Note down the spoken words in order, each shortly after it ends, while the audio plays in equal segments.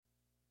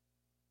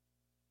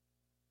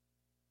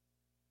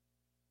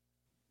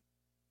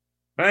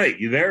Hey,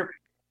 you there?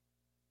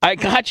 I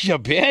got you,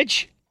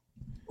 bitch.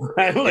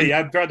 Hey,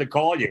 I'm trying to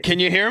call you. Can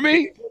you hear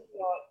me?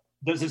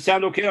 Does it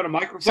sound okay on a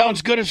microphone?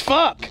 Sounds good as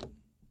fuck.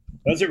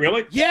 Does it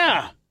really?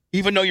 Yeah.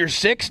 Even though you're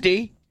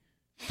 60.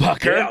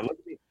 Fucker. Yeah, look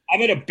at me.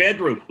 I'm in a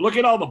bedroom. Look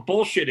at all the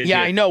bullshit in here.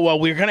 Yeah, I know. Well,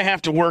 we're going to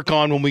have to work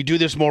on, when we do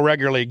this more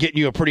regularly, getting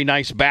you a pretty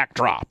nice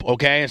backdrop,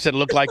 okay? Instead of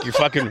look like you're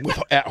fucking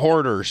at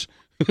Hoarders.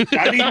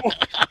 I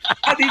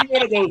need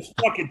one of those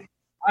fucking...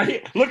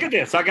 look at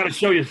this. I got to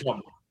show you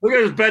something. Look at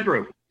this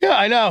bedroom. Yeah,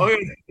 I know.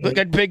 Look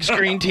at big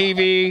screen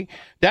TV.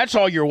 That's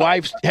all your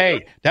wife's...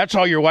 Hey, that's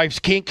all your wife's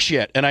kink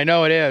shit, and I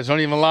know it is.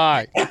 Don't even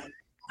lie.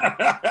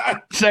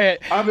 Say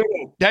it.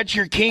 That's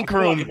your kink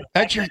room.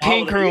 That's your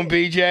kink room,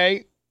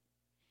 BJ.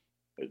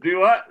 Do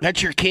what?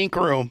 That's your kink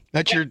room.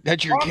 That's your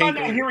kink room. I'm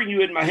not hearing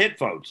you in my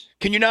headphones.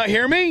 Can you not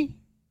hear me?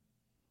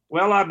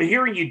 Well, I'm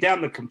hearing you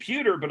down the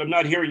computer, but I'm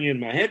not hearing you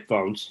in my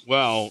headphones.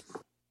 Well...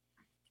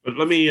 But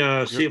let me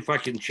see if I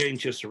can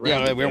change this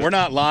around. Yeah, we're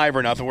not live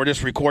or nothing. We're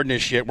just recording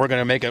this shit. We're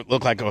going to make it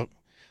look like a...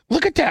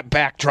 Look at that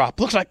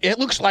backdrop. It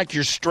looks like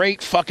you're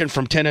straight fucking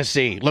from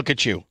Tennessee. Look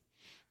at you.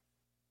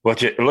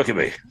 Look at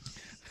me.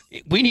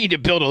 We need to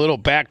build a little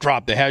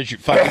backdrop that has your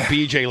fucking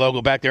BJ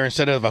logo back there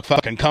instead of a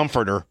fucking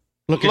comforter.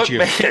 Look at you.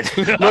 Man.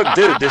 Look,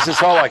 dude, this is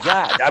all I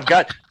got.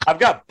 I've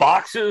got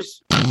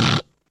boxes.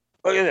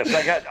 Look at this.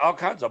 I got all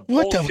kinds of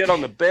bullshit on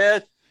the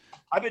bed.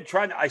 I've been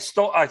trying to. I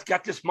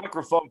got this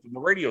microphone from the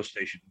radio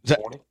station this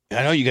morning.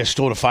 I know you guys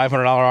stole a $500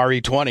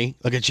 RE20.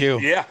 Look at you.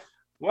 Yeah.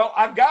 Well,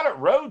 I've got it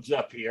Rhodes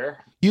up here.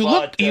 You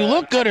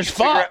look good as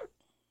fuck.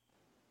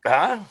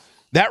 Huh?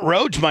 That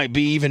Rhodes might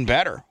be even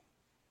better.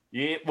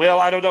 Yeah. Well,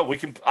 I don't know.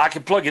 I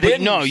can plug it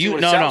in. No,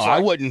 like. I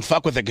wouldn't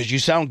fuck with it because you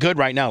sound good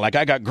right now. Like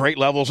I got great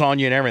levels on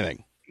you and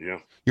everything. Yeah.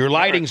 Your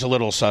lighting's a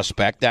little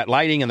suspect. That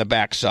lighting in the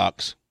back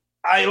sucks.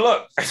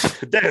 Look,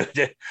 dude,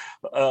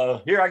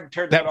 here I can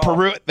turn that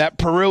off. That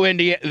Peru,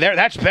 India, there.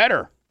 That's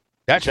better.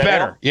 That's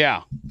better. Help?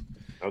 Yeah.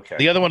 Okay.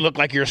 The other one looked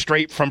like you're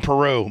straight from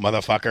Peru,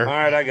 motherfucker. All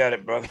right, I got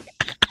it, brother.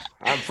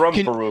 I'm from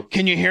Peru.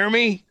 Can you hear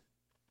me?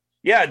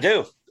 Yeah, I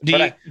do. Do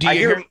you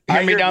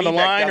hear me down the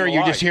line, or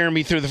you're just hearing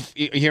me through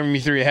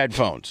your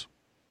headphones?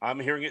 I'm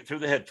hearing it through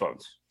the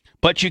headphones.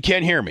 But you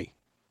can hear me.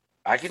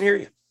 I can hear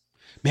you.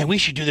 Man, we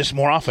should do this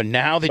more often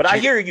now that. I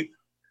hear you.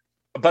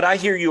 But I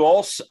hear you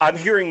also. I'm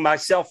hearing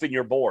myself in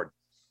your board.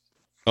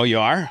 Oh, you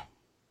are?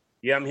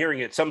 Yeah, I'm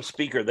hearing it. Some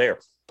speaker there.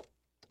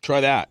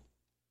 Try that.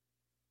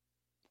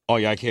 Oh,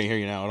 yeah, I can't hear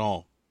you now at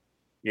all.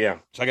 Yeah.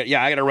 So I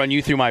got to run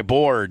you through my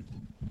board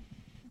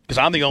because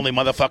I'm the only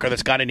motherfucker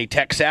that's got any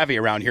tech savvy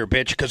around here,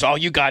 bitch. Because all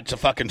you got's a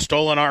fucking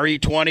stolen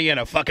RE20 and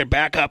a fucking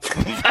backup,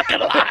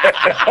 fucking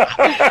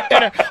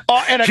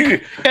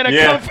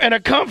and a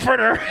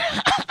comforter.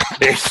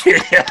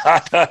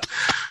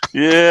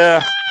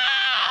 Yeah.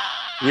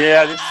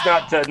 Yeah, this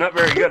is not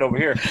very good over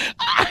here.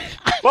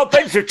 Well,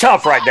 things are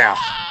tough right now.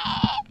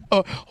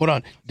 Oh, hold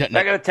on. I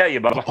got to tell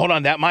you, Bubba. Hold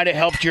on. That might have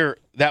helped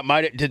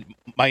did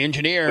my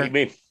engineer. What do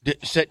you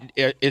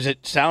mean? Is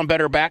it sound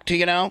better back to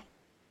you now?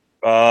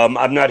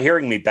 I'm not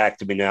hearing me back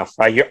to me now.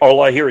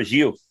 All I hear is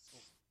you.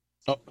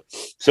 Oh.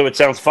 So it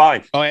sounds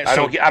fine. Oh,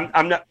 yeah,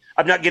 I'm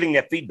not getting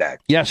that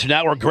feedback. Yeah, so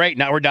now we're great.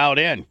 Now we're dialed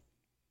in.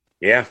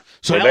 Yeah.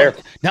 So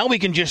now we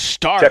can just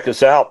start. Check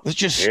this out. Let's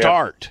just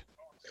start.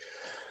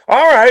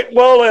 All right.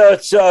 Well,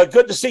 it's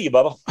good to see you,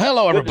 Bubba.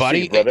 Hello,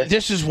 everybody.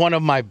 This is one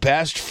of my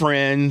best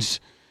friends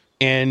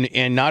in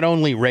not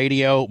only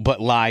radio but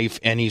life,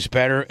 and he's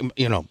better.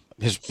 You know,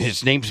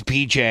 his name's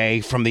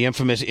BJ from the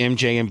infamous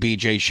MJ and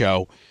BJ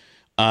show,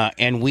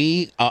 and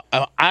we,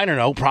 I don't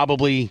know,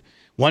 probably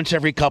once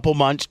every couple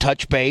months,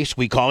 touch base.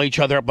 We call each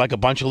other up like a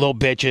bunch of little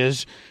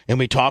bitches, and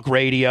we talk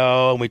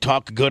radio and we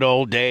talk good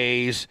old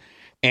days.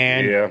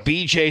 And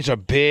BJ's a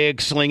big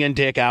slinging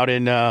dick out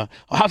in,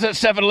 how's that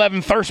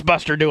 7-Eleven Thirst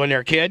Buster doing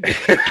there, kid?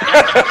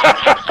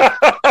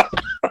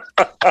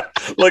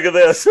 Look at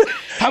this.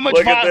 How much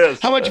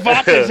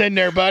vodka's in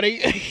there,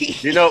 buddy?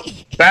 You know,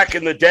 back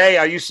in the day,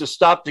 I used to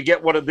stop to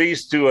get one of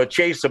these to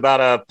chase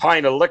about a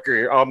pint of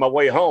liquor on my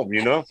way home,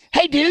 you know?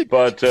 Hey, dude,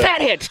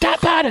 fathead,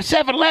 stop by to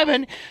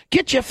 7-Eleven,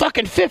 get your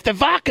fucking fifth of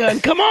vodka,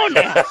 and come on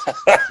now.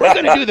 We're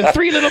going to do the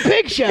Three Little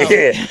Pig show.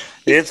 Yeah,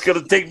 it's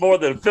going to take more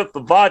than a fifth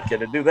of vodka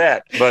to do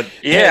that. But,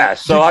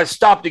 so I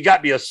stopped and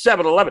got me a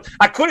 7-Eleven.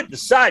 I couldn't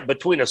decide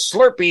between a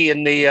Slurpee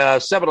and the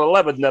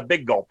 7-Eleven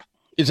Big Gulp.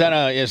 Is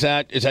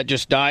that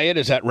just diet?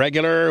 Is that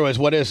regular?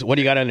 What do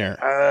you got in there?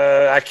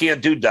 I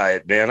can't do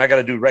diet, man. I got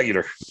to do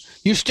regular.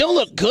 You still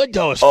look good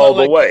though. All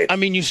the way. I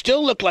mean, you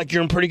still look like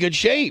you're in pretty good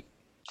shape.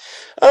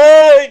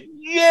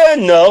 Yeah,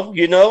 no.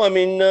 You know, I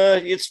mean,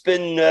 it's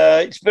been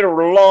a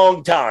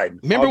long time.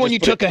 Remember when you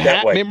took a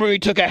hack? Remember when you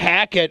took a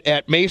hack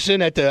at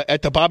Mason at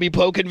the Bobby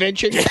Poe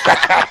convention?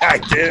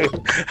 I do.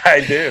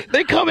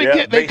 They come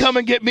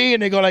and get me,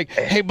 and they go like,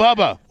 "Hey,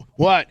 Bubba,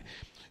 what?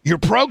 Your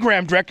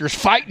program director's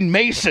fighting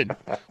Mason.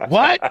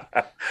 What?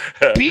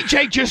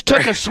 BJ just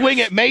took a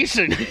swing at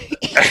Mason.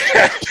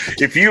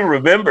 If you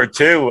remember,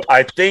 too,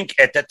 I think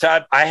at the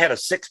time I had a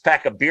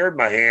 6-pack of beer in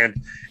my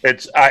hand.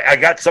 I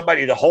got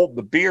somebody to hold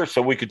the beer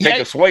so we could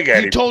take a swing at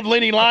him. You told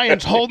Lenny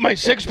Lyons, hold my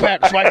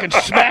 6-pack so I can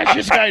smash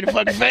this guy in the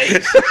fucking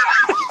face.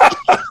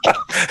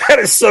 That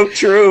is so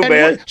true,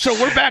 man.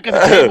 We're back at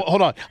the table.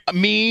 Hold on.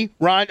 Me,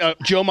 Ron,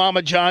 Joe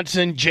Mama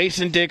Johnson,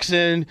 Jason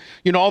Dixon,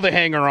 all the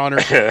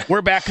hanger-oners.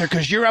 We're back there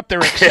because you're up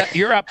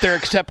there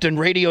accepting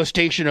radio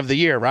station of the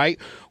year, right?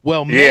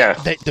 Well, yeah.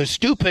 The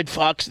stupid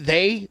fucks,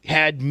 they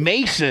had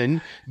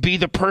Mason be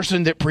the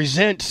person that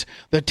presents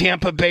the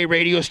Tampa Bay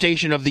radio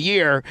station of the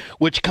year,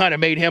 which kind of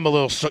made him a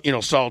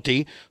little,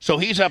 salty. So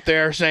he's up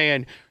there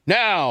saying,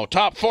 now,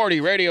 top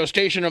 40 radio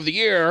station of the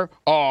year.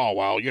 Oh,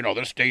 well,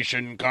 this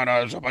station kind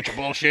of is a bunch of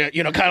bullshit,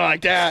 kind of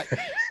like that.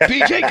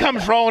 BJ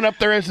comes rolling up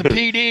there as the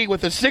PD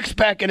with a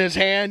 6-pack in his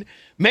hand.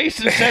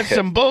 Mason says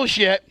some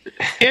bullshit.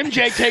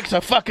 MJ takes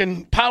a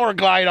fucking power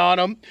glide on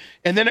him,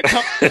 and then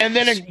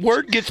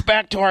word gets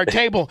back to our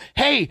table.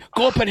 Hey,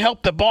 go up and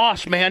help the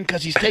boss, man,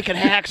 because he's taking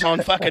hacks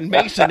on fucking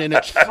Mason, and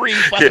it's free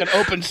fucking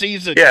open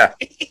season. Yeah,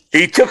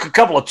 he took a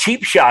couple of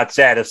cheap shots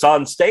at us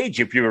on stage,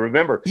 if you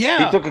remember.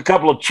 Yeah, he took a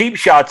couple of cheap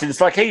shots, and it's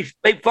like, hey,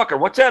 fucker,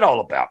 what's that all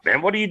about,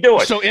 man? What are you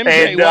doing? So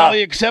MJ, while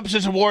he accepts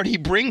his award, he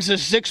brings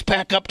his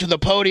 6-pack up to the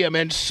podium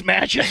and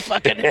smashes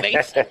fucking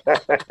Mason.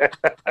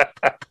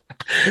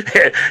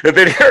 And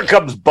then here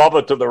comes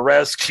Bubba to the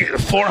rescue.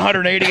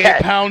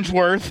 488 pounds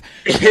worth.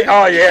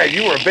 Oh, yeah,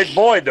 you were a big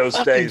boy in those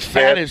days,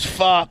 fat man. as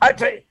fuck. I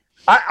tell you,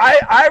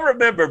 I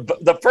remember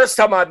the first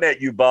time I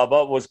met you,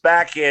 Bubba, was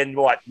back in,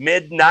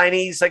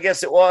 mid-90s, I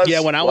guess it was? Yeah,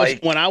 when I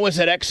was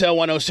at XL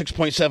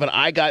 106.7,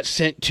 I got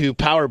sent to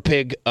Power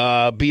Pig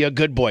Be a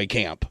Good Boy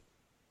camp.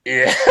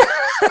 Yeah.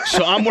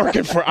 So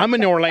I'm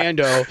in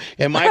Orlando,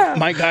 and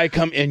my guy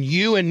and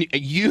you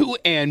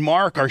and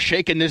Mark are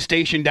shaking this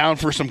station down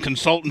for some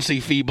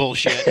consultancy fee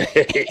bullshit.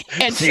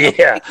 And so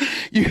yeah.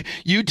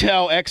 You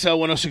tell XL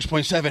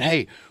 106.7,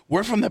 hey,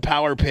 we're from the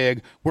Power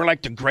Pig. We're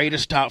like the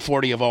greatest top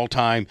 40 of all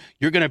time.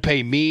 You're going to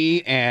pay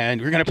me,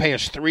 and you're going to pay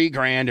us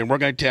 $3,000, and we're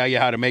going to tell you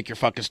how to make your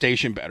fucking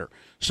station better.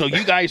 So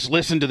you guys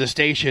listen to the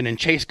station, and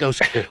Chase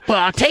goes, well,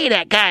 I'll tell you,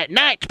 that guy at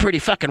night's pretty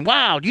fucking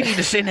wild. You need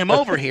to send him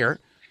over here.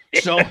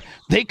 So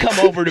they come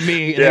over to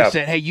me, and they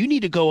said, hey, you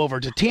need to go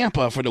over to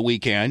Tampa for the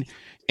weekend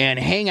and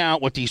hang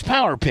out with these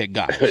Power Pig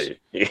guys.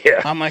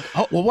 Yeah. I'm like,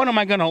 oh, well, what am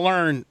I going to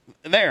learn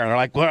there? They're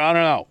like, well, I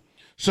don't know.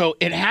 So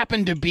it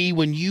happened to be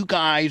when you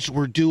guys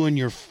were doing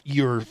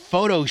your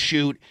photo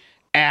shoot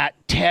at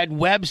Ted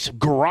Webb's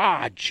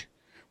garage.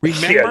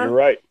 Remember? Yeah, you're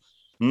right.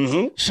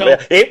 Mm-hmm. So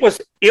it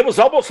was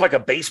almost like a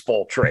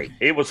baseball trade.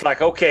 It was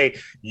like, okay,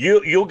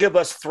 you'll give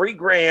us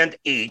 $3,000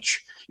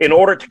 each in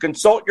order to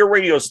consult your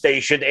radio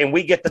station, and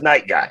we get the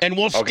night guy, and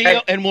we'll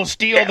steal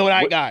the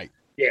night guy.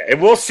 Yeah,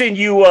 and we'll send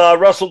you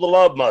Russell the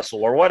Love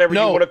Muscle or whatever you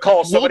want to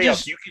call somebody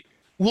else.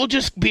 We'll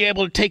just be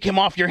able to take him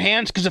off your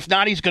hands, because if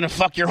not, he's going to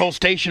fuck your whole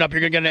station up. You're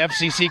going to get an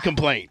FCC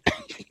complaint.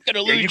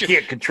 You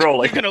can't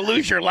control it. You're going to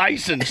lose your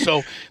license.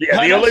 So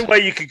the only way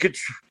you can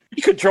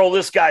control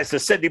this guy is to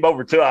send him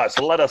over to us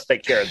and let us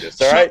take care of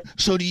this. All right.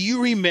 So do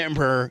you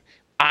remember?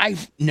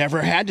 I've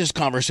never had this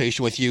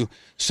conversation with you.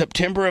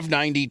 September of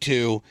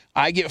 '92,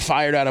 I get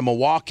fired out of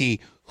Milwaukee.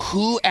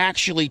 Who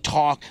actually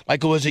talked?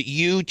 Like, was it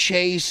you,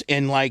 Chase,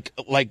 and like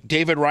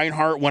David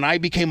Reinhardt when I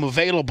became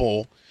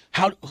available?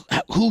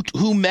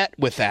 Who met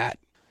with that?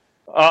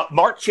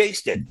 Mark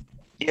Chase did.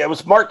 Yeah, it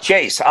was Mark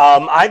Chase.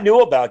 I knew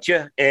about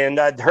you, and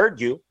I'd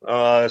heard you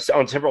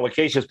on several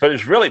occasions, but it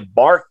was really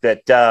Mark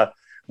that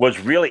was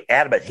really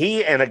adamant.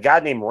 He and a guy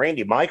named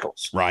Randy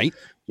Michaels. Right.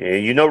 Yeah,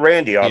 you know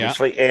Randy,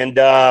 obviously. Yeah.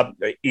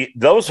 And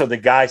those are the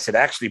guys that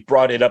actually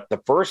brought it up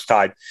the first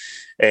time.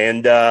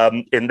 And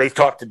they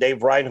talked to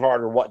Dave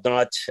Reinhardt or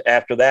whatnot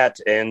after that.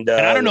 And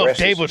I don't know if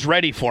Dave was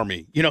ready for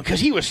me, because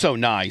he was so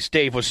nice.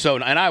 Dave was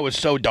and I was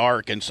so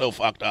dark and so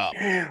fucked up.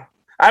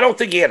 I don't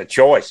think he had a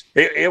choice.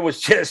 It was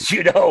just,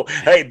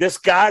 hey, this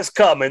guy's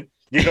coming.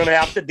 You're going to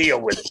have to deal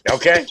with it,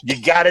 okay?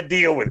 You got to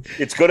deal with it.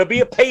 It's going to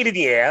be a pain in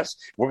the ass.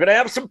 We're going to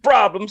have some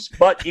problems,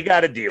 but you got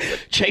to deal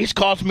with it. Chase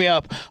calls me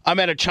up. I'm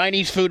at a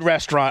Chinese food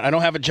restaurant. I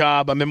don't have a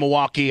job. I'm in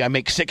Milwaukee. I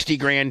make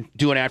 $60,000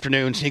 doing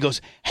afternoons. He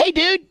goes, hey,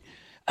 dude,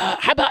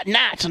 how about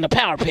nights on the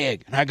Power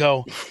Pig? And I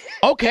go,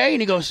 okay.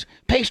 And he goes,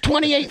 pays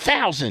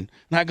 $28,000. And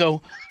I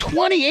go,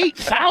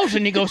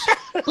 $28,000? He goes,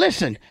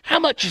 listen, how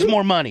much is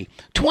more money?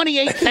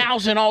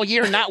 $28,000 all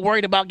year, not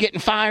worried about getting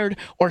fired,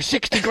 or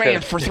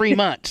 $60,000 for 3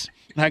 months?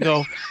 And I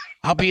go,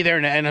 I'll be there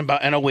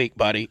in a week,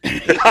 buddy.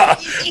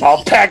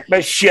 I'll pack my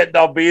shit and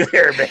I'll be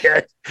there,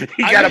 man.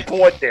 You got a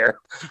point there.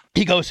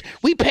 He goes,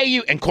 we pay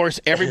you. And of course,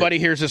 everybody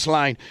hears this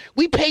line.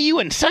 We pay you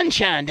in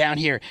sunshine down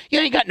here. You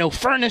ain't got no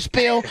furnace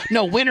bill,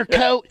 no winter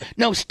coat,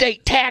 no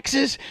state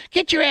taxes.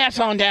 Get your ass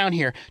on down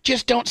here.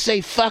 Just don't say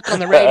fuck on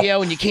the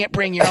radio, and you can't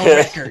bring your own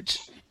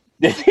records.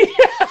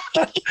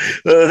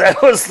 That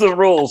was the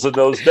rules in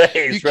those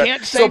days. You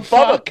can't say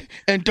fuck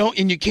and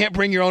you can't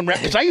bring your own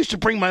records. I used to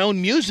bring my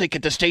own music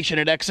at the station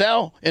at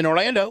XL in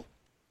Orlando.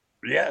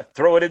 Yeah,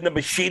 throw it in the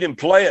machine and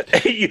play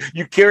it.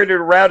 you carried it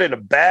around in a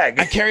bag.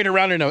 I carried it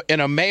around in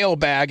a mail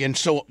bag, and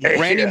so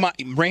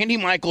Randy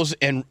Michaels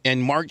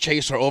and Mark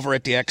Chase are over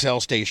at the XL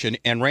station,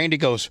 and Randy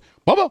goes,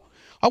 Bubba,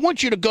 I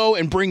want you to go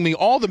and bring me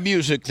all the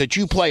music that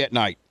you play at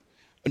night.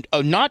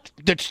 Not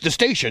the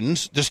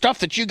stations, the stuff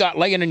that you got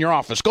laying in your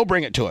office. Go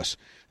bring it to us.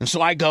 And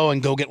so I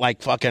go get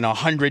like fucking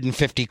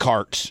 150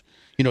 carts.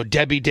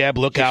 Debbie Deb,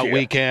 Lookout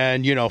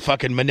Weekend,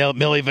 fucking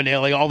Milli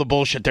Vanilli, all the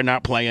bullshit they're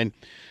not playing.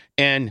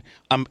 And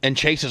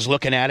Chase is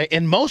looking at it,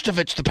 and most of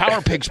it's the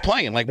Power Pigs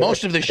playing. Like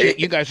most of the shit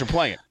you guys are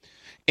playing.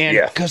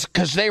 And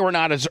because they were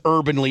not as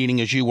urban leaning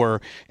as you were.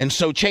 And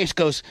so Chase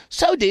goes,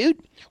 so dude,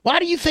 why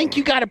do you think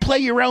you got to play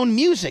your own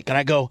music? And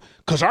I go,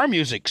 because our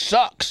music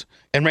sucks.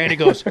 And Randy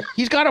goes,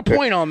 he's got a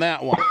point on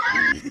that one.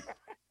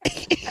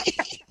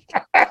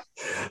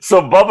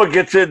 So Bubba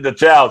gets into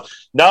town.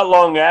 Not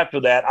long after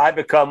that, I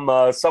become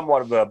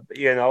somewhat of a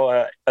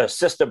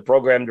assistant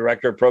program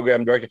director.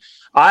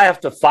 I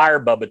have to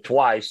fire Bubba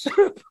twice.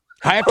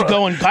 I have to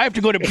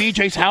go to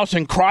BJ's house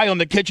and cry on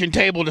the kitchen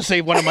table to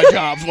save one of my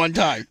jobs one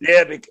time.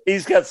 Yeah,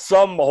 he's got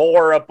some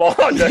whore up on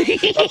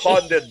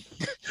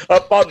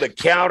the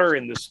counter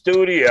in the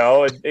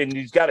studio, and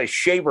he's got a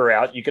shaver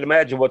out. You can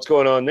imagine what's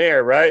going on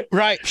there, right?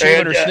 Right,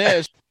 shaving her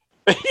sniz.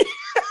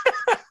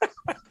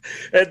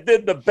 And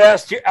then the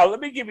best. Let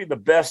me give you the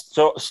best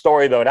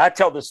story, though. And I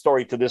tell this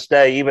story to this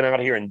day, even out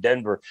here in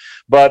Denver.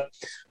 But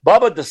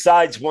Bubba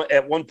decides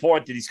at one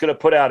point that he's going to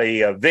put out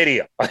a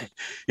video.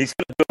 He's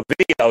going to do a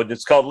video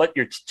that's called "Let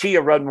Your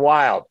Chia Run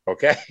Wild."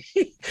 Okay,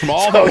 from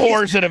all the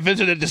whores that have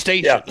visited the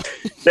station.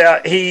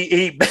 Yeah,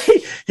 he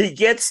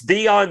gets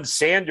Deion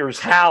Sanders'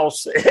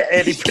 house,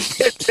 and he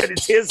pretends that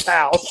it's his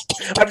house.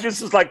 I mean,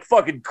 this is like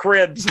fucking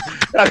cribs.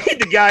 I mean,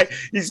 the guy,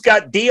 he's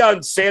got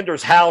Deion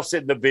Sanders' house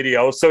in the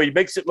video, so he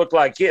makes it look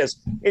like his.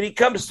 And he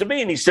comes to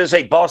me and he says,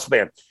 "Hey, boss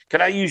man,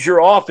 can I use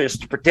your office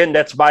to pretend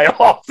that's my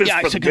office?" Yeah,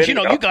 I said, because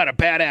you got a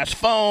badass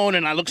phone,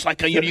 and it looks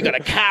like you got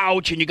a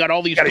couch, and you got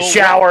all these got a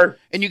shower,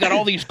 and you got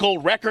all these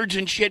gold records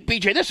and shit.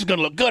 BJ, this is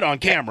gonna look good on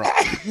camera.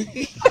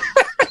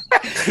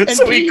 And,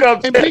 so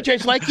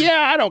BJ's like,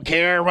 yeah, I don't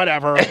care,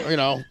 whatever,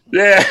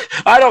 Yeah,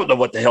 I don't know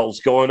what the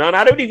hell's going on.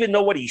 I don't even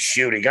know what he's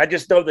shooting. I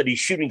just know that he's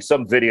shooting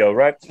some video,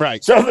 right?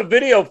 Right. So the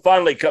video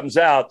finally comes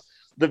out.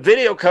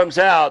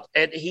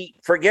 And he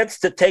forgets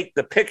to take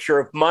the picture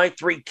of my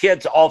 3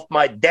 kids off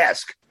my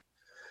desk.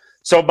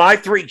 So my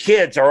 3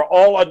 kids are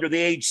all under the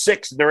age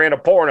 6, and they're in a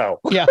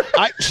porno. Yeah,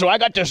 so I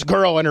got this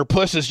girl, and her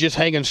puss is just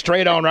hanging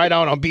straight on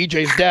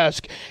BJ's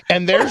desk,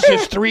 and there's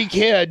his 3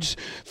 kids,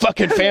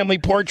 fucking family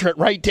portrait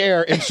right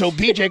there. And so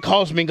BJ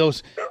calls me and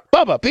goes,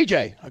 Bubba,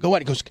 BJ. I go,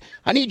 what? He goes,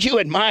 I need you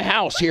in my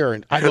house here.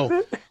 And I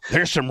go,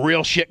 there's some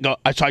real shit going.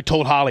 So I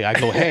told Holly, I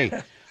go,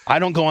 hey, I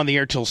don't go on the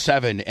air till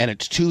 7, and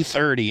it's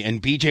 2:30,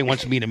 and BJ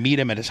wants me to meet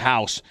him at his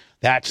house.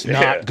 That's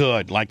not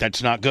good. Like,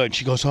 that's not good.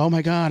 She goes, oh,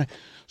 my God.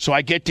 So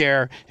I get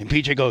there, and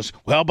BJ goes,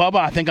 well, Bubba,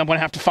 I think I'm going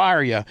to have to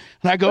fire you. And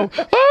I go,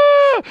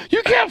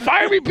 you can't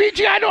fire me,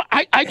 BJ.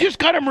 I just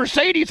got a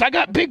Mercedes. I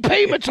got big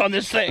payments on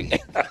this thing.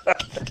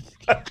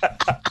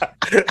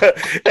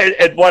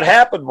 and what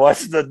happened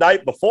was the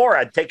night before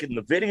I'd taken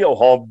the video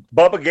home,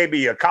 Bubba gave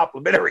me a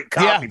complimentary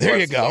copy. Yeah, there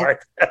you go. Right?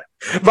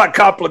 My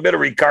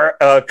complimentary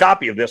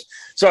copy of this.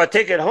 So I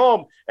take it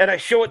home, and I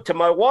show it to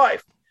my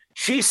wife.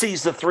 She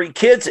sees the 3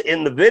 kids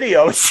in the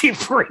video. She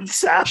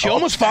freaks out. She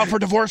almost filed for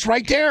divorce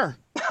right there.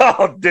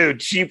 Oh,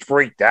 dude, she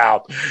freaked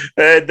out.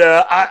 And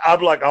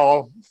I'm like,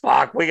 oh,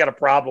 fuck, we got a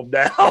problem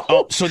now.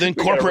 Oh, so then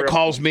corporate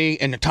calls me,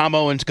 and Tom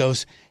Owens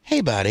goes, hey,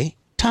 buddy,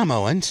 Tom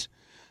Owens.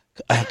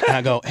 And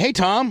I go, hey,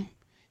 Tom.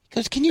 He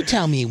goes, can you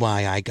tell me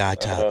why I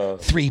got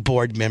 3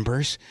 board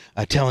members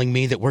telling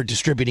me that we're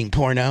distributing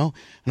porno?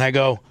 And I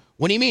go,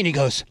 what do you mean? He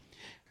goes,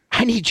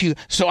 I need you.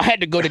 So I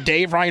had to go to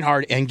Dave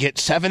Reinhardt and get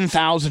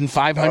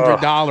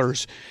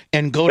 $7,500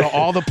 and go to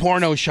all the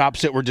porno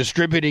shops that were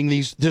distributing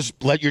this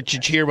Let Your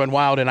Chia Run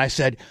Wild. And I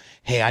said,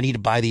 hey, I need to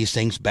buy these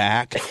things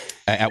back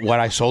at what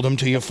I sold them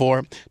to you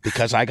for,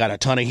 because I got a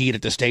ton of heat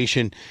at the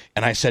station.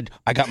 And I said,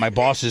 I got my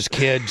boss's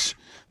kids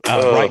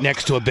right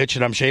next to a bitch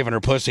that I'm shaving her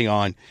pussy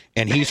on.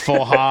 And he's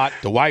full hot.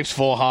 The wife's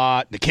full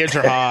hot. The kids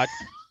are hot.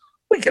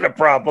 We got a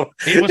problem.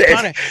 It was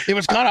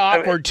kind of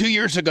awkward. 2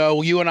 years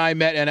ago, you and I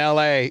met in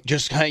L.A.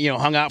 Just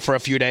hung out for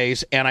a few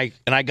days, and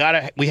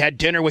we had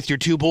dinner with your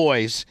 2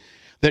 boys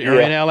that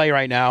are in L.A.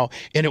 right now,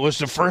 and it was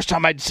the first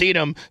time I'd seen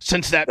them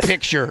since that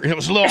picture, and it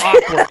was a little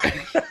awkward.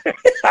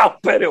 I'll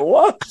bet it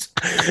was.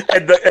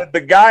 And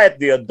the guy at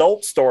the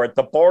adult store, at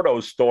the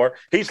porno store,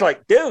 he's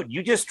like, dude,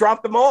 you just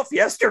dropped them off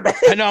yesterday.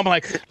 I know. I'm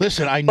like,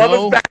 listen, I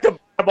know. Back to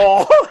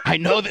ball. I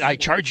know that I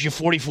charged you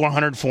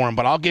 $4,400 for them,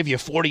 but I'll give you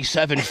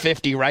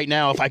 $4,750 right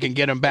now if I can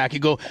get them back. I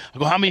go,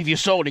 how many have you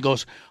sold? He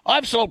goes,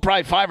 I've sold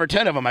probably 5 or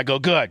 10 of them. I go,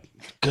 good,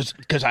 because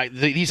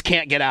these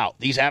can't get out.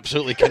 These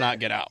absolutely cannot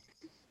get out.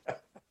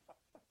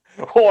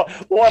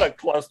 What a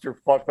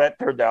clusterfuck that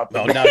turned out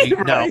to be.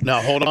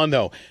 No, hold on,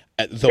 though.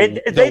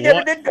 They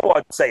never did go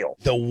on sale.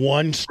 The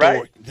one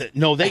store.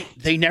 Right?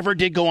 They never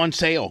did go on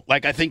sale.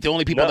 Like, I think the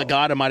only people that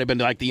got them might have been,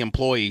 like, the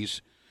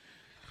employees.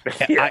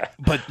 Yeah.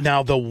 But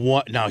now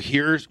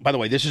here's, by the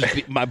way, this is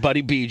my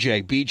buddy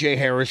BJ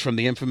Harris from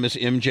the infamous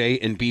MJ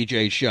and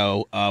BJ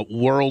show,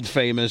 world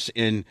famous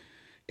in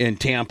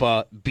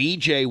Tampa.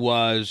 BJ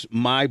was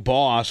my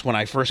boss when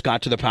I first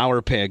got to the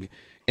Power Pig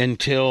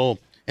until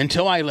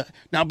I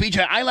now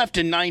BJ, I left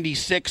in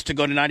 96 to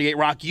go to 98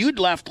 Rock. You'd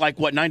left like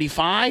what,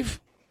 95?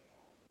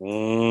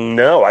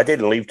 No, I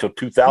didn't leave till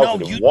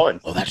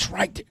 2001. Oh, that's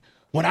right.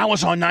 When I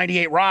was on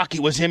 98 Rock,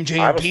 it was MJ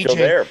and BJ, still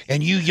there.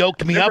 and you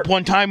yoked me up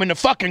one time in the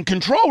fucking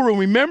control room,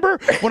 remember?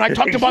 When I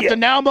talked about the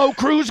Nalmo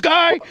Cruz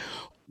guy?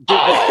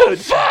 Oh,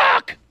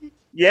 fuck!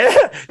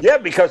 Yeah,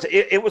 because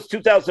it was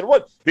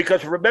 2001.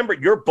 Because remember,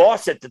 your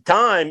boss at the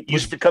time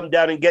used to come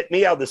down and get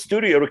me out of the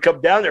studio to come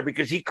down there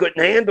because he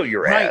couldn't handle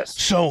your ass.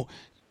 So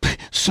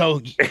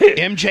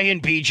MJ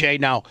and BJ,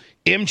 now,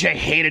 MJ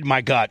hated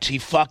my guts. He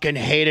fucking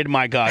hated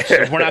my guts.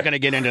 We're not going to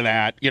get into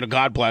that.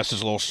 God bless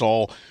his little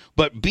soul.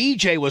 But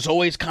BJ was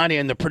always kind of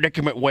in the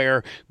predicament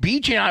where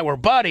BJ and I were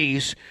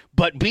buddies,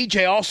 but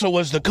BJ also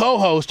was the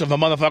co-host of a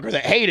motherfucker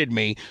that hated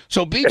me.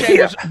 So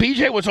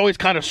BJ was always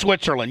kind of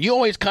Switzerland. You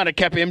always kind of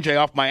kept MJ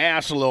off my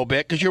ass a little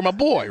bit because you're my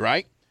boy,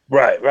 right?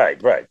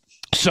 Right.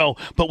 So,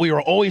 but we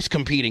were always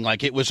competing.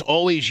 Like, it was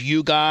always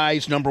you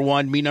guys, number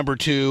one, me number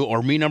two,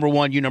 or me number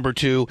one, you number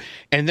two.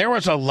 And there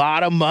was a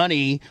lot of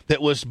money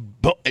that was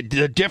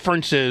the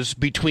differences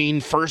between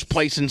first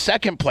place and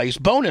second place,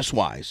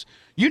 bonus-wise.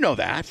 You know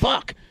that.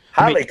 Fuck.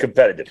 Highly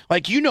competitive.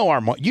 Like, you know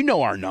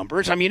our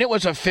numbers. I mean, it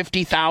was a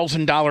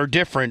 $50,000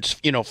 difference,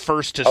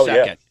 first to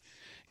second.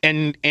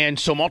 Yeah. And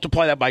so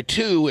multiply that by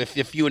 2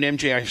 if you and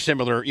MJ have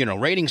similar,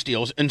 ratings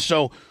deals. And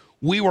so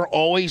we were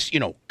always,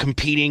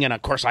 competing. And,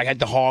 of course, I had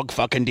the hog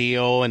fucking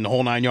deal and the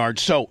whole 9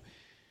 yards. So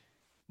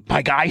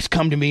my guys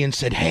come to me and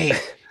said, hey,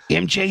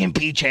 MJ and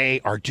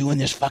BJ are doing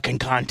this fucking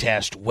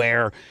contest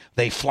where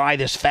they fly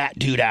this fat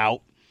dude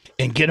out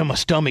and get him a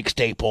stomach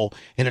staple,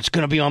 and it's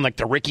going to be on like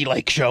the Ricky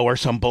Lake show or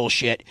some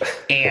bullshit.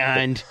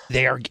 And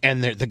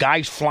the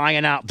guy's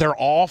flying out. They're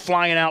all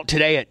flying out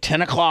today at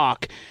 10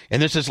 o'clock,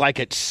 and this is like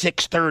at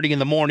 6:30 in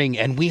the morning.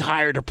 And we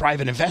hired a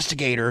private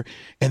investigator,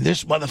 and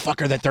this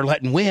motherfucker that they're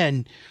letting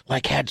win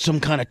like had some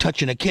kind of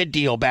touching a kid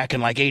deal back in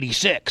like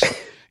 '86.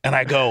 And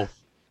I go,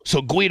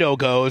 so Guido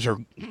goes or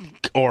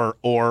Brent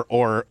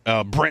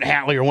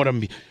Hatley or one of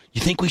them. You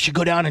think we should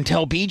go down and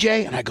tell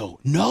BJ? And I go,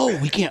 no,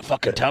 we can't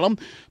fucking tell him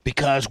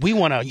because we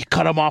want to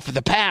cut him off at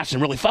the pass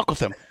and really fuck with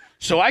him.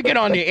 So I get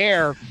on the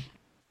air.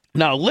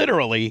 Now,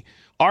 literally,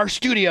 our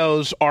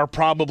studios are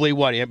probably,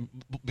 what,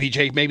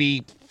 BJ,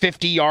 maybe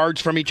 50 yards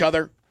from each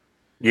other?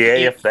 Yeah,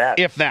 if that.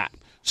 If that.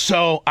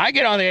 So I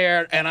get on the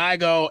air and I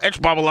go, it's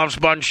Bubba Loves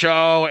Bun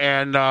Show,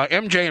 and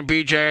MJ and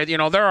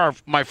BJ, they're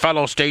my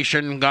fellow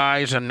station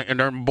guys and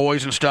they're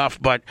boys and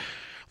stuff, but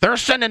they're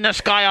sending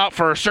this guy out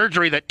for a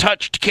surgery that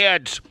touched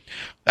kids.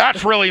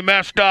 That's really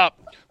messed up.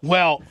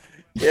 Well,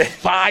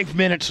 5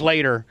 minutes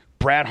later,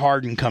 Brad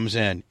Harden comes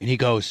in, and he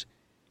goes,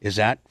 is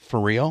that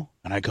for real?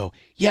 And I go,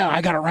 yeah,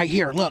 I got it right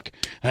here. Look.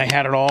 And I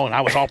had it all, and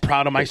I was all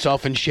proud of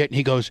myself and shit. And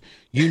he goes,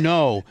 you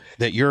know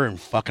that you're in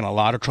fucking a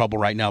lot of trouble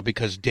right now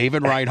because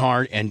David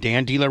Reinhardt and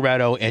Dan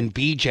DiLoretto and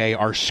BJ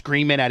are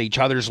screaming at each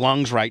other's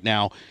lungs right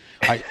now.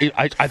 I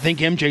think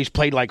MJ's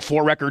played like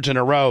 4 records in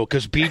a row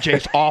because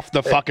BJ's off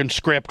the fucking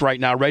script right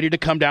now, ready to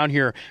come down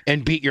here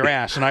and beat your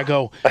ass. And I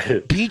go,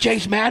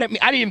 BJ's mad at me?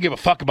 I didn't even give a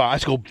fuck about it. I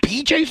just go,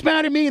 BJ's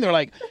mad at me? And they're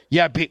like,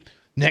 yeah,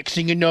 next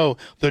thing you know,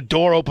 the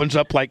door opens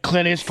up like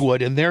Clint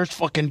Eastwood, and there's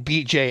fucking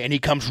BJ, and he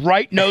comes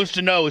right nose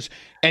to nose.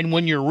 And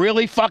when you're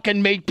really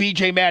fucking make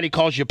BJ mad, he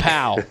calls you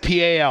pal,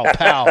 P-A-L,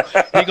 pal.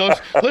 He goes,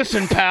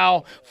 listen,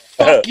 pal,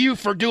 fuck you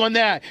for doing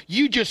that.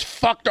 You just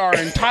fucked our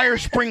entire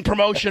spring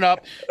promotion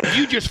up.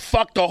 You just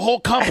fucked the whole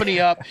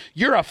company up.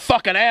 You're a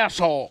fucking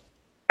asshole.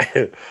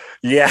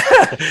 Yeah.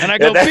 And I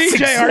go,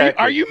 BJ,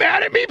 are you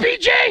mad at me,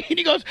 BJ? And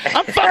he goes,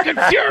 I'm fucking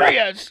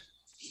furious.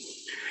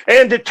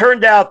 And it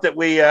turned out that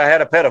we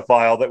had a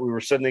pedophile that we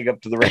were sending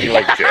up to the Ricky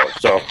Lake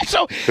show.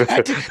 So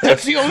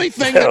that's the only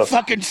thing that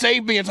fucking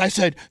saved me. Is I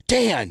said,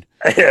 Dan,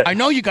 I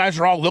know you guys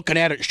are all looking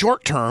at it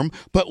short term,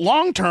 but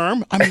long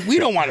term, I mean, we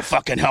don't want to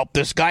fucking help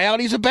this guy out.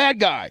 He's a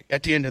bad guy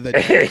at the end of the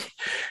day.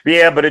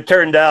 Yeah, but it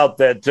turned out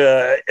that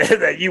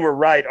that you were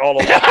right all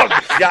along.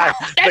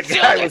 The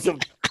guy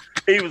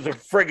was a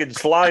friggin'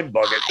 slime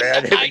bucket,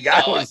 man. The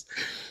guy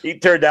he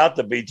turned out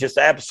to be just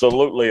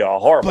absolutely a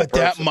horrible person.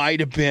 That might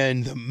have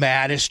been the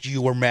maddest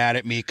you were mad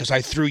at me because I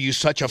threw you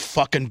such a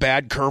fucking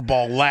bad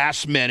curveball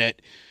last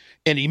minute.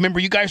 And you remember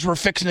you guys were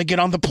fixing to get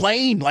on the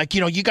plane. Like,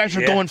 you guys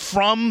were going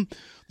from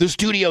the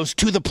studios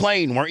to the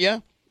plane, weren't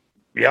you?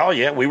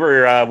 Yeah. We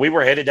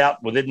were headed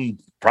out within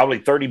probably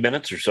 30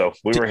 minutes or so.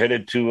 We were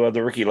headed to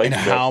the Ricky Lake. And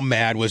how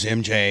mad was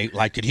MJ?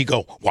 Like, did he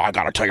go, well, I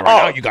got to tell you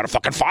right now, you got to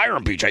fucking fire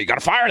him, BJ. You got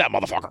to fire that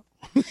motherfucker.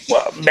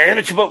 Well,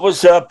 management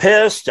was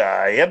pissed.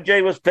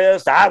 MJ was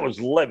pissed. I was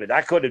livid.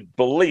 I couldn't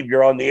believe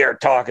you're on the air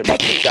talking about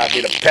this guy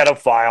being a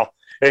pedophile.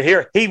 And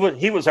here he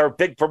was our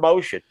big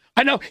promotion.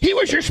 I know. He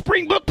was your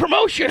spring book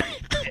promotion.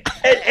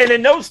 And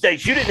in those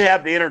days, you didn't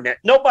have the internet.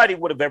 Nobody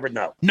would have ever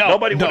known.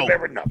 Nobody would have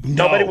ever known.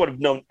 No. Nobody would have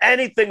known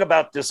anything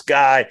about this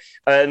guy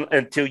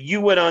until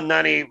you went on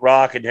 98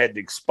 Rock and had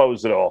to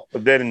expose it all.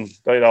 But then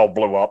it all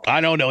blew up.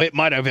 I don't know. It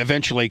might have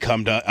eventually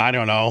come to, I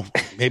don't know.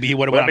 Maybe he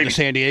would have went out to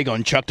San Diego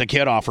and chucked a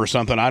kid off or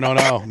something. I don't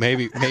know.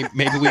 Maybe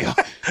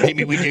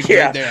we did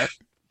good there.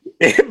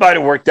 It might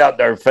have worked out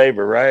in our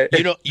favor, right?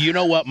 You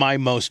know what my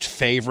most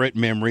favorite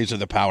memories of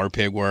the Power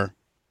Pig were?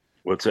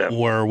 What's that?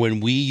 Were when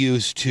we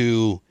used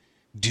to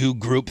do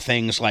group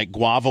things like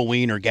Guava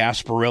Ween or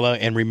Gasparilla.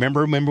 And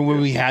remember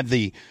when we had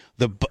the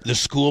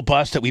school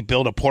bus that we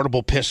built a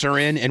portable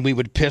pisser in and we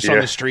would piss on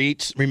the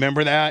streets?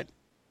 Remember that?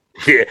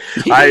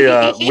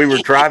 Yeah. We were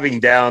driving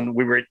down,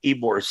 we were at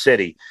Ybor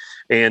City,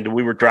 and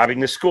we were driving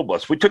the school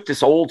bus. We took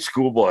this old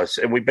school bus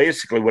and we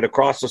basically went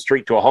across the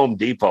street to a Home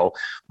Depot,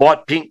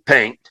 bought pink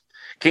paint,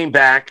 came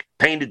back,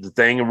 painted the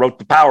thing, and wrote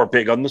the Power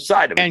Pig on the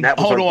side of it. And that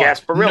was our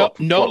Gasparilla.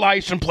 No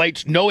license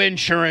plates, no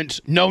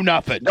insurance, no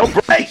nothing. No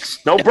brakes.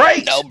 No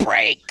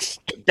brakes.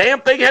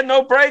 Damn thing had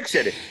no brakes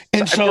in it.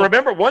 And so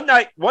remember one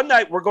night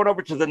we're going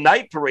over to the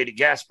night parade at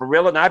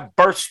Gasparilla, and I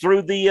burst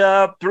through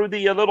the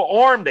little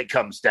arm that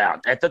comes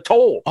down at the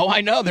toll. Oh, I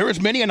know. There was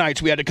many a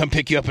nights we had to come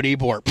pick you up at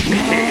Ybor.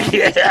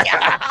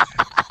 Yeah.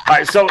 All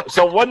right,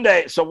 so one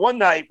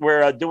night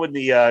we're doing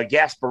the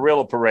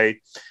Gasparilla parade,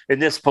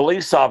 and this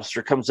police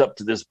officer comes up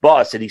to this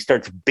bus and he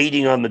starts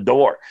beating on the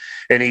door,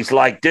 and he's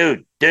like,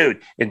 dude,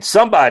 and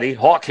somebody,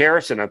 Hawk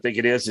Harrison, I think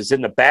it is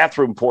in the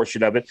bathroom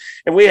portion of it,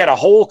 and we had a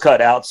hole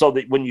cut out so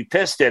that when you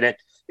pissed in it,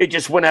 it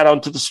just went out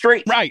onto the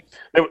street. Right.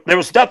 There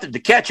was nothing to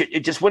catch it.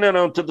 It just went out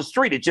onto the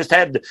street. It just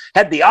had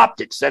the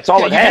optics. That's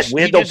all it had.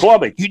 We had no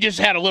plumbing. You just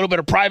had a little bit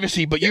of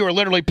privacy, but you were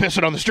literally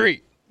pissing on the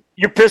street.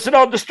 You're pissing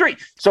on the street.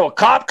 So a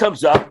cop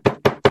comes up.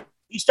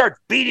 He starts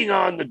beating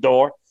on the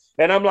door.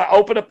 And I'm like,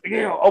 open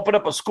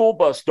up a school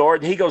bus door.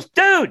 And he goes,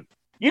 dude,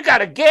 you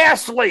got a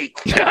gas leak.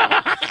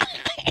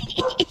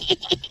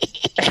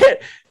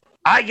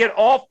 I get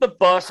off the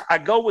bus. I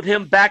go with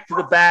him back to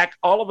the back.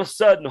 All of a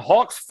sudden,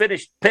 Hawk's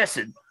finished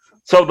pissing.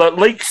 So the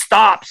leak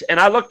stops. And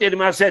I looked at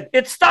him and I said,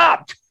 it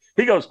stopped.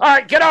 He goes, all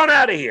right, get on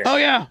out of here. Oh,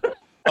 yeah.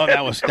 Oh,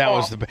 that was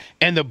the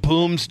and the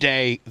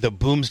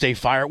Boomsday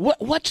fire.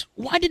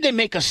 Why did they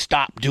make us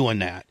stop doing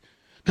that?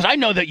 Because I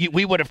know that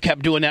we would have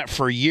kept doing that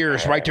for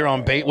years, right there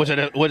on bait. Was it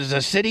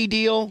a city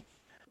deal?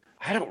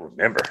 I don't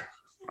remember.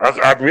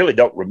 I really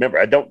don't remember.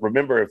 I don't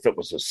remember if it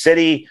was a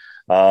city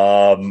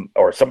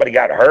or somebody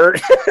got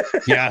hurt.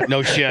 Yeah,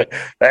 no shit.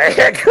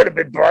 That could have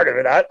been part of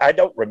it. I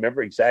don't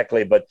remember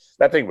exactly, but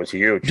that thing was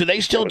huge. Do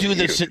they still do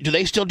this? Do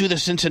they still do the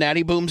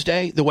Cincinnati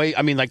Boomsday the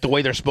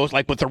way they're supposed,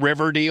 like with the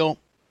river deal?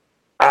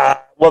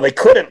 Well, they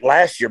couldn't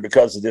last year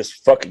because of this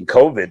fucking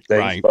COVID thing,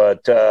 right.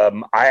 But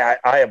I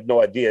have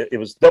no idea. It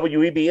was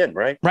WEBN,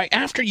 right? Right.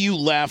 After you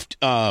left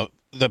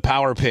the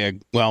Power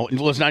Pig, well, it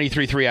was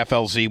 93.3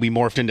 FLZ. We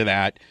morphed into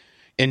that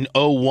in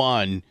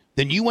 2001.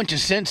 Then you went to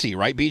Cincy,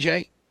 right,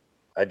 BJ?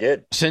 I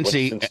did.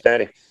 Cincy.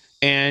 Cincinnati.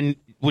 And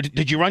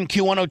did you run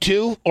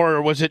Q102,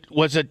 or was it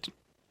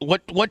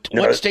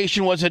what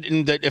station was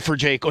it for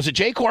Jake? Was it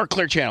Jake or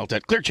Clear Channel?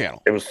 Clear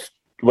Channel. It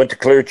went to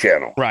Clear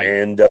Channel, right?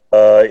 And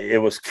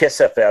it was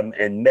Kiss FM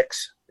and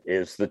Mix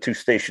is the two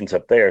stations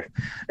up there.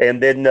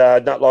 And then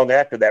not long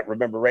after that,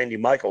 remember Randy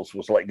Michaels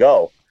was let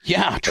go.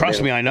 Yeah,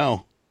 trust me, I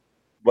know.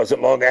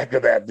 Wasn't long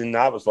after that, then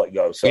I was let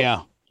go. So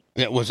yeah,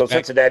 it was. So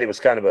Cincinnati was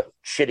kind of a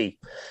shitty.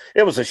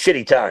 It was a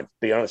shitty time, to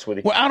be honest with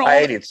you. Well, out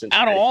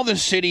of all the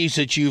cities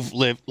that you've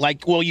lived,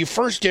 you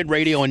first did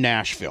radio in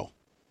Nashville.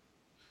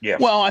 Yeah.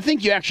 Well, I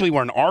think you actually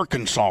were in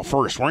Arkansas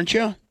first, weren't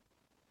you?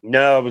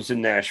 No, I was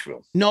in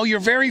Nashville. No, your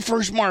very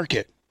first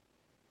market.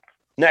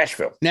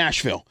 Nashville.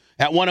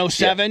 At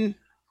 107?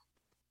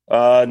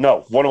 Yeah.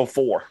 No,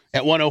 104.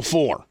 At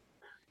 104.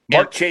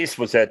 Mark Chase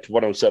was at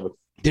 107.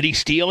 Did he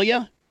steal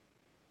you?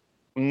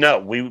 No,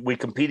 we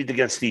competed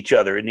against each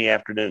other in the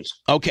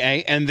afternoons.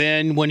 Okay, and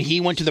then when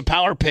he went to the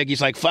Power Pig,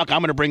 he's like, fuck, I'm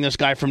going to bring this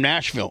guy from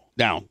Nashville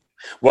down.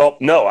 Well,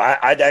 no,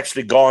 I'd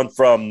actually gone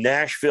from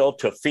Nashville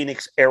to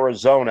Phoenix,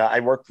 Arizona. I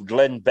worked for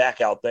Glenn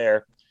Beck out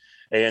there.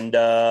 And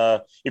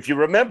if you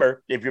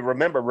remember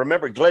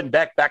Glenn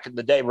Beck back in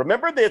the day.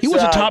 Remember that he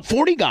was a top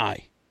 40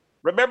 guy.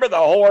 Remember the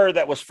whore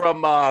that was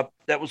from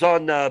that was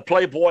on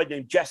Playboy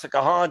named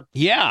Jessica Hahn?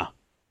 Yeah,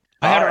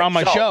 I had her on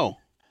my show.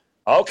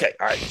 Okay,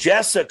 all right,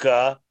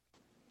 Jessica.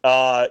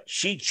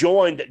 She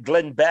joined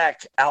Glenn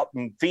Beck out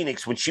in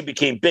Phoenix when she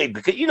became big,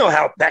 because you know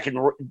how back in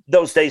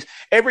those days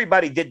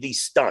everybody did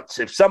these stunts.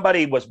 If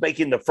somebody was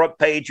making the front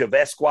page of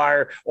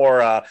Esquire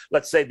or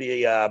let's say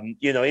the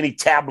any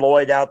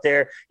tabloid out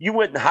there, you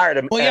went and hired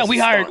them. Well, yeah, we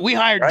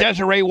hired right?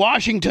 Desiree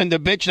Washington, the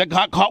bitch that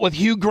got caught with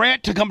Hugh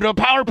Grant, to come to a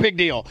Power Pig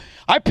deal.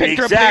 I picked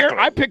her up there.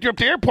 I picked her up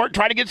to the airport,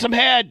 trying to get some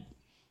head.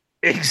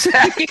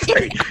 Exactly.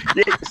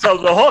 So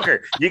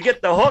you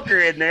get the hooker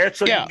in there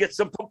so you get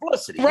some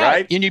publicity,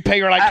 right? And you pay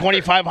her like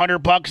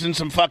 $2,500 and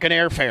some fucking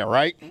airfare,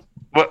 right?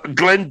 Well,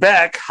 Glenn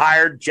Beck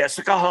hired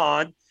Jessica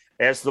Hahn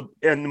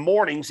in the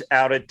mornings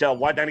out at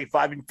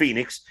Y95 in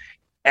Phoenix.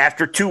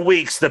 After 2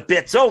 weeks, the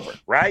bit's over,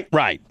 right?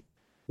 Right.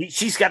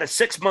 she's got a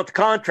 6-month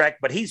contract,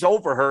 but he's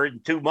over her in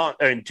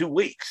 2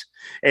 weeks.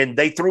 And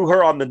they threw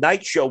her on the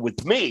night show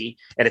with me.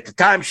 And at the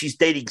time, she's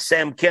dating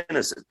Sam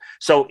Kinison.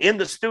 So in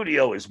the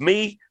studio is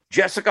me,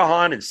 Jessica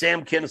Hahn, and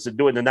Sam Kinison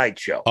doing the night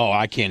show. Oh,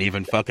 I can't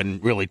even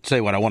fucking really say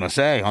what I want to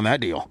say on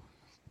that deal.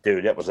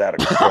 Dude, that was out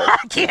of control.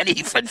 I can't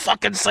even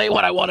fucking say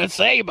what I want to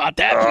say about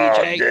that,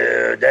 PJ.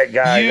 Dude, that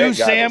guy.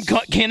 Sam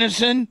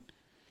Kinison?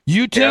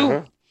 You two?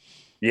 Uh-huh.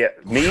 Yeah,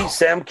 me,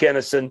 Sam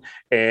Kinison,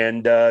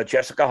 and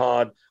Jessica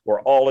Hahn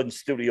were all in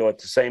studio at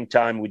the same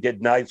time. We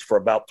did nights for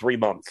about 3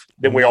 months.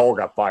 Then we all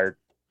got fired.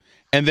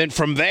 And then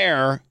from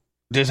there,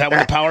 is that when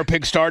the Power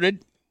Pig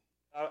started?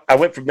 I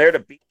went from there to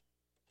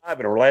B5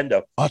 in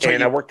Orlando.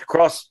 I worked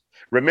across.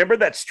 Remember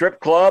that strip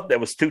club that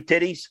was 2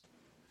 titties?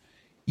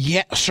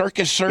 Yeah,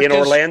 Circus. In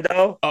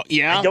Orlando? Oh,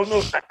 yeah. I don't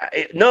know.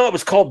 No, it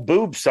was called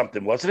Boob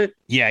something, wasn't it?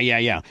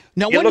 Yeah.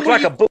 Now, it looked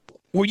like a boob.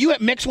 Were you at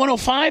Mix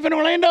 105 in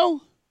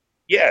Orlando?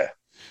 Yeah.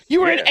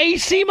 You were an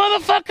AC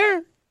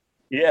motherfucker?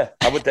 Yeah,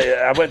 I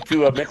went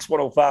to a Mix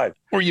 105.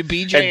 Were you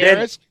BJ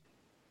Harris?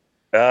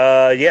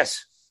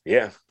 Yes,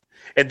 yeah.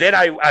 And then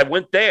I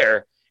went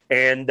there,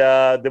 and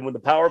then when the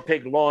Power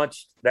Pig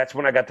launched, that's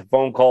when I got the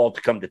phone call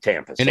to come to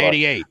Tampa. In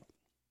 88.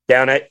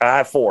 Down at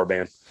I-4,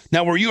 man.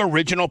 Now, were you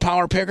original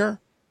Power Pigger?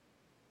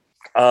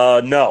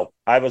 No,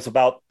 I was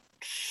about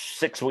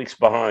 6 weeks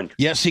behind.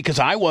 Yeah, see, because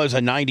I was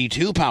a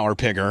 92 Power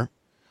Pigger.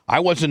 I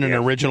wasn't an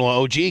original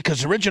OG,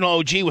 because original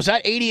OG, was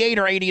that 88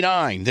 or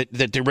 89? That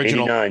the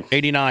original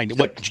 89.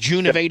 What,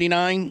 June of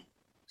 89?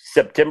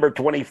 September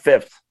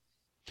 25th.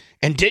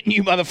 And didn't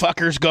you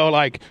motherfuckers go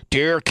like,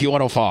 Dear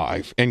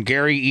Q105 and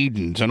Gary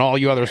Edens and all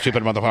you other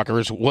stupid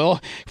motherfuckers,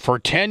 well, for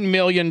 $10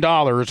 million,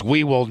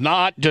 we will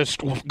not just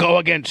go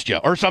against you,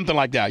 or something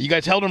like that. You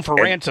guys held him for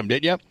ransom,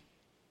 didn't you?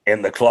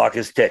 And the clock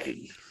is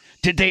ticking.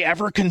 Did they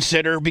ever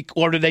consider,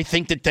 or did they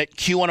think that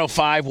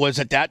Q105 was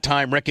at that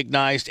time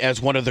recognized as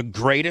one of the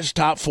greatest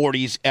top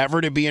 40s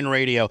ever to be in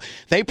radio?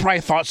 They probably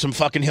thought some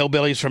fucking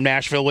hillbillies from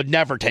Nashville would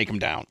never take them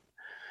down.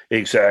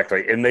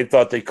 Exactly. And they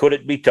thought they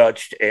couldn't be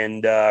touched,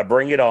 and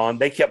bring it on.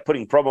 They kept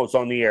putting promos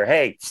on the air.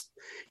 Hey,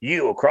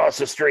 you across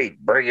the street,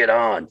 bring it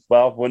on.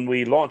 Well, when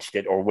we launched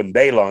it, or when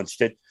they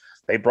launched it,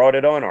 they brought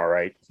it on all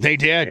right. They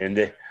did. And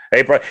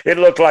it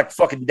looked like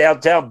fucking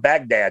downtown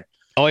Baghdad.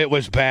 Oh, it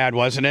was bad,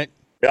 wasn't it?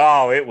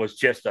 Oh, it was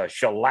just a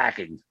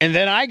shellacking. And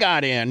then I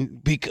got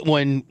in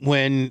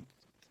when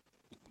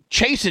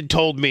Chase had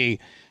told me,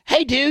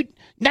 hey, dude,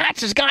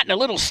 Knots has gotten a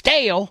little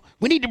stale.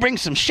 We need to bring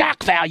some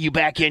shock value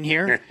back in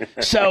here.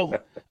 So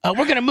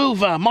we're going to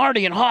move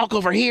Marty and Hawk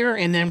over here,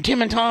 and then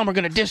Tim and Tom are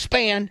going to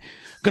disband.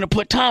 Going to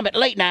put Tom at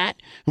late night,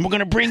 and we're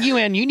going to bring you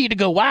in. You need to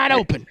go wide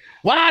open.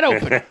 Wide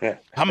open.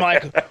 I'm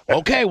like,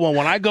 okay, well,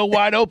 when I go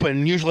wide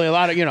open, usually a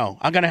lot of,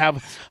 I'm going to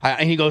have,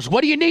 and he goes,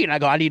 what do you need? And I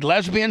go, I need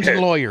lesbians and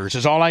lawyers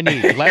is all I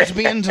need.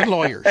 Lesbians and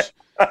lawyers.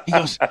 He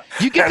goes,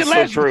 you get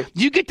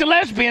the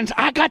lesbians,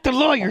 I got the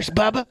lawyers,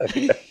 Bubba.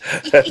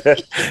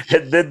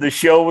 And then the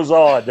show was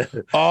on.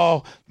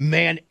 Oh,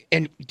 man.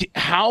 And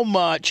how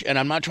much, and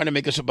I'm not trying to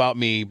make this about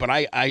me, but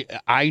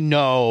I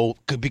know,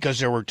 because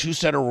there were 2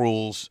 set of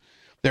rules.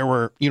 There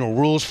were,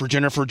 rules for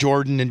Jennifer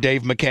Jordan and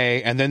Dave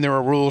McKay, and then there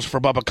were rules for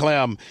Bubba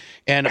Clem.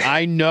 And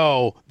I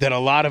know that a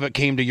lot of it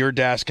came to your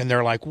desk, and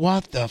they're like,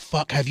 what the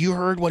fuck? Have you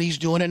heard what he's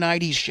doing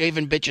tonight? He's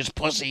shaving bitches'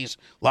 pussies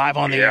live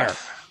on the air.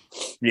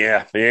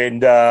 Yeah.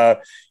 And,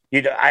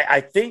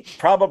 I think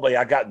probably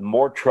I got in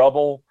more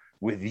trouble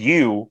with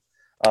you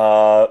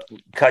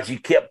because you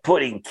kept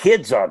putting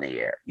kids on the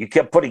air. You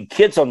kept putting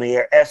kids on the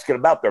air asking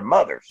about their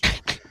mothers.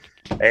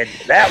 And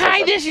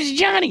Hi, this is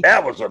Johnny.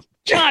 That was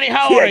Johnny,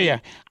 how are you?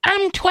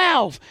 I'm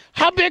 12.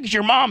 How big's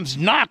your mom's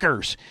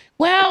knockers?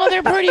 Well,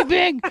 they're pretty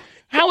big.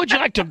 How would you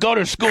like to go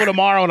to school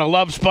tomorrow in a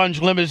Love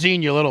Sponge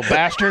limousine, you little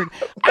bastard?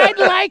 I'd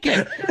like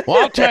it.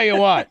 Well, I'll tell you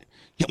what.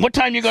 What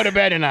time you go to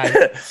bed tonight?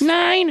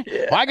 9.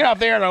 Yeah. Well, I get off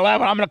there at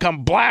 11. I'm going to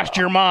come blast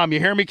your mom. You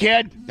hear me,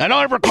 kid? Now,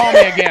 don't ever call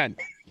me again.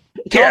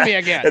 Call me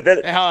again. Get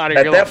the hell out of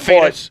here, you little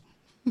fetus.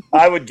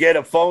 I would get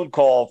a phone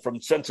call from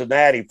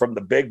Cincinnati from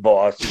the big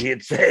boss. And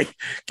he'd say,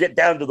 get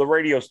down to the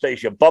radio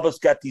station. Bubba's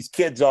got these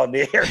kids on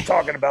the air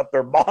talking about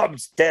their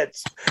mom's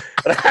tits.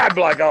 And I'm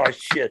like, oh,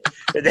 shit.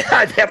 And then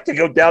I'd have to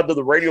go down to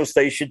the radio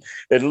station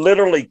and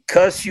literally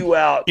cuss you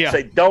out and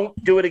say, don't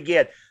do it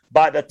again.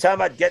 By the time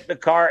I'd get in the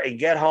car and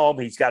get home,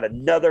 he's got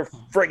another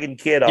friggin'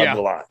 kid on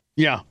the line.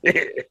 Yeah.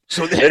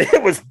 So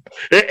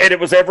it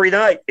was every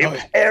night. It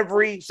was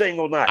every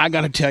single night. I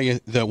got to tell you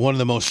that one of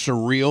the most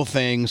surreal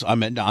things I'm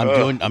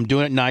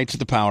doing at nights at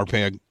the Power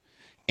Pig,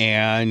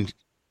 and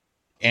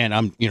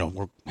I'm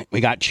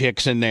we got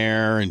chicks in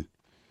there and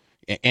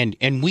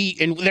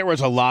there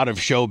was a lot of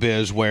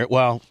showbiz where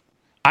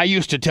I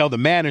used to tell the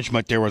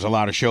management there was a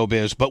lot of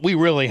showbiz, but we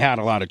really had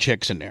a lot of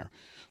chicks in there.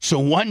 So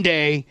one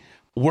day,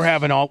 we're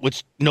having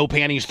it's No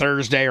Panties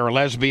Thursday or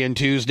Lesbian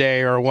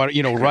Tuesday or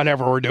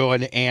whatever we're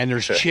doing, and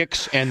there's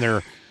chicks and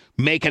they're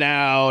making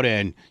out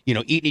and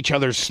eating each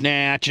other's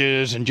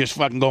snatches and just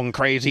fucking going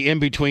crazy in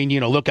between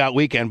Lookout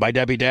Weekend by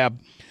Debbie Deb,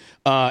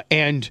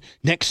 and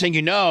next thing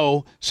you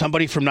know,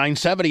 somebody from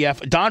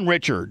 970F, Don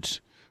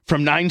Richards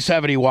from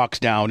 970 walks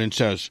down and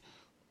says,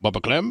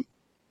 Bubba Clem,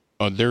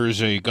 there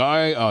is a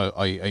guy,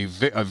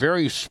 a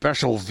very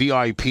special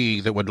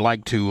VIP that would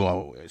like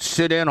to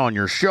sit in on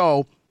your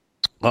show,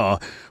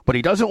 but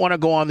he doesn't want to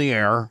go on the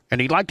air,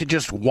 and he'd like to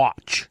just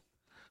watch.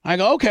 I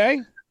go,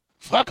 okay,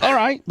 fuck, all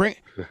right, bring.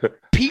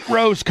 Pete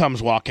Rose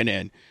comes walking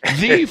in.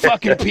 The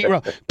fucking Pete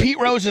Rose. Pete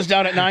Rose is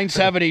down at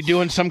 970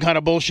 doing some kind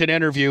of bullshit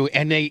interview,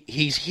 and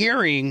he's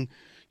hearing,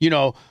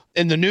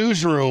 in the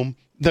newsroom,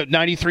 the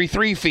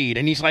 93.3 feed,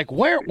 and he's like,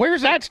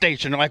 where's that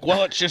station? I'm like,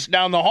 well, it's just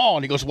down the hall.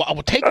 And he goes,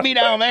 well, take me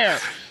down there.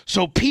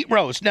 So Pete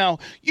Rose. Now,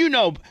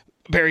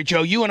 Barry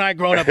Joe, you and I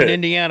growing up in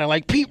Indiana,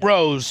 like Pete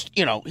Rose,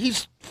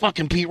 he's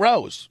fucking Pete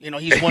Rose.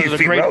 He's one of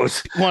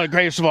the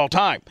greatest of all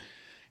time.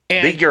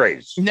 And the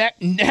greatest.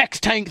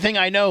 Next thing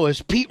I know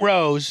is Pete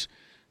Rose,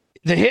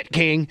 the hit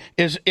king,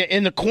 is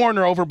in the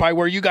corner over by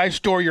where you guys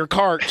store your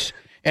carts,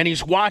 and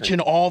he's watching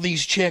all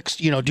these chicks,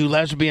 do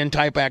lesbian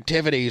type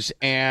activities,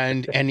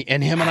 and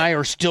him and I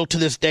are still to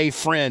this day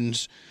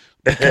friends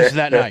because of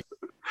that night.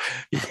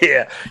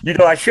 Yeah.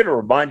 I should have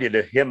reminded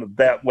him of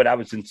that when I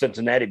was in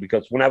Cincinnati,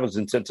 because when I was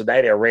in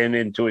Cincinnati, I ran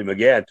into him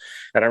again,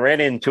 and I ran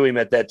into him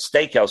at that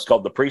steakhouse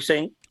called the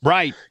Precinct.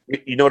 Right.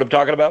 You know what I'm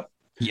talking about?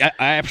 Yeah,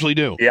 I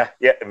absolutely do. Yeah.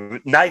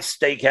 Nice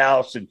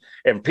steakhouse,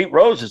 and Pete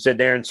Rose is in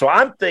there. And so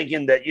I'm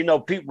thinking that,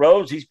 Pete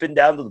Rose, he's been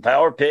down to the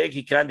Power Pig.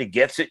 He kind of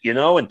gets it,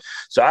 and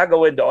so I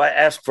go in to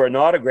ask for an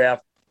autograph.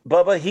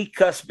 Bubba, he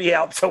cussed me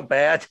out so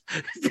bad.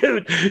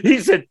 Dude, he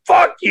said,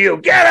 fuck you,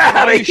 get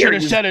out of here. He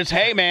should have said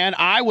hey, man,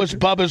 I was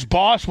Bubba's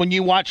boss when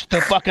you watched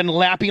the fucking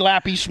Lappy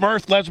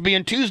Smurf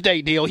Lesbian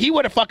Tuesday deal. He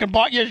would have fucking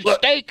bought you a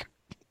steak.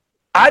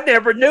 I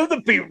never knew the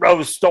Pete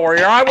Rose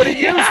story, or I would have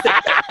used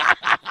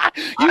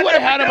it. You would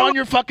have had him on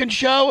your fucking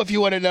show if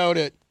you would have known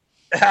it.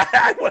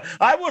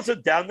 I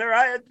wasn't down there.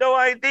 I had no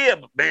idea.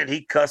 But, man,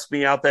 he cussed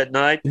me out that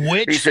night.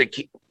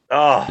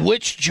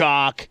 Which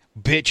jock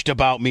bitched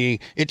about me?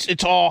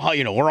 It's all,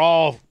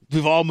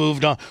 we've all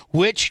moved on.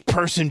 Which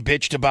person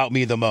bitched about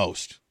me the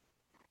most?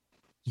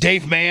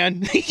 Dave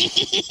Mann?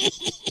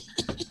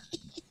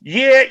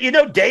 Yeah,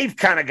 Dave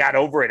kind of got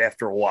over it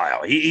after a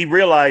while. He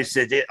realized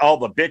that all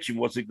the bitching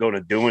wasn't going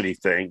to do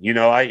anything.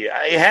 I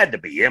had to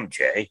be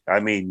MJ. I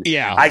mean,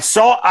 yeah, I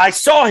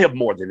saw him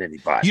more than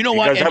anybody. You know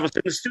what? Because I was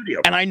in the studio.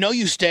 And I know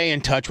you stay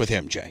in touch with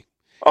MJ.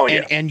 Oh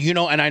yeah. And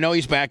and I know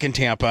he's back in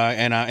Tampa,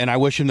 and I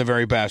wish him the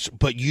very best.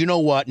 But you know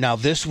what? Now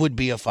this would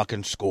be a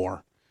fucking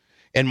score.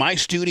 And my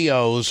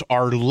studios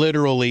are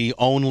literally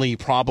only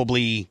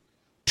probably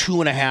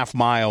 2.5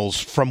 miles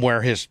from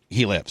where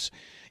he lives,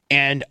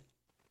 and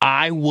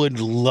I would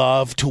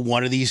love to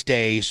one of these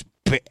days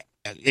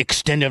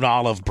extend an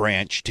olive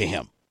branch to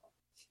him.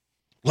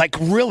 Like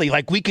really,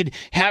 like we could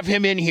have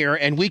him in here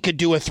and we could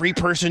do a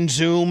 3-person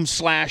Zoom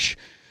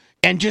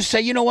 / and just say,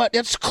 you know what,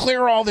 let's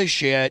clear all this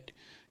shit.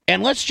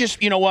 And let's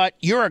just,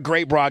 you're a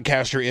great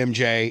broadcaster,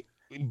 MJ.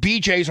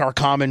 BJ's our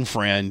common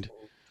friend.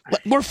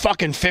 We're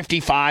fucking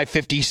 55,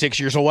 56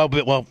 years old.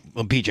 Well,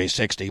 BJ's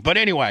 60. But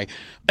anyway,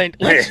 and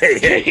let's,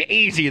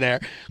 easy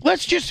there.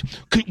 Let's just,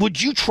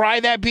 would you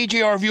try that,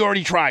 BJ, or have you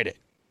already tried it?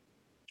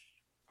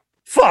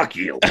 Fuck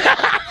you.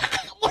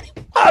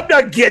 I'm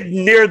not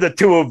getting near the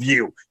two of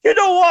you. You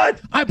know what?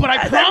 I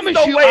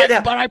promise you,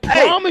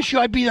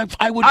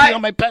 I would be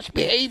on my best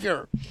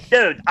behavior.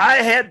 Dude, I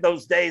had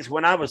those days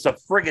when I was a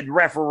friggin'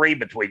 referee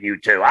between you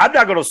two. I'm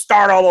not going to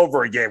start all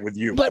over again with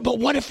you. But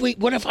what if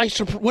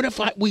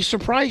we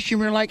surprised you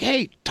and we're like,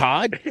 hey,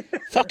 Todd,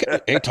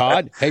 hey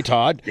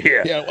Todd.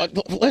 Yeah.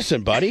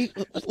 Listen, buddy,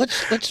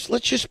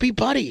 let's just be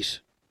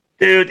buddies.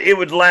 Dude, it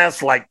would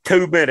last like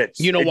 2 minutes.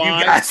 You know why?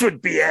 You guys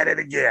would be at it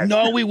again.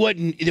 No, we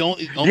wouldn't.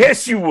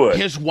 Yes, you would.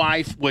 His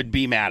wife would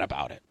be mad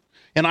about it.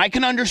 And I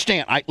can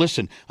understand.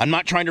 Listen, I'm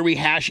not trying to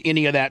rehash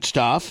any of that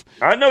stuff.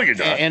 I know you're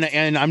not.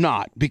 And I'm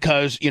not,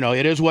 because,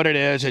 it is what it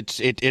is.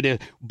 It is.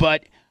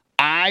 But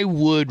I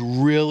would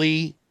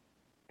really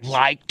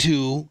like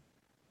to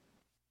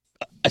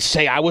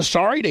say I was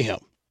sorry to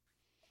him.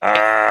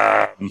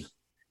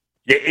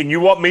 Yeah, and you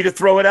want me to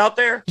throw it out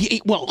there? Yeah,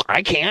 well,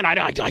 I can.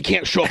 I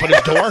can't show up at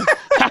his door.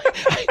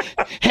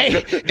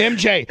 Hey,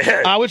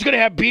 MJ, I was going to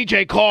have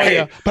BJ call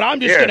you, but I'm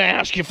just going to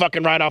ask you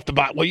fucking right off the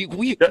bat. Will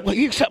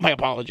you accept my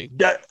apology?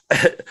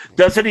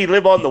 Doesn't he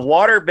live on the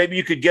water? Maybe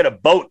you could get a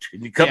boat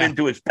and you come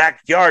into his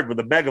backyard with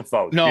a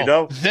megaphone.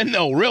 No, then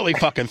they'll really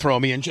fucking throw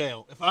me in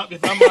jail. If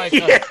I'm like,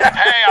 hey,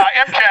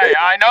 MJ,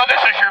 I know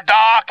this is your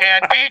doc,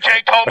 and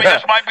BJ told me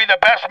this might be the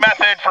best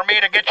method for me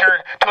to get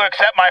to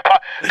accept my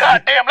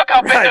God damn, look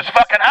how big this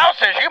fucking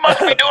house is. You must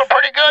be doing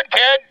pretty good,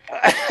 kid.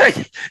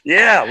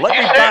 Yeah,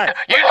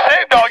 you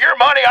saved all your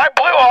money. I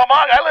blew all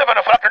mine. I live in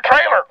a fucking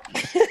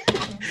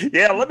trailer.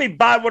 Yeah, let me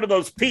buy one of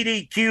those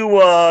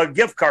PDQ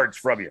gift cards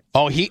from you.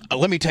 Oh,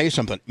 let me tell you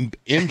something.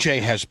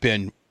 MJ has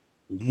been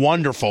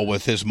wonderful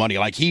with his money.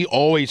 Like, he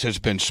always has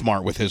been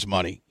smart with his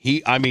money.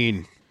 He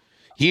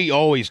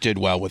always did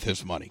well with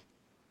his money.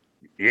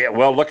 Yeah,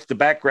 well, look at the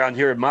background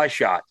here in my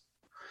shot.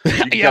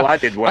 Yeah, I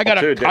did well I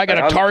got too.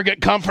 a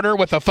Target comforter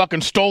with a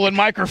fucking stolen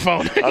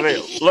microphone. I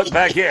mean, look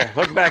back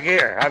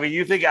here. I mean,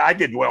 you think I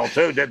did well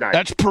too, didn't I?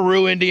 That's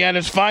Peru,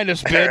 Indiana's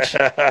finest,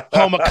 bitch.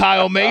 Home of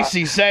Kyle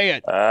Macy. Say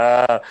it.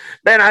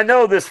 Man, I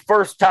know this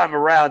first time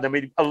around. I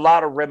mean, a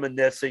lot of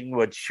reminiscing,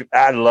 which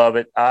I love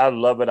it.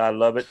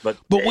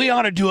 But we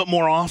ought to do it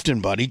more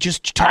often, buddy.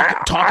 Just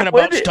talking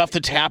about stuff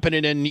that's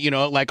happening, and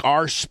like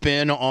our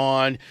spin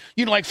on,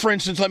 like for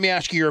instance, let me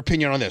ask you your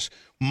opinion on this.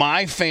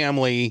 My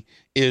family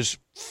is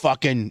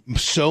fucking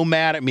so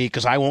mad at me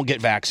because I won't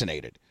get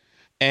vaccinated.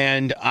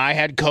 And I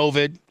had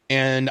COVID,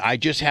 and I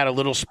just had a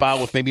little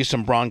spot with maybe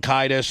some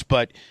bronchitis,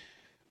 but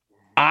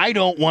I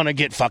don't want to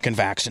get fucking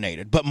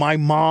vaccinated. But my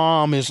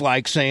mom is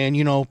like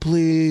saying,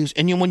 please.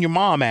 And when your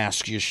mom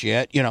asks you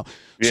shit, Yeah.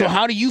 So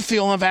how do you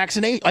feel on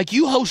vaccination? Like,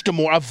 you host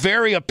a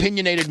very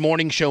opinionated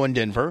morning show in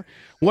Denver.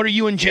 What are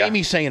you and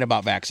Jamie saying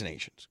about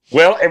vaccinations?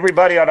 Well,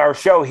 everybody on our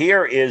show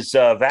here is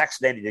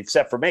vaccinated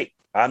except for me.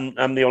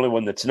 I'm the only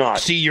one that's not.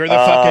 See, you're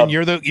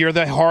the you're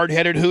the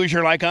hard-headed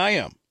Hoosier like I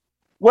am.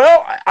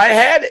 Well, I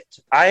had it.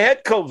 I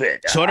had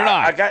COVID. So did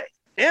I. I got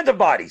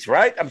antibodies,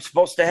 right? I'm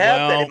supposed to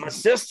have that in my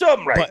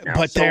system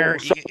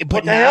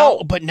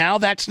now. But now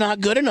that's not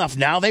good enough.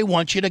 Now they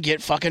want you to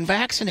get fucking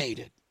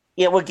vaccinated.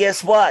 Yeah, well,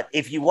 guess what?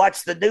 If you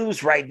watch the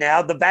news right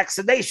now, the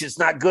vaccination's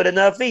not good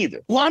enough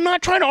either. Well, I'm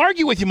not trying to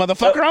argue with you,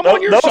 motherfucker. I'm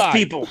on your side. Those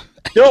people.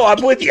 No,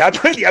 I'm with you. I'm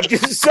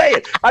just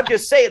saying.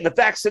 The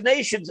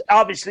vaccinations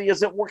obviously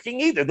isn't working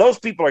either. Those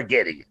people are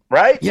getting it,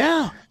 right?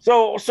 Yeah.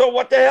 So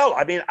what the hell?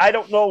 I mean, I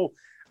don't know.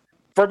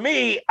 For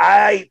me,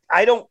 I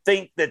don't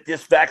think that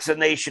this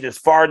vaccination is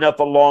far enough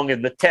along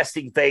in the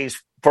testing phase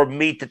for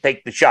me to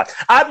take the shot.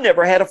 I've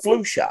never had a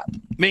flu shot.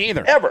 Me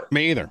either. Ever.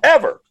 Me either.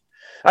 Ever.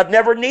 I've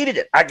never needed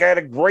it. I got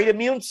a great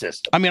immune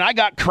system. I mean, I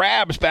got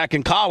crabs back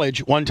in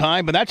college one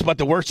time, but that's about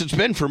the worst it's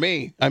been for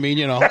me. I mean,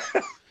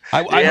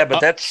 I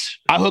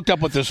hooked up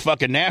with this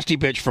fucking nasty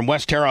bitch from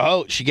West Terre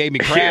Haute. She gave me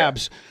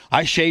crabs. Yeah.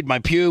 I shaved my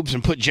pubes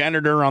and put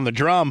janitor on the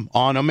drum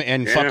on them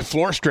and fucking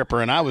floor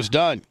stripper, and I was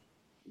done.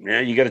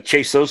 Yeah, you got to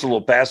chase those little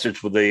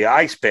bastards with the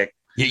ice pick.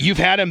 Yeah, you've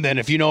had him then,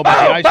 if you know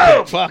about the ice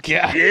pick. Fuck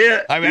yeah.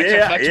 Yeah. I mean,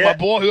 that's my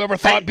boy. Whoever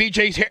thought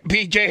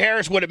BJ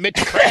Harris would admit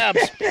to crabs.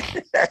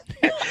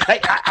 Hey,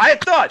 I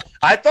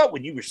thought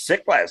when you were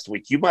sick last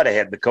week, you might have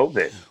had the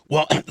COVID.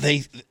 Well,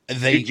 they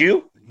did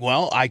you?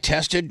 Well, I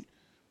tested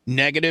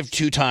negative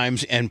 2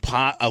 times and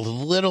a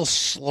little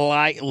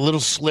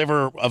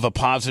sliver of a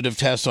positive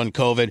test on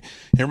COVID.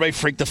 Everybody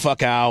freaked the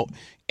fuck out,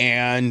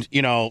 and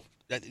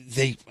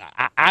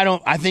I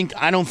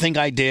don't think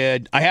I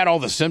did. I had all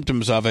the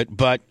symptoms of it,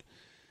 but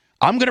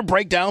I'm going to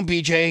break down,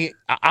 BJ.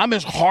 I'm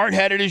as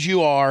hard-headed as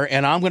you are,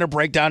 and I'm going to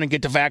break down and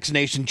get the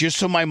vaccination just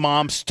so my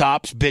mom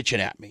stops bitching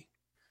at me.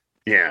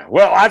 Yeah.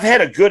 Well, I've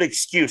had a good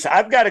excuse.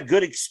 I've got a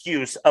good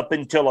excuse up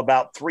until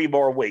about 3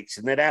 more weeks,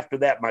 and then after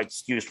that, my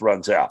excuse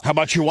runs out. How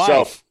about your wife?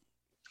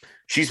 So,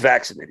 she's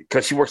vaccinated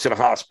because she works in a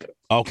hospital.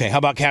 Okay. How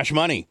about Cash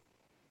Money?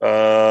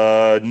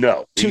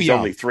 No. Too young.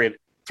 Only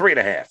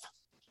 3.5.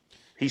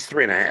 He's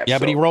 3.5. Yeah,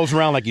 but he rolls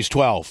around like he's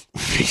 12.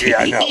 Yeah,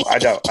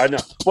 I know.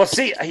 Well,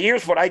 see,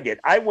 here's what I did.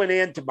 I went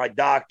in to my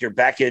doctor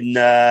back in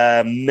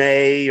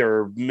May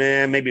or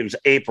maybe it was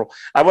April.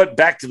 I went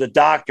back to the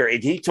doctor,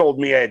 and he told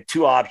me I had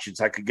 2 options.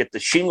 I could get the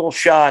shingle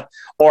shot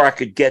or I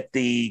could get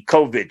the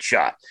COVID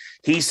shot.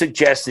 He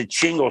suggested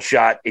shingle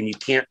shot, and you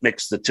can't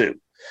mix the two.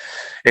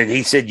 And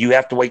he said you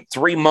have to wait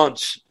 3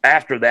 months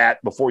after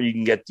that before you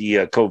can get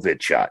the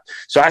COVID shot.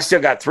 So I still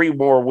got 3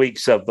 more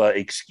weeks of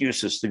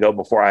excuses to go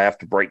before I have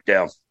to break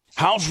down.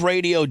 How's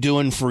radio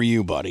doing for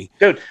you, buddy?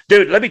 Dude,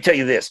 let me tell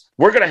you this.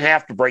 We're going to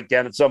have to break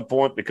down at some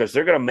point because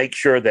they're going to make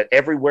sure that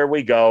everywhere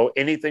we go,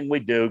 anything we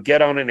do,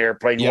 get on an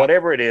airplane,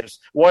 whatever it is,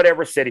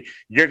 whatever city,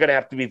 you're going to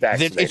have to be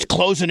vaccinated. It's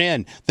closing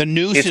in. The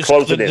noose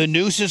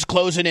is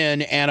closing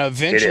in, and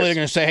eventually they're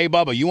going to say, hey,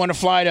 Bubba, you want to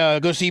fly to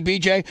go see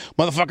BJ?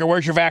 Motherfucker,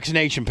 where's your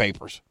vaccination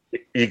papers?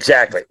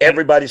 Exactly.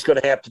 Everybody's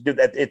going to have to do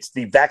that. It's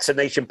the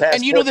vaccination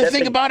passport. And the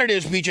thing about it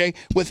is, BJ,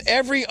 with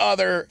every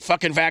other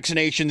fucking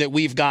vaccination that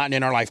we've gotten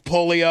in our life,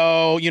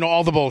 polio,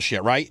 all the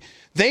bullshit, right?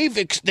 They've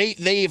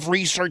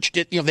researched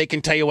it. They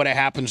can tell you what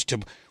happens to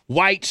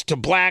whites, to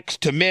blacks,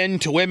 to men,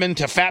 to women,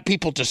 to fat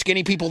people, to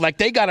skinny people. Like,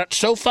 they got it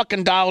so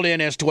fucking dialed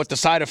in as to what the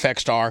side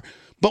effects are.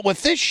 But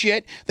with this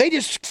shit, they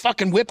just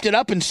fucking whipped it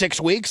up in 6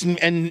 weeks,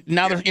 and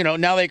now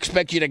now they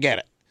expect you to get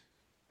it.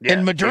 Yeah,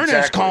 and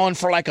Moderna is calling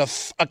for like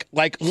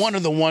one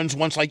of the ones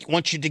wants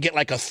you to get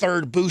like a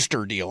 3rd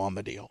booster deal on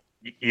the deal.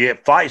 Yeah,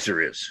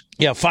 Pfizer is.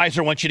 Yeah,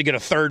 Pfizer wants you to get a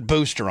 3rd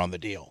booster on the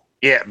deal.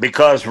 Yeah,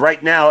 because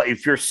right now,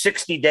 if you're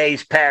 60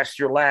 days past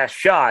your last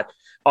shot,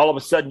 all of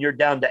a sudden you're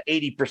down to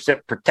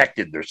 80%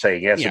 protected, they're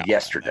saying, as of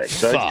yesterday.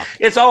 So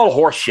it's all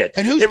horse shit.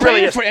 And who's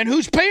paying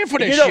for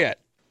this shit?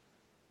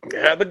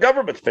 The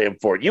government's paying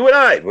for it. You and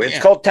I. It's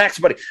called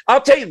tax money.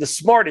 I'll tell you, the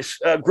smartest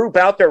group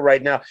out there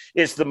right now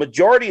is the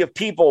majority of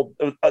people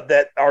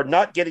that are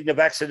not getting the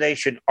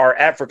vaccination are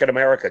African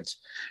Americans.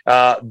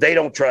 They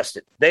don't trust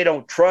it. They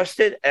don't trust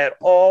it at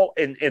all.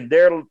 And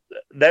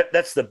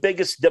that's the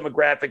biggest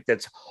demographic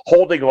that's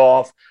holding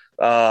off.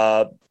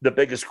 the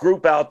biggest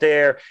group out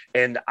there,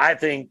 and I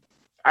think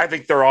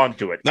they're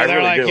onto it. They're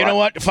really like, do. you know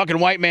what? The fucking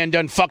white man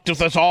done fucked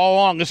with us all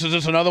along. This is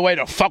just another way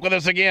to fuck with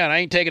us again. I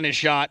ain't taking this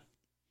shot.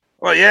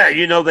 Well, yeah,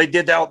 they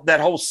did that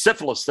whole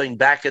syphilis thing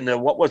back in the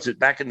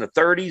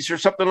 30s or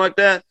something like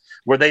that,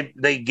 where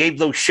they gave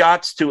those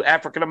shots to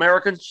African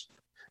American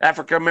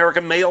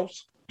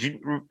males.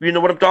 You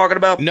know what I'm talking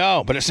about?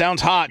 No, but it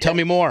sounds hot. Tell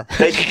me more.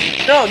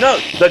 No.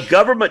 The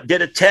government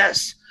did a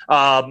test.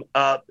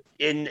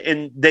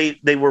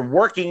 They were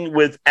working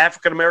with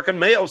African American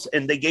males,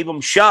 and they gave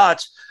them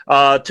shots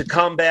to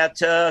combat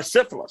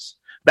syphilis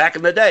back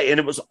in the day, and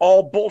it was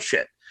all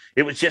bullshit.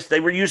 It was just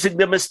they were using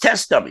them as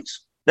test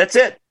dummies. That's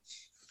it.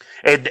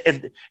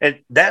 And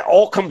that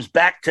all comes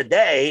back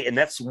today, and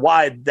that's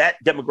why that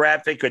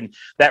demographic and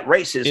that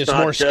race is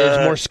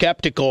more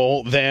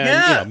skeptical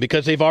than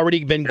because they've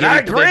already been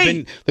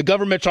the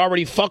government's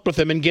already fucked with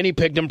them and guinea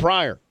pigged them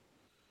prior.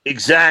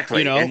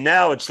 Exactly. And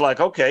now it's like,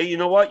 okay, you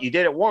know what? You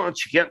did it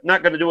once,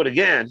 not going to do it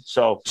again.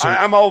 So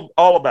I'm all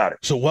about it.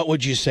 So what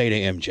would you say to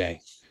MJ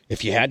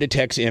if you had to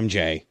text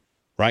MJ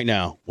right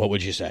now? What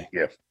would you say?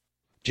 Yeah,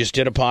 just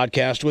did a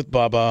podcast with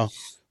Bubba.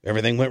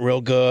 Everything went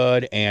real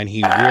good, and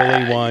he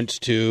really wants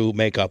to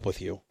make up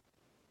with you.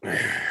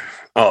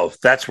 Oh,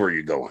 that's where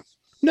you're going.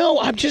 No,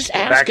 I'm just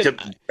asking.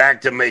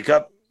 Back to make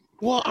up?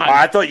 Well,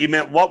 I thought you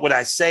meant what would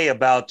I say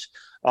about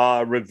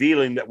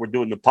revealing that we're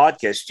doing the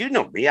podcast. You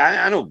know me.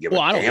 I don't give a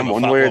damn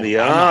one way or the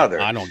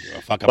other. I don't give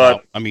a fuck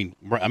about. I mean,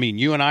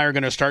 you and I are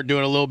going to start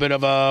doing a little bit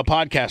of a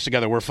podcast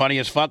together. We're funny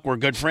as fuck. We're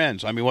good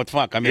friends. I mean, what the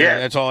fuck? I mean,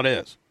 that's all it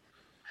is.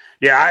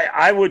 Yeah,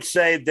 I would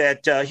say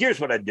that here's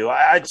what I'd do.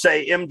 I'd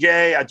say,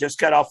 MJ, I just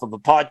got off of a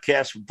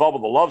podcast with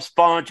Bubba the Love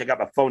Sponge. I got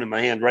my phone in my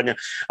hand right now.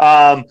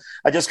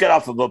 I just got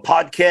off of a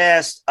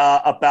podcast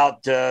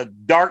about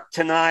dark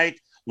tonight.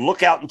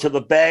 Look out into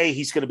the bay.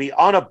 He's going to be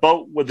on a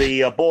boat with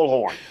a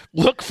bullhorn.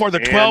 Look for the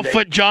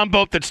 12-foot John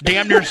boat that's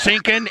damn near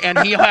sinking, and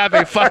he'll have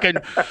a fucking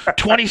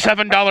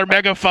 $27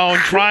 megaphone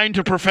trying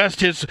to profess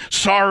his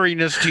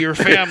sorriness to your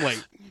family.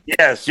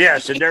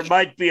 Yes, and there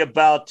might be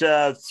about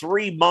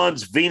 3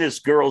 months Venus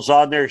girls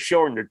on there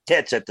showing their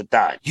tits at the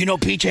time. You know,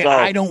 PJ,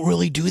 I don't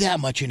really do that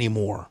much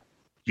anymore.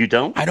 You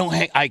don't? I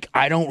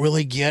don't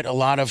really get a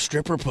lot of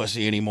stripper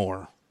pussy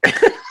anymore.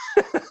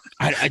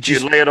 I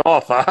just you lay it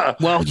off, huh?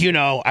 Well,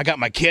 I got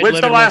my kid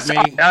living with me.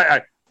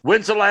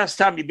 When's the last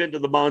time you've been to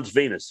the Mons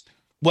Venus?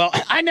 Well,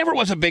 I never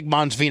was a big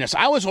Mons Venus.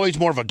 I was always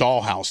more of a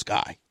dollhouse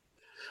guy.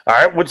 All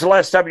right, when's the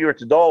last time you were at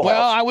the dollhouse?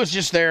 Well, I was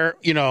just there,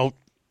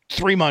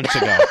 3 months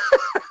ago.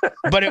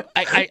 But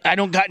I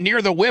don't got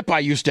near the whip I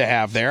used to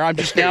have there. I'm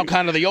just now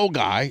kind of the old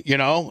guy,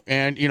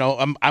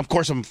 and, of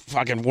course I'm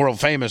fucking world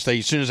famous.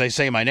 As soon as they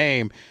say my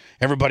name,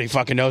 everybody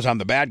fucking knows I'm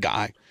the bad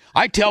guy.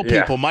 I tell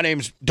people my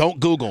name's, don't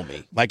Google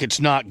me. Like, it's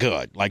not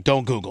good. Like,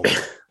 don't Google me.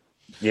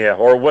 Yeah,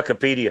 or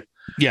Wikipedia.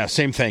 Yeah,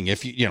 same thing.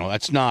 If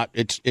it's not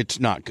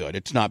good.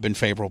 It's not been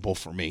favorable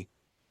for me.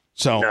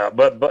 So, no,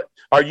 but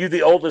are you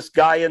the oldest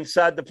guy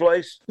inside the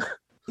place?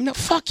 No,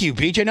 fuck you,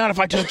 BJ. Not if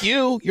I took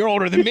you. You're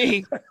older than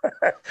me.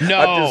 No.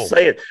 I'm just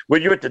saying,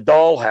 when you're at the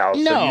dollhouse,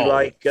 no. are you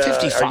like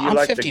 55? I'm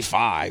like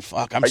 55.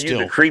 Fuck, I'm still.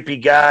 Are you the creepy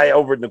guy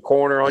over in the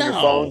corner on your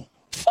phone?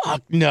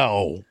 Fuck,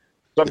 no.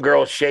 Some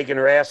girl shaking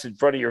her ass in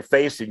front of your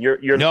face, and you're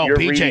BJ,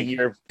 reading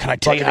your can I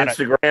tell you how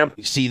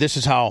Instagram. See, this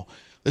is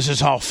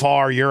how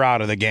far you're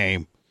out of the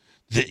game.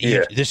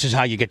 This is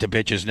how you get to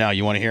bitches now.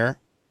 You want to hear?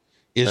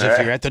 If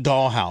you're at the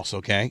dollhouse,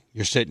 okay,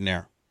 you're sitting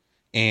there,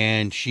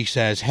 and she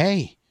says,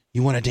 "Hey,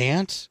 you want to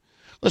dance?"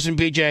 Listen,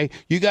 BJ,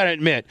 you got to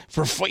admit,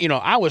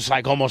 I was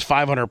like almost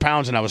 500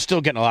 pounds, and I was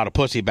still getting a lot of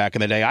pussy back in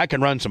the day. I can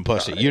run some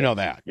pussy. You know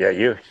that. Yeah,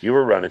 you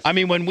were running. I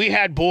mean, when we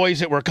had boys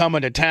that were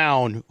coming to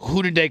town,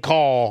 who did they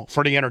call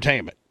for the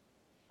entertainment?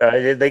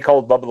 They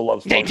called Bubba the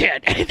Love Sponge. They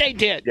did. They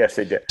did. Yes,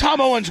 they did.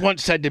 Tom Owens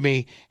once said to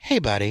me, "Hey,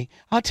 buddy,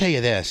 I'll tell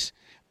you this.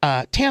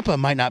 Tampa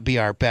might not be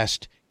our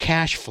best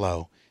cash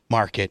flow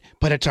market,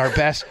 but it's our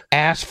best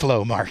ass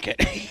flow market."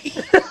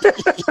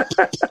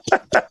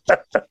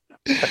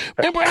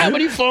 Remember how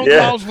many phone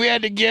calls we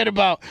had to get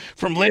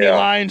from Lenny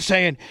Lyons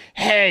saying,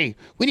 "Hey,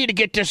 we need to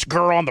get this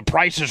girl on The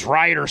Price is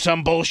Right" or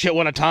some bullshit,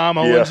 one of Tom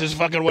Owens'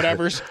 fucking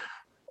whatevers.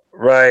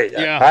 Right.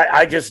 Yeah.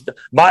 I just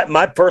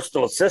my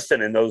personal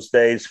assistant in those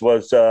days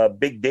was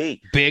Big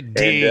D. Big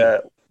D.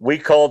 And, we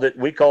called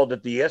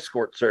it the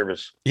escort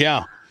service.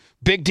 Yeah.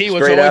 Big D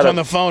was always on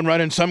the phone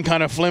running some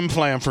kind of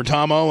flim-flam for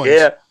Tom Owens.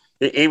 Yeah.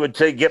 He would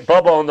say, "Get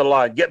Bubba on the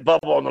line. Get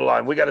Bubba on the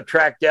line. We got to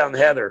track down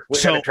Heather.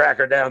 We got to track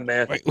her down,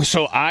 man."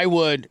 So I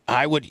would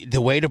the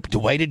way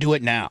to do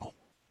it now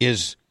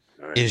is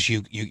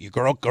you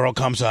girl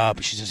comes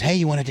up, she says, "Hey,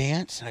 you want to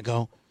dance?" And I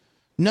go,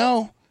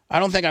 "No, I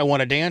don't think I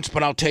want to dance,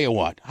 but I'll tell you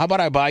what. How about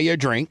I buy you a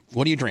drink?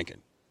 What are you drinking?"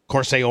 Of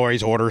course, they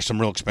always order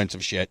some real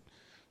expensive shit.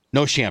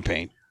 No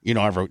champagne. We're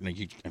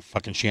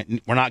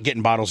not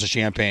getting bottles of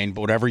champagne,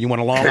 but whatever you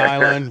want, a Long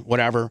Island,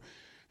 whatever.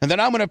 And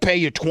then I'm going to pay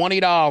you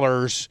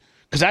 $20.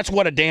 Because that's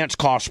what a dance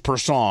costs per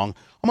song.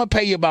 I'm going to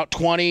pay you about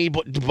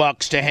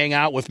 $20 to hang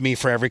out with me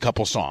for every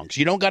couple songs.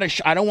 You don't got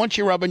to I don't want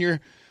you rubbing your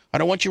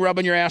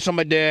ass on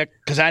my dick,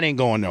 because that ain't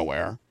going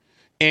nowhere.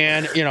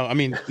 And,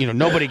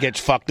 nobody gets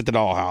fucked at the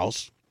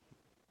dollhouse.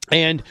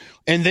 And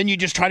then you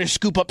just try to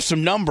scoop up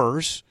some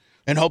numbers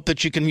and hope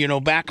that you can,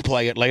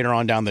 backplay it later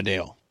on down the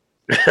deal.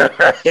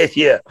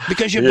 Yeah.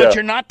 But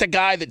you're not the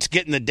guy that's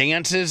getting the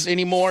dances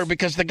anymore,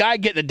 because the guy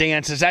getting the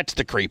dances, that's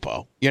the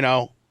creepo,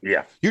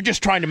 Yeah. You're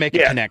just trying to make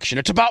a connection.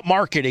 It's about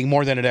marketing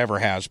more than it ever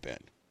has been.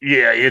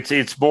 Yeah,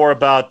 it's more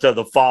about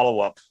the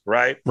follow-up,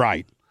 right?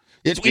 Right.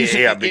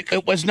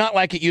 It was not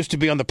like it used to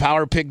be on the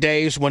Power Pig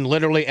days when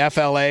literally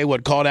FLA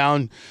would call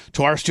down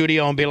to our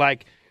studio and be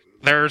like,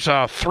 there's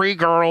 3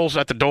 girls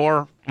at the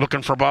door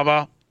looking for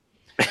Bubba.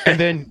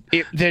 And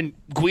then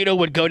Guido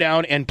would go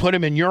down and put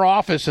him in your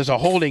office as a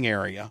holding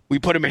area. We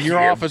put him in your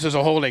office as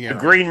a holding area.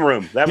 The green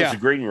room. That was the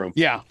green room.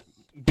 Yeah.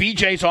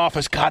 BJ's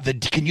office. God,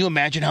 can you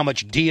imagine how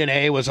much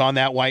DNA was on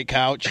that white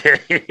couch?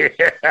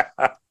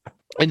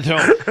 And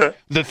so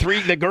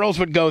the girls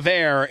would go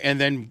there, and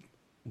then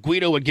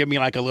Guido would give me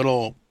like a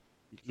little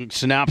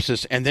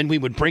synopsis, and then we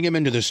would bring him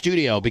into the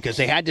studio because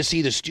they had to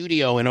see the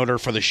studio in order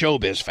for the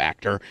showbiz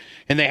factor,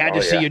 and they had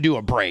to see you do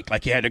a break.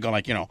 Like you had to go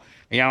like, yo,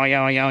 yo,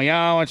 yo,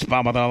 yo, it's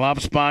Bubba the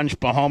Love Sponge,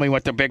 homie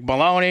with the big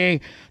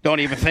baloney. Don't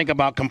even think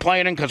about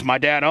complaining because my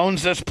dad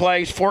owns this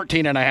place,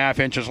 14 and a half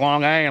inches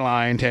long. I ain't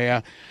lying to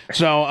you.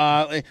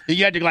 So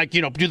you had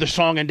to do the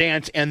song and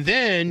dance, and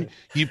then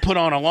you put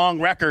on a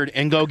long record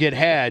and go get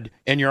head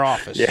in your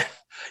office. Yeah.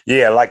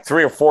 Yeah, like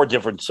 3 or 4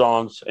 different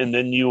songs, and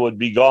then you would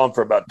be gone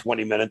for about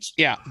 20 minutes.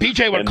 Yeah,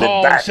 BJ would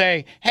call and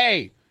say,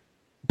 hey,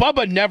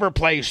 Bubba never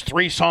plays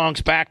 3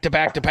 songs back to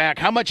back to back.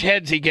 How much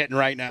head's he getting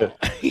right now?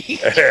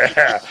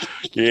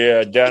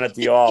 Yeah, down at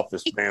the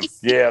office, man.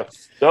 Yeah,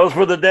 those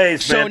were the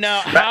days, man. So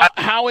now,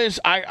 how is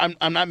I'm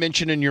not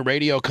mentioning your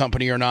radio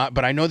company or not,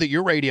 but I know that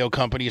your radio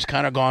company has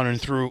kind of gone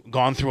through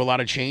a lot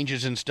of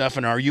changes and stuff.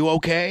 And are you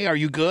okay? Are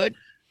you good?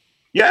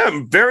 Yeah,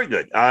 I'm very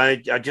good. I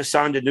just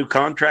signed a new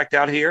contract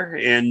out here,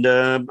 and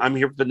I'm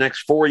here for the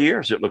next 4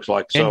 years, it looks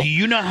like. So, and do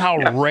you know how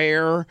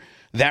rare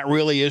that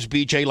really is,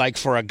 BJ? Like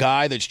for a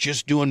guy that's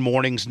just doing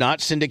mornings, not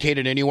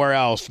syndicated anywhere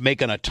else,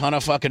 making a ton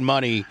of fucking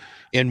money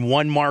in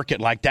one market,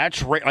 like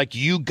that's like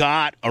you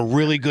got a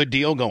really good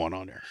deal going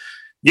on there.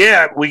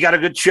 Yeah, we got a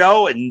good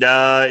show, and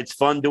it's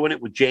fun doing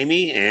it with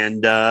Jamie,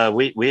 and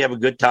we have a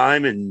good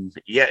time. And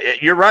yeah,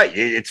 you're right.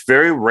 It's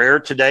very rare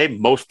today.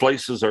 Most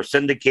places are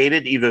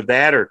syndicated, either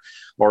that or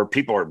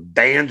people are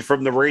banned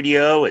from the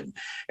radio, and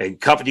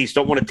companies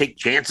don't want to take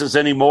chances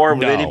anymore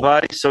with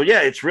anybody. So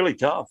yeah, it's really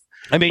tough.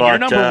 I mean, you're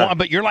number 1,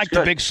 but you're like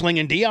the big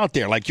slinging D out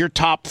there. Like you're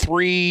top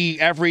 3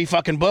 every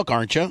fucking book,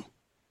 aren't you?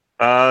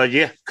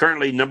 Yeah,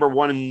 currently number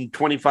 1 in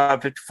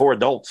 25-54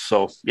 adults.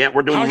 So yeah,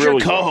 we're doing really well.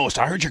 How's your co-host?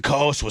 I heard your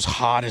co-host was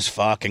hot as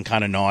fuck and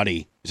kind of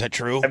naughty. Is that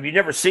true? Have you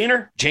never seen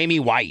her?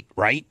 Jamie White,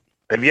 right?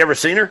 Have you ever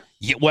seen her?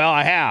 Yeah, well,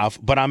 I have,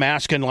 but I'm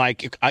asking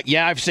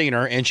I've seen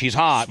her and she's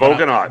hot.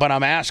 Smoking hot. But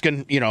I'm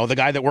asking, the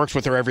guy that works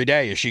with her every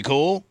day, is she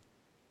cool?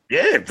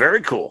 Yeah,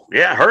 very cool.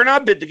 Yeah, her and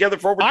I've been together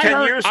for over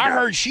 10 years now. I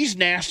heard she's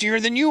nastier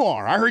than you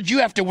are. I heard you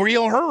have to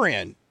reel her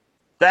in.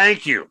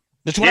 Thank you.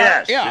 That's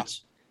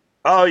what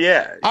Oh,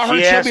 yeah. I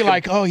heard she'll be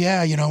like, oh,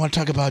 yeah, I want to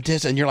talk about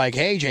this. And you're like,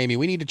 hey, Jamie,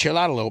 we need to chill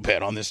out a little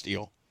bit on this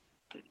deal.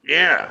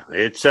 Yeah,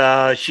 it's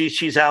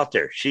she's out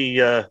there.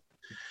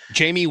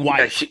 Jamie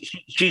White. Yeah,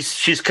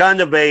 she's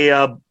kind of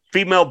a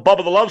female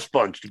Bubba the Love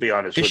Sponge, to be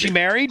honest with you. Is she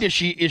married? Is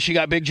she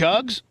got big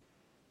jugs?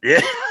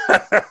 Yeah.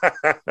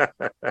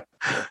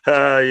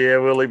 Yeah,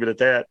 we'll leave it at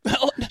that.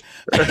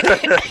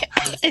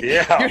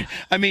 Yeah.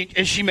 I mean,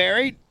 is she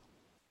married?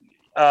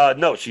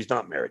 No, she's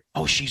not married.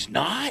 Oh, she's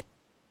not?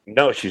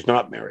 No, she's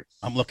not married.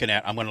 I'm going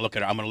to look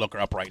her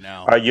up right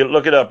now. All right, you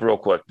look it up real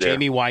quick there.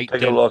 Jamie White.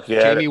 Take a look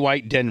at Jamie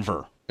White,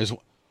 Denver.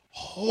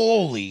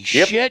 Holy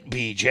shit,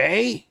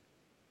 BJ.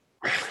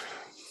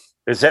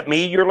 Is that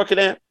me you're looking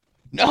at?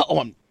 No,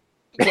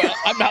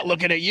 I'm not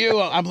looking at you.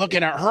 I'm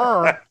looking at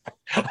her.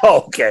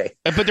 Okay.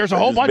 But there's a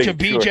whole bunch of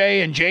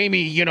BJ and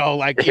Jamie,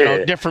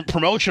 different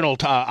promotional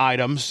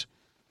items.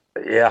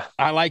 Yeah.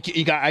 I like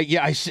you got.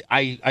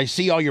 I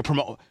see all your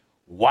promo.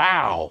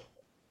 Wow.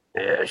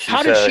 Yeah.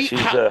 How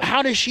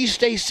does she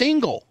stay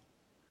single?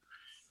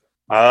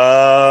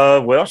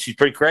 Well, she's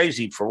pretty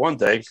crazy for one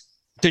thing.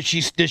 Does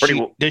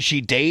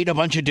she date a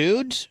bunch of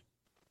dudes?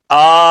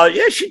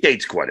 Yeah, she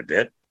dates quite a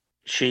bit.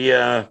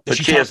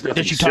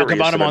 Did she talk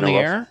about him on the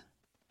air?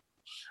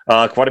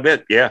 Quite a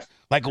bit, yeah.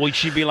 Like, would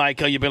she be like,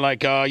 you'd be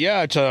like,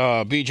 yeah, it's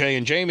BJ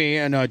and Jamie,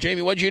 and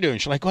Jamie, what'd you do? And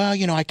she's like, well,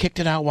 I kicked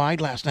it out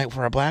wide last night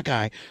for a black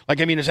guy.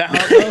 Like, I mean, is that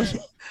how it goes?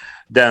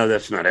 No,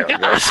 that's not how it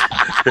goes.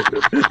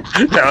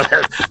 No,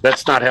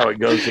 that's not how it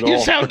goes at all. You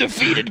sound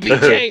defeated,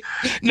 BJ.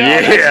 No,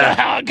 that's not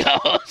how it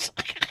goes.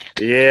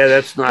 Yeah,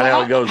 that's not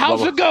how it goes.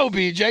 How's it go,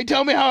 BJ?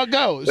 Tell me how it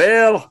goes.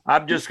 Well,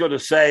 I'm just going to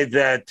say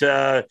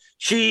that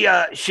she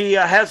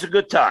has a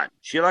good time.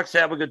 She likes to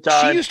have a good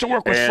time. She used to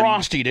work with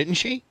Frosty, didn't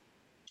she?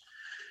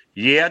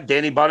 Yeah,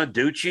 Danny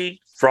Bonaducci,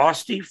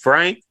 Frosty,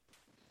 Frank.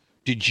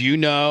 Did you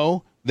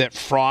know that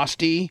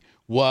Frosty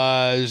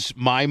was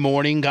my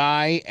morning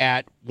guy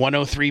at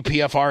 103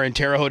 PFR in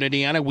Terre Haute,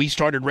 Indiana? We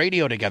started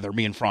radio together,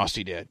 me and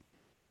Frosty did.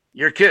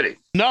 You're kidding.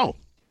 No.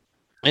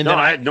 And no, then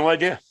I had no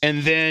idea.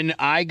 And then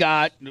I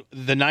got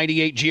the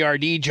 98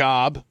 GRD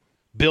job.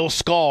 Bill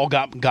Skull,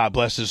 God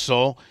bless his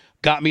soul,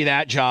 got me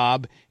that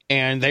job.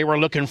 And they were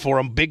looking for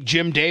him. Big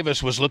Jim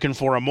Davis was looking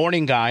for a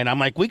morning guy. And I'm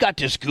like, we got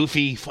this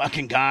goofy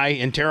fucking guy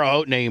in Terre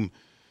Haute named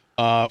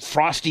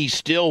Frosty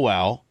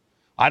Stillwell.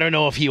 I don't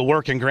know if he'll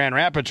work in Grand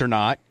Rapids or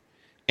not.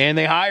 And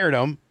they hired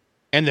him.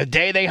 And the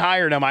day they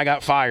hired him, I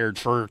got fired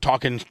for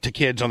talking to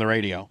kids on the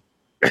radio.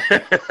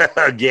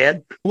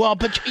 Again? Well,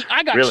 but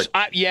I got really?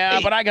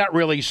 But I got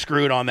really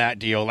screwed on that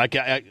deal. Like,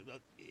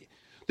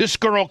 this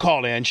girl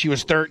called in. She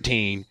was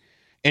 13,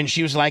 and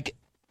she was like,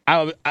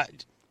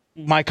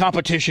 my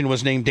competition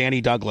was named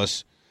Danny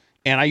Douglas,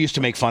 and I used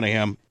to make fun of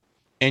him,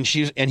 and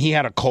he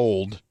had a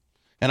cold,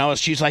 and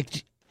she's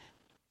like,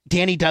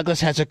 Danny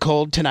Douglas has a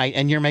cold tonight,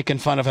 and you're making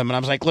fun of him, and I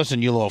was like,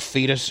 listen, you little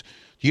fetus,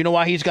 you know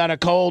why he's got a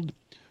cold?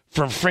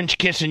 From French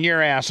kissing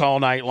your ass all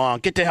night long.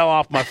 Get the hell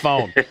off my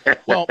phone.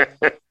 Well,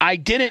 I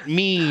didn't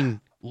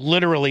mean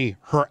literally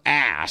her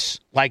ass,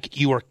 like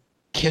you were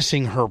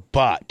kissing her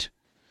butt.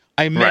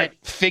 I meant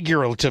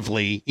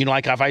figuratively,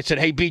 like if I said,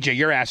 hey, BJ,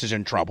 your ass is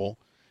in trouble.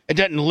 It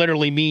doesn't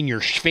literally mean your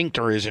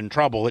sphincter is in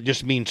trouble. It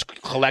just means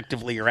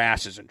collectively your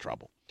ass is in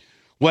trouble.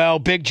 Well,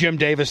 Big Jim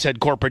Davis said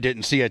corporate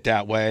didn't see it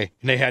that way,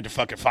 and they had to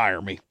fucking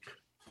fire me.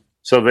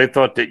 So they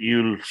thought that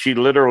she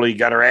literally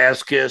got her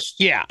ass kissed?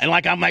 Yeah, and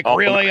I'm like,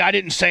 really? I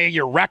didn't say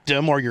your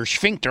rectum or your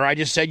sphincter. I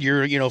just said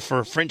you're,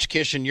 for French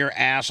kissing your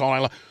ass all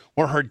night long.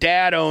 Or her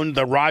dad owned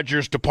the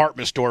Rogers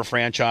department store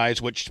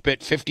franchise, which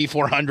spent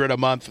 $5,400 a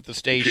month at the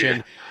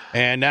station,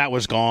 and that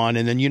was gone.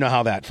 And then you know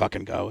how that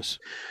fucking goes.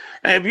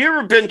 Have you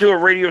ever been to a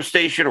radio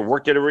station or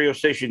worked at a radio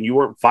station you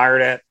weren't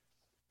fired at?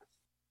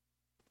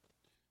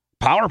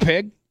 Power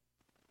Pig.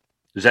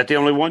 Is that the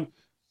only one?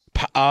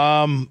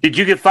 Did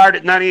you get fired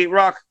at 98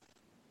 Rock?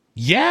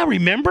 Yeah,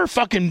 remember?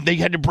 Fucking, they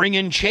had to bring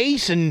in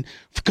Chase and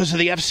because of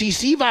the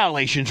FCC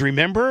violations,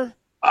 remember?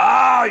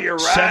 Oh, you're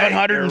right.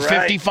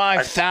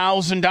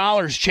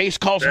 $755,000. Chase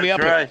calls me up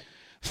at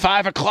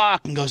 5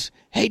 o'clock and goes,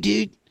 hey,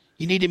 dude,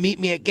 you need to meet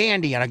me at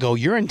Gandy. And I go,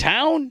 you're in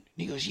town? And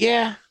he goes,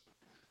 yeah,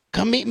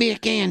 come meet me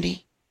at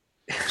Gandy.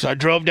 So I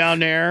drove down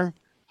there,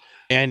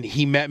 and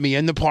he met me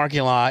in the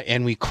parking lot,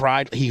 and we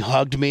cried. He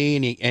hugged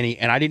me,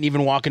 and I didn't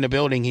even walk in the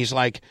building. He's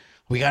like,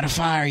 we got to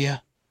fire you.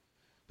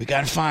 We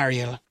got to fire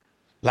you.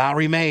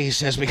 Lowry Mays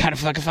says we got to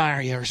fucking fire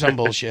you or some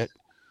bullshit.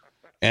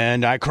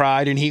 And I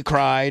cried, and he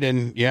cried,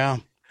 and yeah.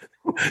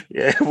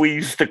 Yeah, we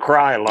used to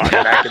cry a lot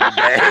back in the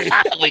day.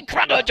 We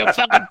cried like a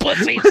fucking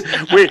pussies.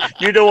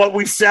 You know what?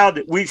 We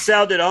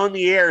sounded on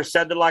the air,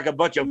 sounded like a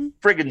bunch of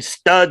friggin'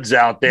 studs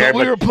out there.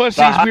 But we were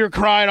pussies. We were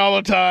crying all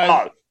the time.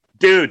 Oh,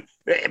 dude,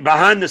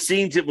 behind the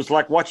scenes, it was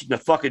like watching the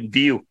fucking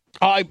View.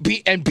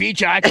 And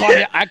BJ, I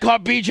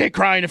caught BJ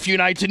crying a few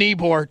nights in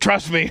Ybor.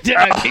 Trust me.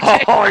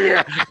 Oh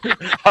yeah,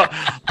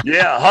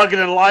 yeah, hugging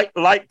a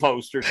light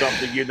post or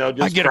something.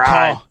 Just I get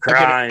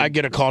crying. I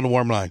get a call on the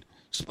warm line.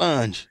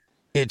 Sponge,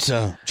 it's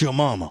Joe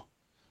Mama.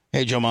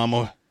 Hey, Joe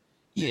Mama.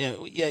 Yeah,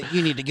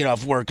 you need to get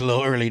off work a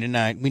little early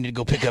tonight. We need to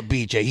go pick up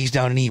BJ. He's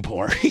down in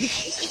Ybor.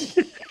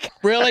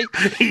 Really?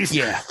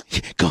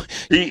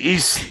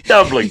 He's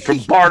stumbling from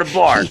bar to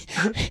bar.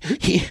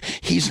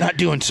 He's not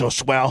doing so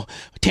swell.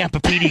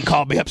 Tampa PD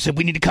called me up and said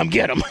we need to come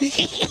get him.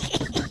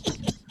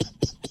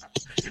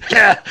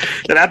 Yeah,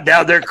 and I'm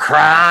down there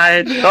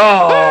crying.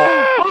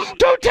 Oh,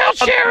 don't tell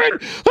Sharon.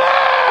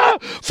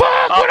 Fuck,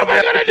 what am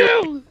I gonna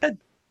do?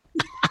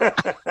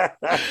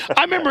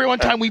 I remember one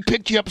time we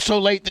picked you up so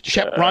late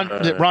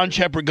that Ron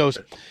Shepard goes,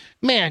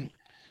 man,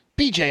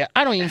 BJ,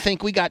 I don't even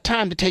think we got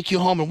time to take you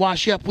home and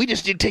wash you up. We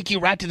just did take you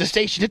right to the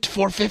station. It's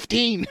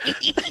 4:15.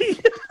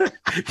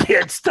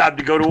 Yeah, it's time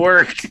to go to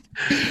work.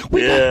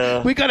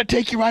 We got to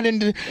take you right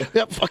into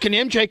fucking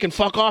MJ can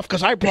fuck off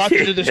because I brought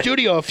you to the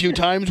studio a few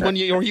times or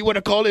you would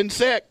have called in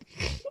sick.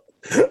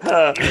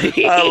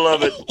 I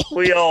love it.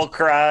 We all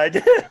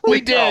cried.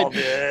 We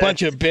did.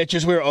 Bunch of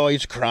bitches. We were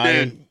always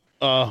crying.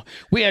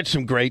 We had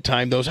some great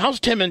time. How's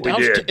Tim?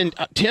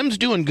 Tim's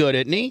doing good,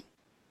 isn't he?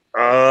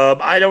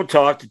 I don't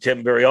talk to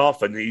Tim very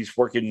often. He's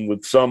working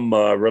with some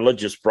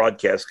religious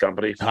broadcast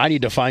company. I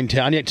need to find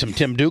Tim. I need some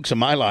Tim Dukes in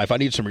my life. I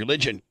need some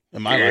religion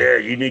in my life. Yeah,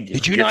 you need.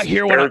 Did you not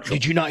hear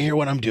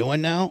what I'm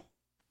doing now?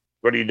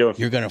 What are you doing?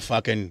 You're gonna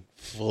fucking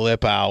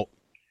flip out.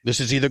 This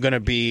is either gonna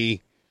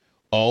be,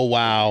 oh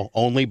wow,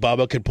 only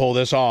Bubba could pull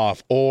this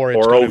off, or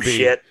it's gonna be,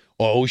 shit.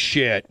 Oh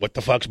shit, what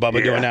the fuck's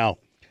Bubba doing now?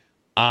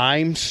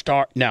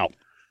 Now.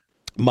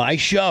 My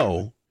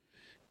show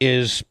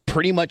is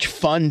pretty much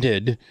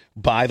funded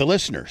by the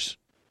listeners.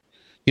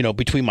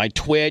 Between my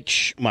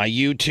Twitch, my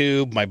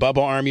YouTube, my Bubba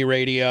Army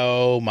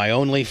Radio, my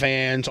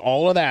OnlyFans,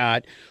 all of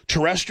that,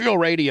 terrestrial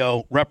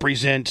radio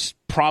represents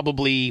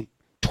probably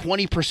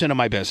 20% of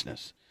my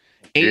business.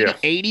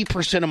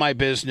 80% of my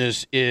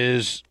business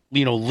is,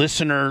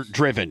 listener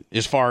driven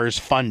as far as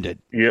funded.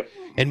 Yep.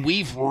 And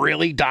we've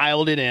really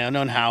dialed it in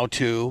on how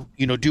to,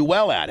 do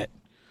well at it.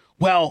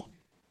 Well,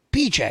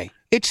 BJ,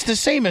 it's the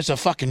same as a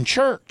fucking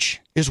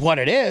church is what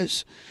it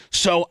is.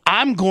 So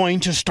I'm going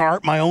to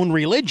start my own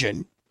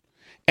religion,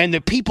 And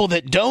the people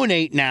that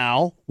donate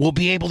now will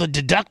be able to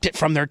deduct it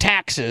from their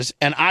taxes,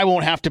 and I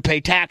won't have to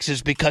pay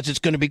taxes because it's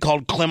going to be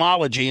called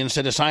Clemology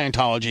instead of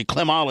Scientology.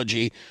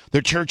 Clemology,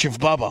 the Church of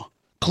Bubba.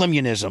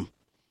 Clemunism.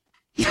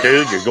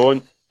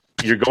 Dude,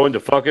 you're going to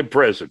fucking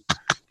prison.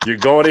 You're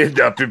going to end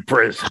up in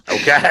prison,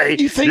 okay?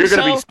 You think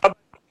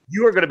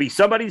You are going to be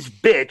somebody's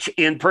bitch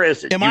in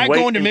prison. Am I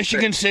going to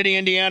Michigan City,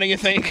 Indiana, you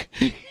think?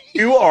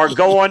 You are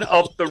going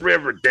up the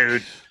river,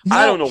 dude. No.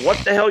 I don't know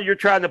what the hell you're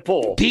trying to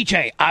pull.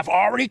 BJ, I've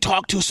already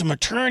talked to some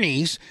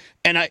attorneys,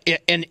 and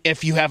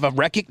if you have a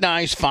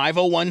recognized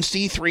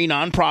 501c3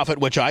 nonprofit,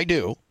 which I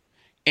do,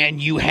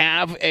 and you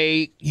have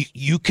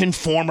you can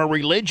form a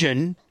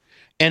religion,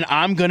 and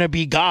I'm going to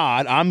be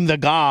God. I'm the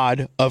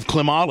God of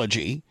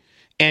Clemology.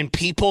 And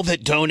people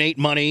that donate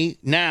money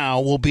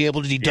now will be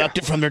able to deduct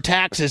it from their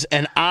taxes,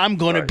 and I'm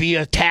going to be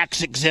a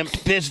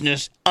tax-exempt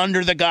business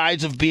under the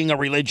guise of being a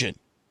religion.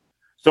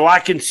 So I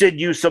can send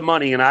you some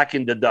money and I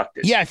can deduct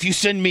it. Yeah, if you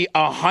send me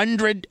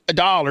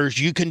 $100,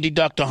 you can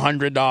deduct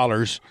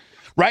 $100.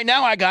 Right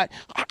now, I got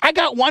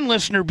one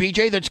listener,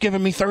 BJ, that's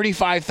given me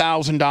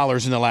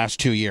 $35,000 in the last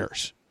 2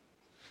 years.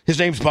 His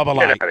name's Bubba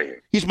Light.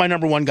 He's my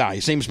number one guy.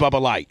 His name's Bubba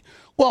Light.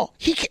 Well,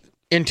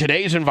 in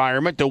today's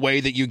environment, the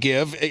way that you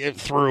give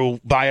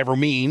through by every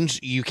means,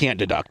 you can't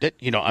deduct it.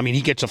 You know, I mean,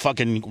 he gets a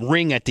fucking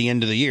ring at the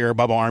end of the year,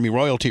 Bubba Army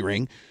royalty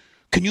ring.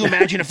 Can you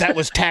imagine if that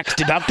was tax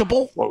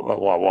deductible?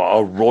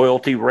 A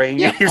royalty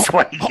ring is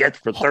what he gets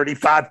for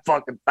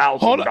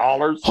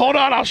 $35,000. Hold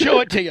on, I'll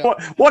show it to you.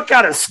 What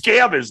kind of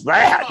scam is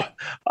that?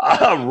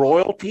 A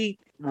royalty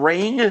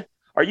ring?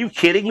 Are you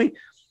kidding me?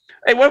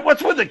 Hey,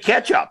 what's with the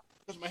ketchup?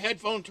 Because my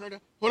headphone turned on.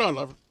 Hold on,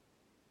 lover.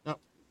 No,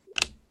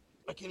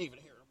 I can't even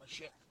hear my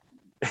shit.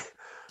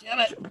 Damn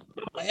it,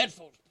 my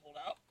headphones pulled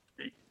out.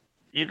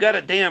 You got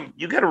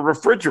a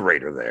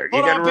refrigerator there.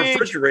 Hold you got on, a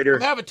refrigerator.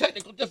 I'm having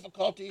technical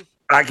difficulties.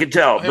 I can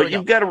tell, but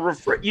you've got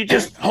a You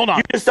just hold on.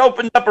 You just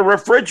opened up a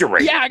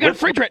refrigerator. Yeah, I got a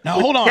refrigerator.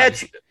 Now hold on.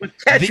 With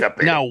ketchup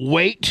in now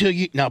wait till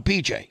you. Now,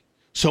 BJ.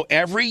 So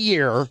every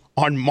year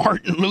on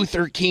Martin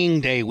Luther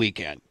King Day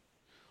weekend,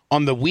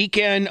 on the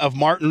weekend of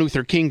Martin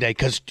Luther King Day,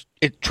 because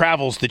it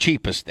travels the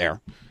cheapest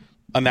there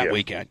on that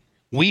weekend.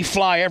 We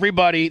fly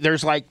everybody.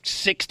 There's like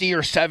 60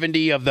 or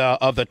 70 of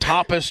the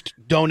toppest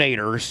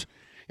donators.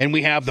 And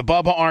we have the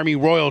Bubba Army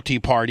royalty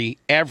party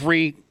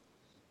every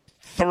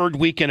third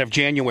weekend of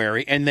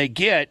January, and they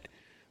get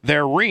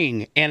their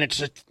ring, and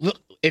it's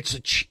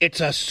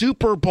a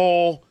Super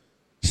Bowl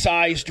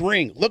sized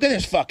ring. Look at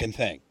this fucking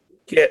thing.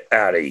 Get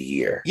out of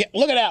here. Yeah,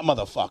 look at that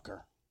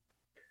motherfucker.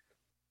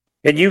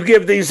 And you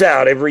give these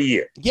out every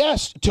year?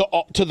 Yes,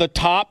 to the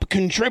top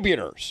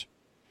contributors.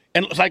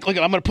 And it's like, look,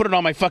 I'm going to put it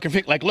on my fucking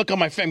finger. Like, look on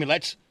my finger.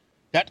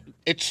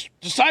 It's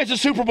the size of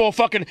Super Bowl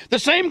fucking. The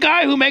same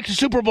guy who makes a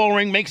Super Bowl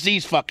ring makes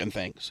these fucking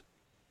things.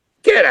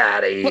 Get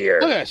out of here!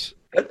 Look at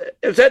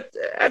this.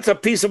 That's a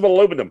piece of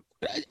aluminum.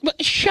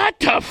 Shut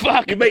the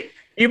fuck.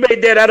 You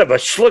made that out of a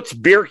Schlitz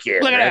beer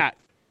can. Look at that.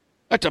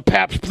 That's a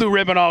Pabst Blue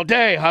Ribbon all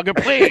day. Hugger,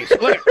 please.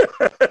 Look.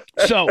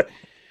 So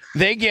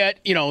they get,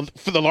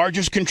 for the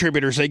largest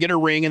contributors, they get a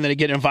ring and then they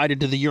get invited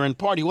to the year-end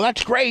party. Well,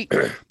 that's great.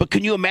 But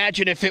can you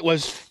imagine if it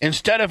was,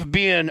 instead of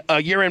being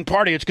a year-end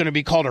party, it's going to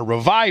be called a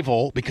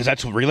revival because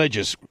that's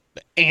religious.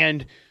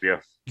 And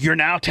you're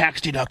now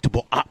tax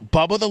deductible.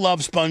 Bubba the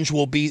Love Sponge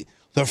will be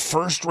the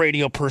first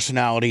radio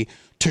personality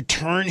to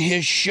turn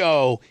his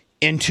show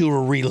into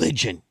a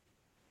religion.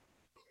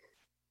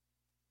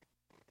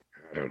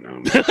 I don't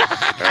know.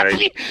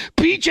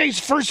 BJ's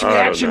first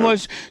reaction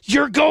was,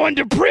 "You're going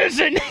to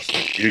prison."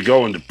 You're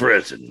going to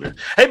prison, man.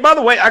 Hey, by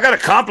the way, I got a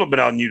compliment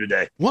on you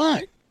today.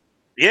 What?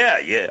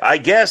 Yeah. I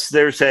guess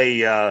there's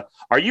a.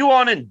 Are you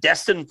on in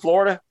Destin,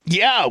 Florida?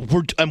 Yeah,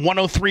 we're on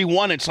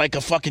 103.1. It's like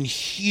a fucking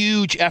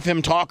huge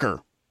FM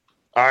talker.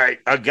 All right,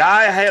 a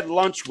guy I had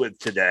lunch with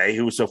today,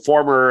 who was a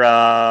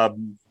former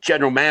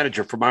general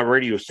manager for my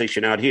radio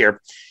station out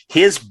here.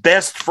 His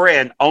best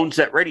friend owns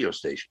that radio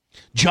station.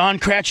 John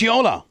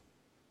Cracciola.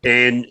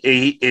 And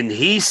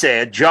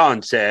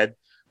John said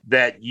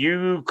that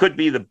you could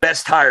be the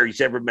best hire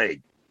he's ever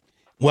made.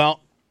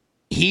 Well,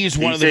 he's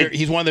one of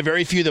the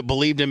very few that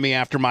believed in me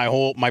after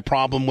my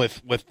problem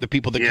with the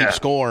people that keep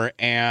score,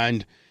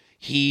 and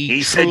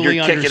he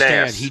truly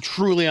understands. He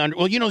truly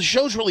well, the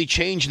show's really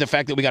changed in the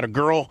fact that we got a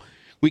girl.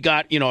 We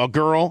got a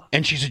girl,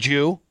 and she's a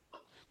Jew.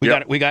 We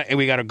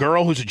got a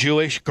girl who's a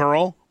Jewish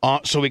girl.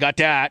 So we got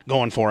that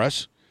going for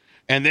us.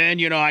 And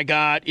then, I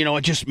got,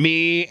 just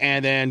me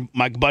and then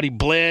my buddy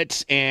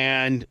Blitz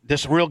and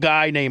this real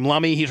guy named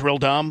Lummy. He's real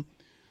dumb.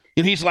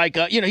 He's like,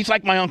 he's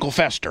like my Uncle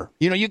Fester.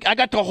 I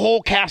got the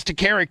whole cast of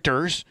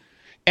characters,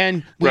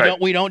 and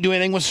we don't do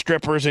anything with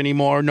strippers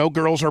anymore. No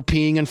girls are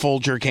peeing in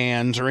Folger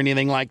cans or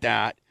anything like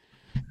that.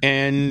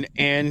 And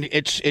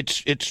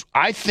it's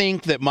I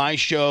think that my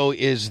show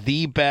is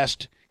the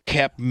best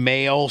kept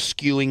male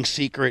skewing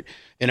secret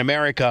in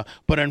America,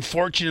 but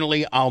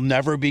unfortunately I'll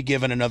never be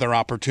given another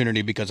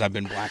opportunity because I've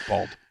been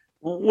blackballed.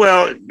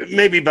 Well,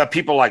 maybe by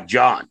people like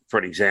John, for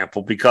an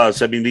example,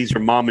 because I mean these are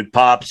mom and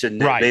pops, and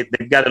Right.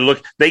 they've got to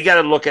look. They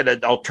got to look at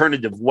an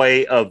alternative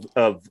way of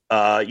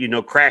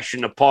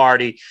crashing a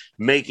party,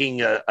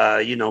 making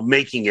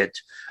making it.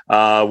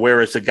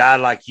 Whereas a guy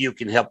like you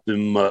can help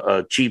them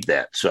achieve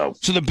that. So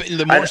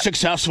the more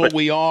successful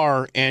we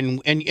are,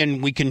 and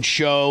we can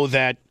show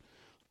that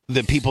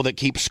the people that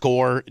keep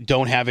score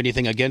don't have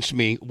anything against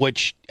me,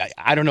 which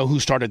I don't know who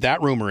started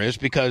that rumor is,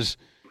 because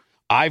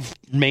I've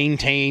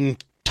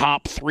maintained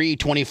top 3,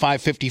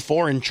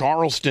 25-54 in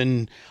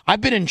Charleston.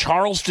 I've been in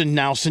Charleston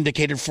now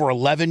syndicated for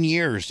 11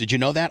 years. Did you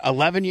know that?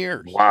 11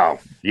 years. Wow.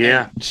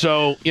 Yeah. And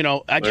so,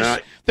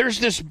 there's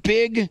this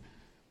big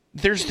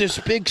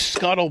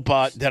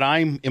scuttlebutt that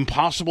I'm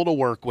impossible to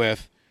work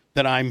with,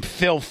 that I'm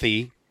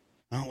filthy.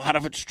 A lot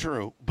of it's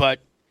true,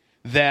 but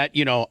that,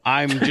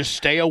 I'm just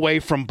stay away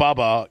from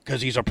Bubba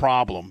because he's a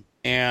problem.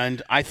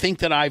 And I think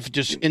that I've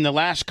just, in the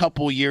last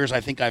couple of years,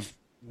 I think I've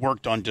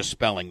worked on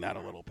dispelling that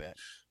a little bit.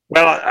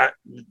 Well,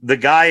 the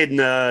guy in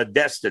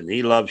Destin,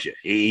 he loves you.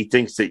 He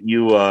thinks that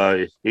you,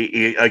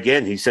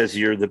 he says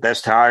you're the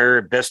best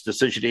hire, best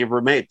decision he ever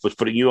made was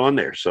putting you on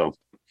there. So,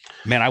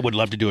 man, I would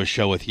love to do a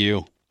show with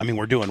you. I mean,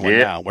 we're doing one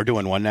now. We're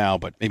doing one now,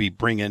 but maybe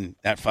bring in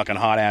that fucking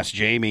hot ass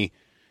Jamie,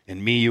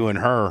 and me, you, and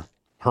her.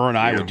 Her and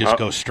I would just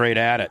go straight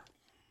at it.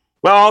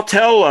 Well, I'll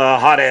tell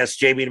hot ass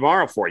Jamie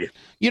tomorrow for you.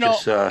 In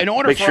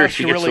order for us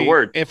to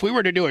really, if we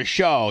were to do a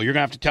show, you're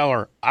gonna have to tell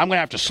her I'm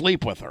gonna have to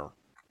sleep with her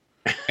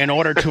in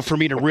order for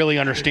me to really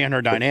understand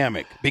her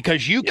dynamic,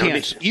 because you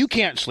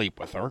can't sleep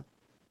with her,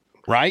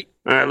 right?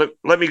 All right,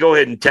 let me go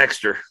ahead and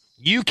text her.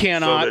 You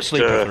cannot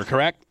sleep with her,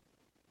 correct?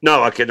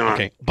 No, I cannot.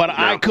 Okay, but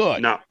I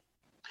could. No,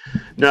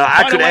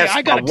 I could ask.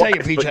 I gotta tell you,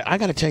 PJ. I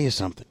gotta tell you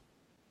something.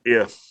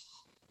 Yeah,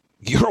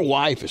 your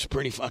wife is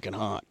pretty fucking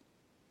hot.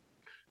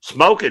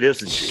 Smoke it,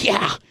 isn't she?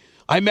 Yeah,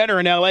 I met her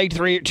in L.A.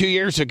 2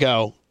 years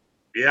ago.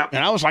 Yeah,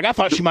 and I was like, I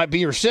thought she might be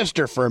your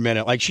sister for a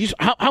minute. Like, she's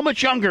how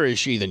much younger is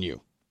she than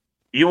you?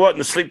 You wanting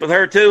to sleep with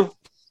her too?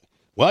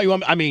 Well,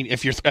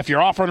 if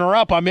you're offering her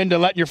up, I'm into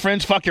letting your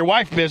friends fuck your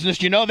wife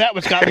business. You know that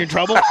was got me in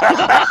trouble.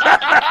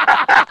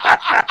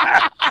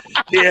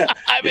 Yeah,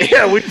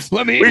 we've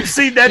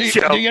seen that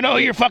show. Do you know who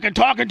you're fucking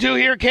talking to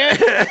here, kid?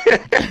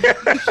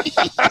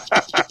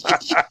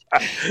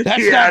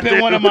 That's not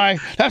been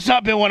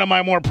one of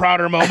my more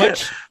prouder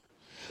moments.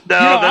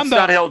 No, that's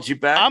not held you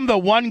back. I'm the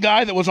one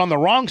guy that was on the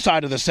wrong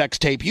side of the sex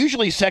tape.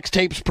 Usually sex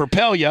tapes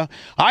propel you.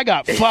 I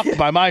got fucked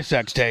by my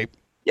sex tape.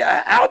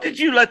 Yeah, how did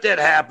you let that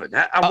happen?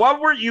 Why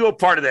weren't you a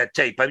part of that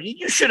tape? I mean,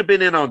 you should have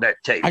been in on that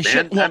tape,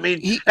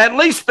 man. At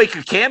least make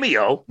a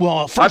cameo.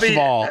 Well, first of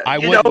all,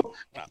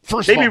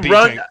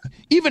 BJ,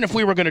 even if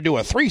we were going to do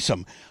a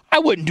threesome, I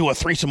wouldn't do a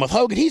threesome with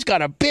Hogan. He's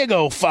got a big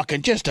old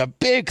just a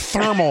big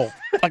thermal,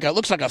 it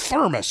looks like a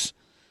thermos.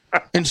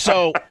 And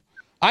so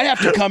I'd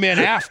have to come in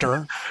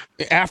after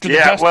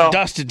the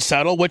dust had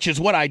settled, which is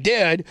what I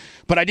did.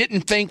 But I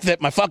didn't think that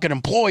my fucking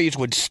employees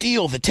would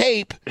steal the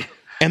tape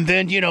and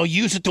then,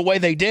 use it the way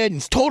they did,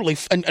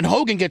 and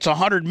Hogan gets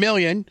 $100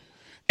 million,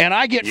 and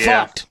I get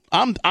fucked.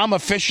 I'm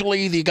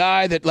officially the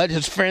guy that let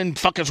his friend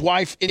fuck his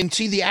wife. And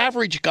see, the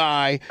average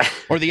guy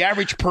or the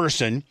average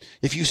person,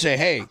 if you say,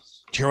 "Hey, did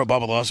you hear what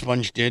Bubba the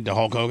Sponge did to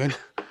Hulk Hogan?"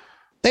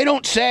 They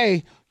don't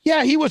say,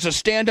 "Yeah, he was a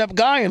stand-up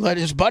guy and let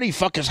his buddy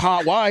fuck his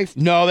hot wife."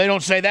 No, they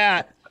don't say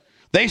that.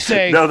 They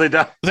say, no, they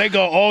don't. They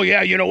go, "Oh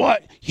yeah, you know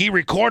what? He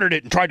recorded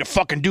it and tried to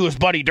fucking do his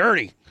buddy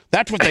dirty."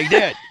 That's what they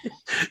did.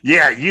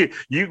 Yeah, you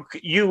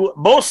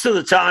most of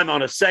the time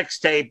on a sex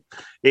tape,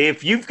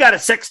 if you've got a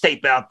sex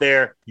tape out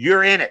there,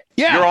 you're in it.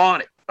 Yeah. You're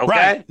on it. Okay.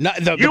 Right. No,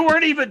 you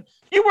weren't even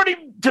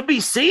to be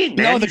seen,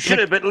 man. No, you should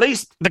have at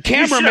least the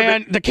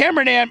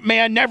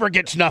cameraman never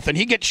gets nothing.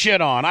 He gets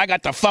shit on. I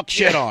got the fuck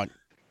shit on.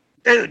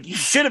 Dude, you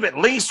should have at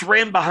least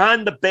ran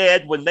behind the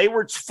bed when they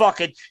were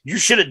fucking. You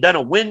should have done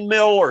a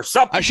windmill or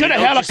something. I should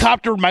have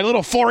helicoptered my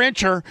little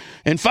 4-incher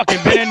and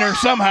fucking been in there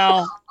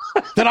somehow.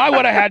 Then I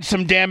would have had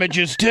some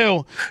damages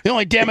too. The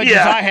only damages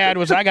I had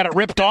was I got it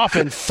ripped off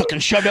and fucking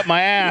shoved up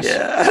my ass.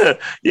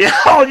 Yeah.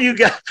 All you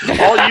got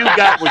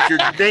was your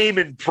name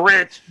in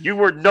print. You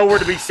were nowhere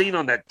to be seen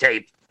on that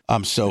tape.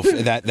 I'm so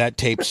that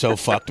tape so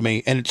fucked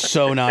me, and it's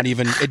so not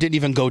even. It didn't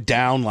even go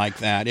down like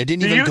that. It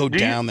didn't even go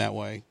down that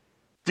way.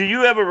 Do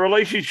you have a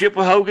relationship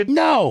with Hogan?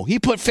 No, he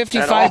put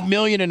 $55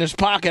 million in his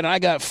pocket, and I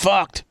got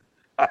fucked.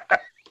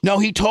 No,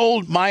 he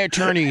told my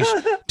attorneys,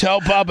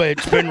 "Tell Bubba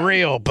it's been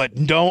real,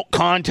 but don't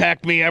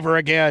contact me ever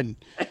again."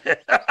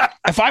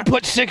 If I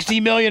put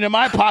 $60 million in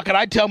my pocket,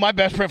 I'd tell my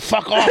best friend,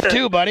 "Fuck off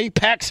too, buddy."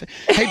 Pex,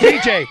 hey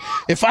BJ,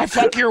 if I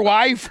fuck your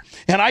wife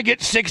and I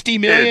get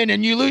 $60 million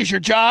and you lose your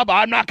job,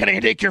 I'm not going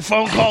to take your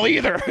phone call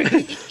either.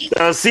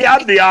 See,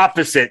 I'm the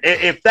opposite.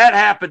 If that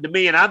happened to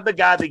me and I'm the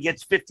guy that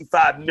gets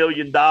 $55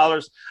 million,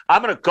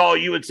 I'm going to call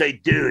you and say,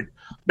 "Dude,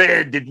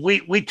 man,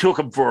 we took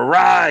him for a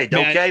ride,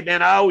 man, okay,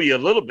 man? I owe you a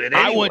little bit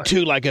anyway." I would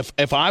too. Like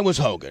if I was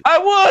Hogan, I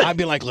would. I'd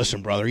be like,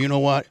 "Listen, brother, you know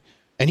what?"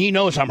 And he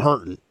knows I'm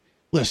hurting.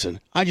 Listen,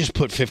 I just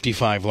put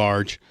 55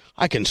 large.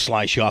 I can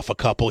slice you off a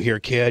couple here,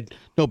 kid.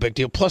 No big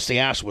deal. Plus, the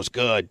ass was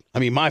good. I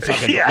mean, my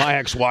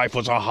ex-wife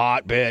was a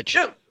hot bitch.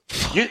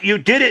 You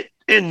did it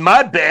in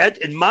my bed,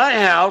 in my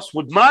house,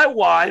 with my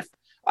wife.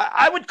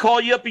 I would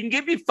call you up and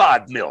give you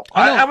 $5 million.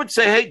 I would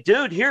say, hey,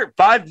 dude, here,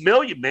 $5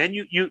 million, man.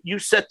 You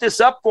set this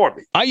up for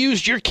me. I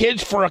used your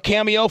kids for a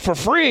cameo for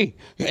free,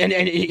 and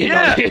you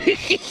know.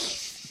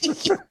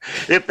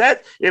 If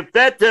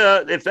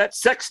that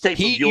sex tape of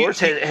yours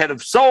had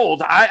have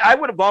sold, I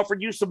would have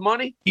offered you some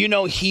money. You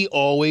know, he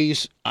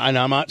always, and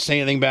I'm not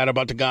saying anything bad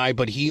about the guy,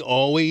 but he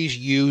always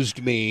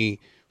used me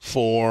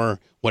for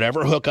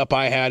whatever hookup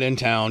I had in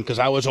town, because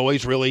I was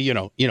always really,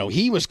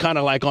 he was kind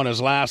of like on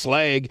his last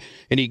leg,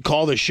 and he'd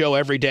call the show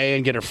every day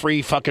and get a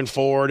free fucking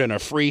Ford and a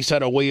free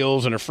set of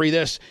wheels and a free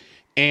this.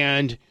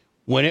 And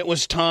when it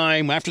was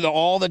time, after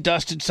all the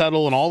dust had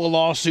settled and all the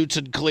lawsuits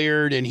had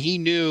cleared, and he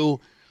knew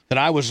that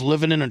I was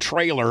living in a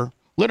trailer,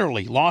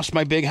 literally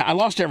I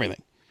lost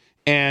everything.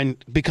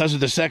 And because of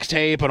the sex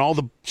tape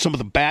and some of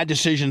the bad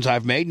decisions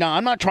I've made. Now,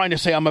 I'm not trying to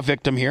say I'm a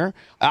victim here.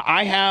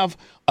 I have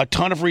a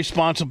ton of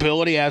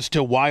responsibility as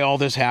to why all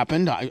this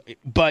happened.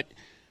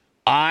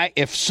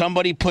 If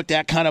somebody put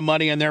that kind of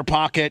money in their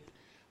pocket,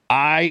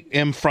 was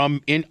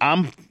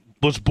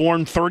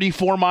born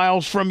 34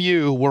 miles from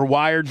you. We're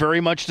wired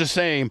very much the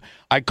same.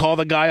 I call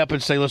the guy up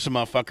and say, listen,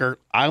 motherfucker,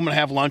 I'm going to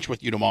have lunch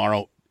with you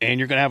tomorrow, and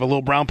you're going to have a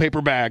little brown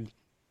paper bag,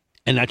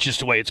 and that's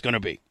just the way it's going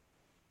to be.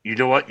 You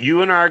know what?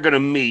 You and I are going to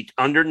meet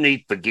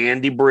underneath the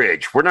Gandy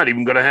Bridge. We're not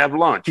even going to have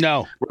lunch.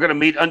 No. We're going to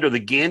meet under the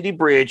Gandy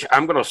Bridge.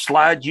 I'm going to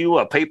slide you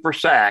a paper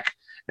sack,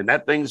 and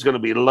that thing's going to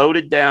be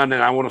loaded down,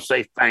 and I want to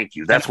say thank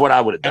you. That's what I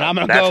would have done.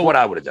 That's what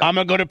I would have done. I'm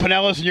going to go to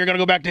Pinellas, and you're going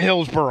to go back to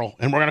Hillsboro,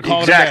 and we're going to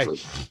call it a day.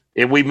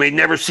 And we may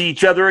never see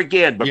each other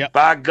again, but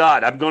by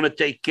God, I'm going to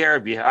take care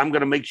of you. I'm going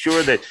to make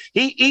sure that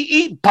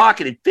he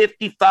pocketed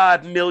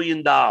 $55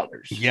 million.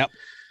 Yep.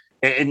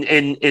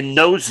 And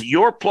knows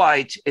your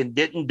plight and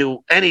didn't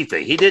do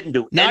anything. He didn't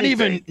do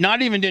anything.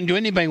 Not even didn't do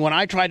anything. When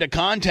I tried to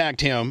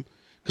contact him,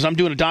 because I'm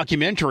doing a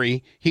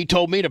documentary, he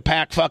told me to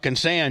pack fucking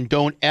sand.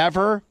 Don't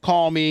ever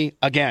call me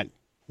again.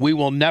 We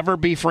will never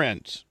be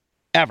friends.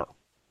 Ever.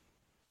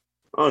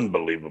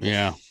 Unbelievable.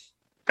 Yeah.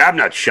 I'm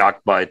not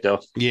shocked by it,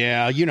 though.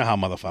 Yeah, you know how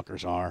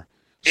motherfuckers are.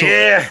 So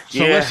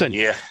listen,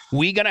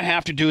 we're going to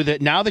have to do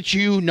that. Now that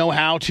you know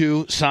how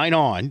to sign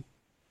on.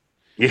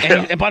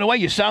 Yeah. And by the way,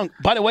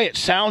 it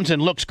sounds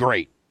and looks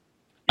great.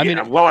 I mean,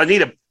 I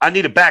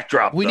need a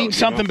backdrop. We need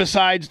something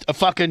besides a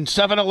fucking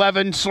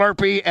 7-Eleven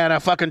Slurpee and a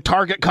fucking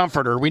Target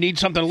comforter. We need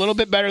something a little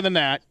bit better than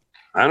that.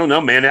 I don't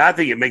know, man. I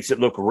think it makes it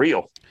look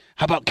real.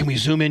 How about, can we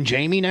zoom in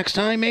Jamie next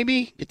time,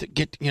 maybe?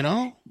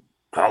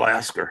 I'll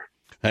ask her.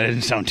 That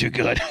didn't sound too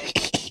good.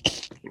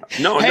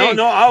 No,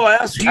 I'll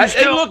ask her.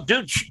 Hey, look,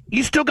 dude.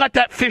 You still got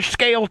that fish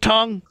scale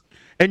tongue,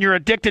 and you're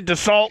addicted to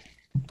salt?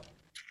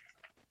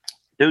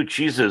 Dude,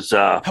 she's as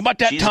how about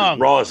that tongue? As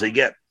raw as they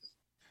get.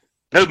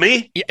 Who,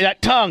 me? Yeah,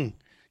 that tongue.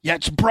 Yeah,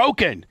 it's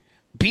broken.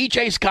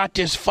 BJ's got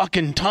this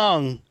fucking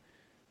tongue.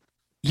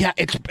 Yeah,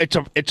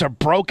 it's a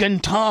broken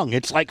tongue.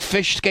 It's like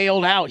fish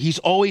scaled out. He's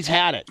always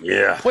had it.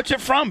 Yeah. What's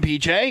it from,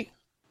 BJ?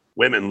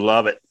 Women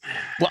love it.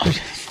 Well,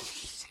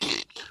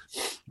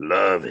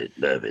 love it.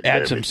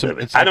 Add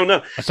I don't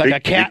know. It's like a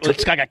cat.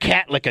 It's like a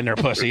cat licking their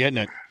pussy, isn't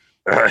it?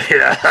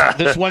 Yeah.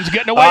 This one's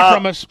getting away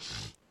from us.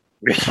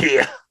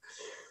 Yeah.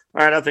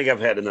 All right, I think I've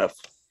had enough.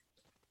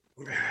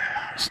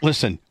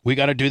 Listen, we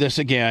got to do this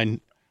again.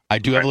 I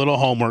do have a little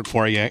homework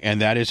for you, and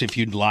that is if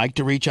you'd like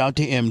to reach out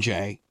to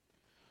MJ,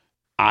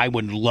 I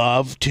would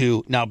love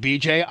to. Now,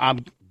 BJ,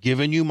 I'm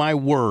giving you my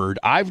word.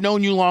 I've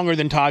known you longer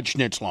than Todd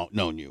Schnitt's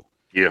known you.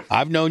 Yeah.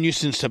 I've known you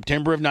since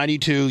September of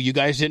 92. You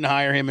guys didn't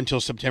hire him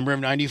until September of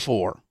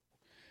 94.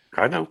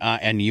 I know.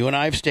 And you and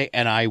I have stayed,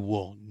 and I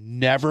will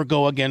never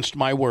go against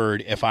my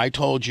word if I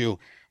told you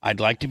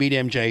I'd like to meet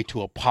MJ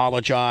to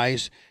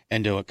apologize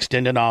and to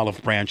extend an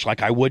olive branch.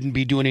 Like, I wouldn't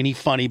be doing any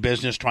funny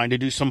business trying to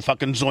do some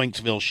fucking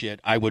Zoinksville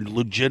shit. I would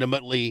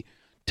legitimately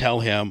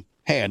tell him,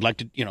 hey, I'd like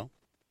to,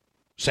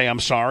 say I'm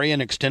sorry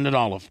and extend an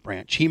olive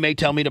branch. He may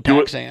tell me to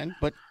pack sand,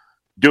 but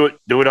do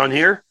it on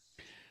here.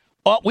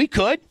 Oh, we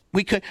could.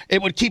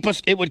 It would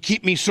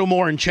keep me so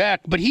more in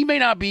check, but he may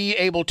not be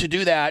able to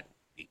do that.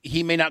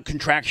 He may not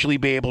contractually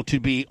be able to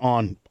be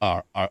on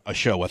a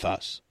show with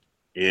us.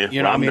 Yeah,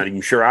 I'm not even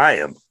sure I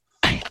am.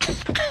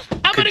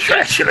 I'm gonna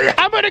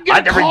get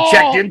I never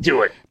checked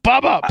into it.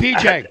 Bubba,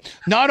 PJ,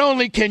 not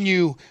only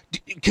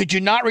could you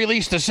not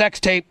release the sex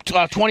tape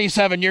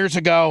 27 years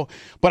ago,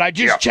 but I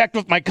just checked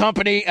with my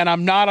company, and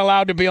I'm not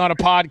allowed to be on a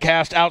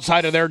podcast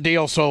outside of their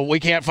deal, so we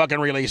can't fucking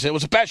release it. It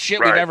was the best shit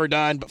we've ever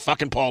done, but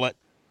fucking pull it.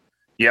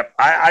 Yep,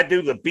 I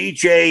do the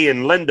BJ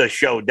and Linda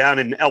show down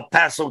in El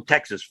Paso,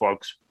 Texas,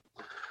 folks.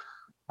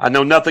 I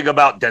know nothing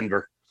about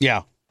Denver.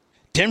 Yeah.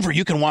 Denver,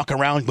 you can walk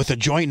around with a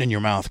joint in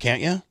your mouth,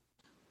 can't you?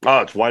 Oh,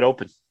 it's wide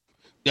open.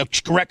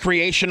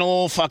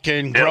 Recreational,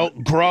 fucking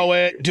grow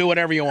it, do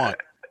whatever you want.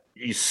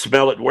 You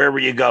smell it wherever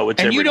you go. It's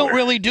everywhere. You don't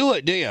really do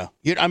it, do you?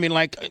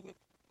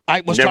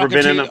 I was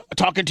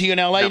talking to you in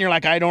L.A., and you're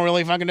like, I don't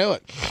really fucking do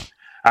it.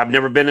 I've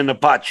never been in a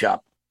pot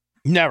shop.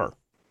 Never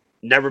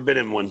been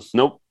in one.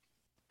 Nope.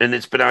 And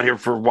it's been out here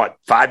for what,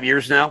 5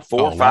 years now?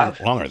 4 or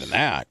 5? Longer than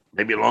that.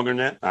 Maybe longer than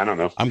that. I don't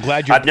know. I'm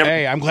glad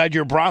I'm glad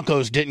your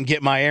Broncos didn't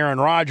get my Aaron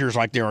Rodgers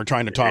like they were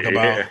trying to talk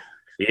about.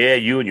 Yeah,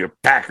 you and your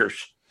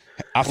Packers.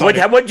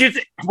 What'd you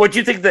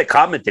think of that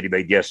comment that he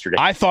made yesterday?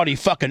 I thought he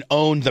fucking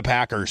owned the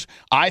Packers.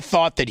 I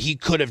thought that he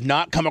could have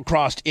not come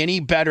across any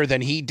better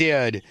than he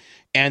did.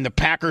 And the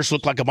Packers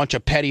looked like a bunch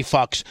of petty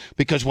fucks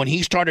because when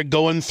he started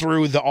going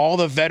through all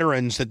the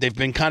veterans that they've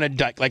been kind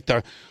of like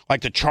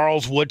the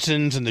Charles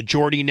Woodsons and the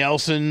Jordy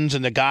Nelsons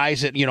and the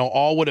guys that,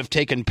 all would have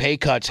taken pay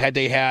cuts had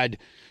they had,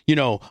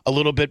 a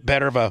little bit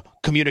better of a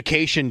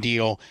communication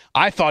deal.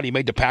 I thought he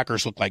made the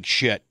Packers look like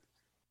shit.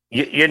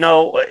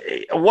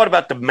 What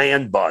about the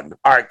man bun?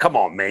 All right, come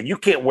on, man. You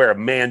can't wear a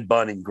man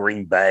bun in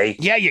Green Bay.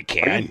 Yeah, you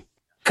can.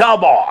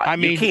 Come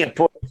on. You can't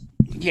put.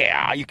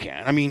 Yeah, you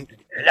can. I mean,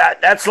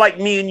 that's like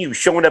me and you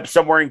showing up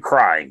somewhere and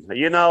crying. But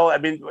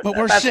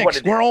we're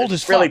 60. We're old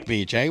as fuck,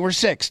 BJ. We're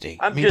 60.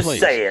 I'm just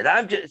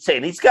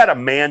saying. He's got a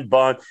man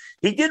bun.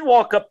 He did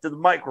walk up to the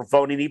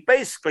microphone and he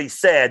basically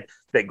said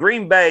that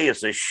Green Bay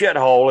is a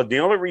shithole, and the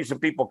only reason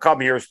people come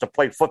here is to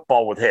play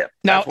football with him.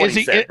 Now, is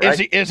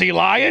he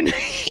lying?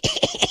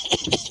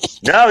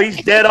 No,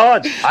 he's dead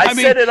on. I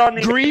said it on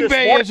the Green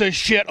Bay is a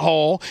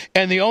shithole,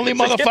 and the only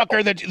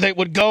motherfucker that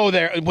would go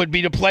there would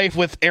be to play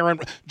with Aaron.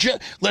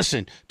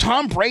 Listen,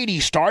 Tom Brady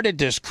started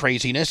this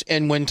craziness,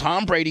 and when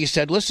Tom Brady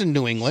said, listen,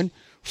 New England,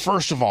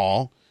 first of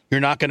all, you're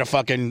not going to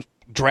fucking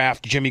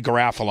draft Jimmy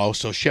Garofalo,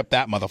 so ship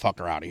that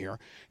motherfucker out of here.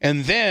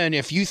 And then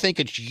if you think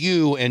it's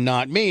you and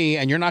not me,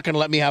 and you're not going to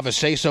let me have a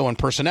say-so in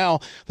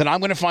personnel, then I'm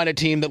going to find a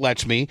team that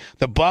lets me.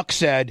 The Bucs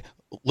said,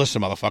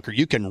 listen, motherfucker,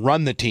 you can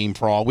run the team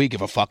for all we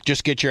give a fuck.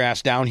 Just get your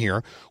ass down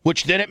here,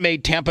 which then it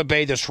made Tampa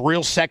Bay this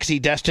real sexy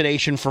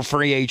destination for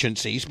free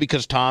agencies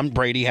because Tom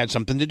Brady had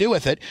something to do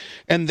with it.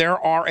 And there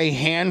are a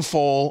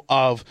handful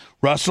of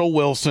Russell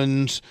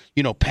Wilsons,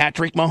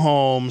 Patrick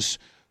Mahomes,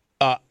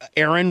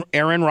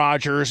 Aaron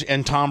Rodgers,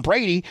 and Tom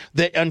Brady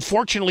that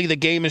unfortunately the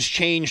game has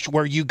changed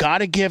where you got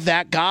to give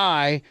that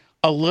guy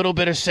a little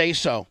bit of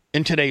say-so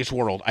in today's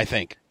world, I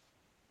think.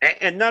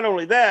 And not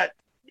only that,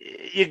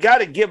 you got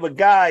to give a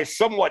guy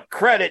somewhat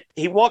credit.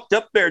 He walked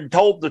up there and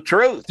told the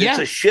truth. Yeah. It's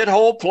a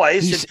shithole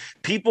place, and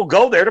people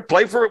go there to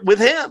play with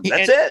him.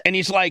 That's it. And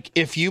he's like,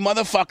 if you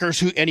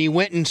motherfuckers and he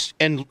went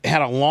and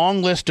had a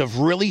long list of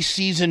really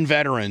seasoned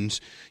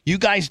veterans, you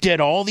guys did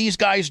all these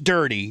guys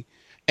dirty.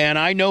 And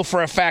I know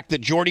for a fact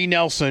that Jordy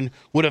Nelson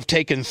would have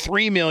taken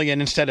 $3 million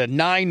instead of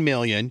 $9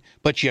 million,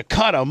 but you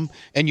cut him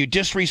and you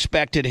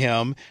disrespected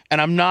him.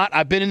 And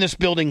I've been in this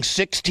building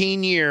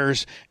 16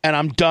 years and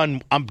I'm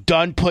done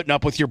putting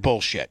up with your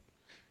bullshit.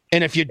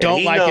 And if you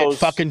don't like it,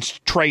 fucking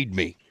trade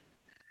me.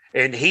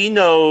 And he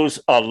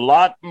knows a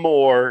lot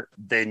more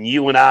than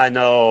you and I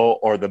know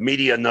or the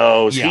media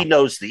knows. Yeah. He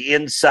knows the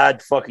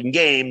inside fucking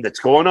game that's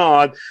going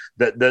on,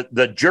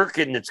 the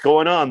jerking that's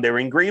going on there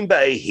in Green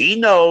Bay. He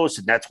knows,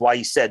 and that's why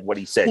he said what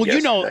he said.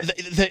 Well,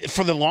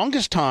 for the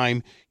longest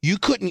time, you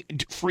couldn't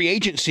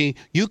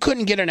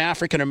get an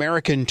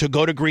African-American to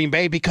go to Green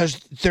Bay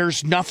because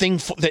there's nothing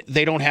that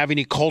they don't have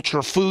any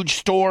culture food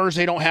stores.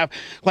 They don't have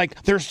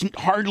there's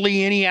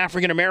hardly any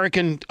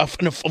African-American,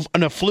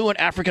 an affluent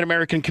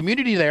African-American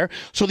community there.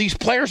 So these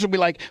players will be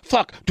like,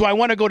 fuck, do I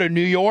want to go to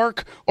New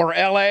York or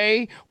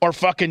LA or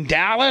fucking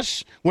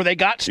Dallas where they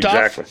got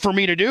stuff for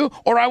me to do?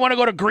 Or I want to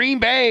go to Green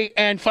Bay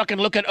and fucking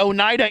look at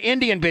Oneida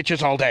Indian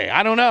bitches all day.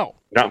 I don't know.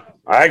 No,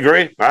 I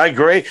agree.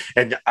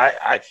 And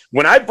I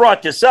when I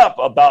brought this up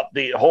about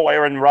the whole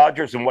Aaron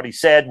Rodgers and what he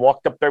said,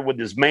 walked up there with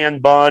his man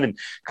bun and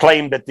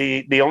claimed that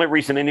the only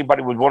reason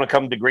anybody would want to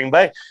come to Green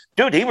Bay,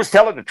 dude, he was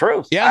telling the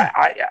truth. Yeah.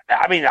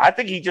 I mean, I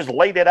think he just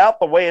laid it out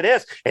the way it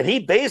is. And he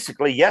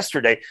basically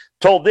yesterday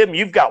told them,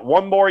 you've got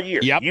one more year.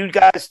 Yep. You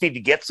guys need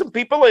to get some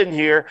people in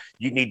here.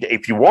 You need to,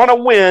 if you want to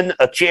win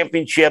a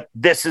championship,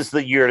 this is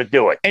the year to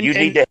do it. You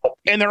need to help.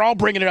 And they're all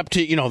bringing it up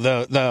to,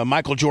 the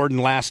Michael Jordan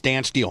Last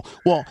Dance deal.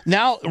 Well,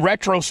 now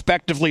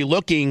retrospectively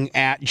looking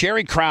at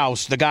Jerry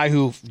Krause, the guy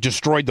who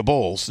destroyed the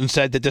Bulls and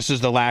said that this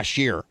is the last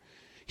year.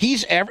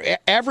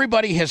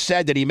 Everybody has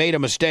said that he made a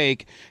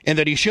mistake and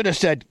that he should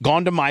have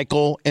gone to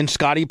Michael and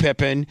Scottie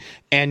Pippen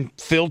and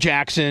Phil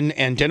Jackson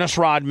and Dennis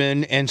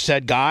Rodman and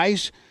said,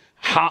 guys,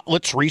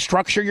 let's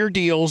restructure your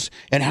deals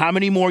and how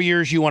many more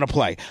years you want to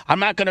play. I'm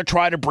not going to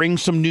try to bring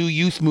some new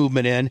youth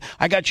movement in.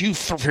 I got you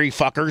three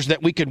fuckers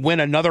that we could win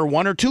another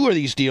one or two of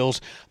these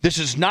deals. This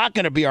is not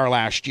going to be our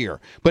last year.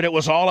 But it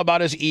was all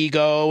about his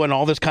ego and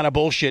all this kind of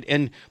bullshit.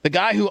 And the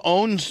guy who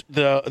owns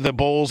the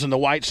Bulls and the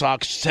White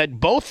Sox said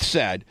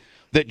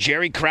that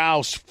Jerry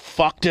Krause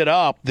fucked it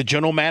up, the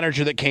general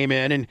manager that came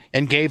in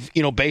and gave,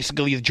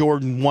 basically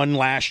Jordan one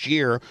last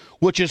year,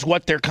 which is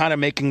what they're kind of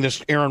making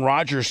this Aaron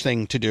Rodgers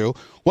thing to do.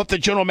 What the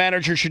general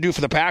manager should do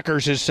for the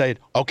Packers is say,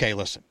 okay,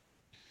 listen,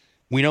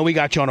 we know we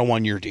got you on a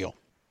one-year deal,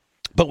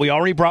 but we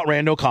already brought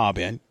Randall Cobb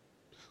in.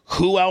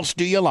 Who else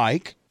do you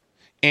like?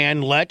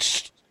 And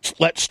let's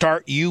let's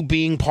start you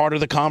being part of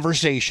the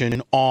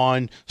conversation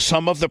on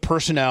some of the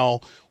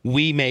personnel.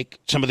 We make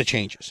some of the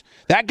changes.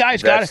 That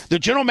guy's the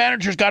general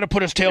manager's got to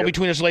put his tail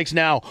between his legs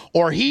now,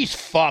 or he's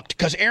fucked,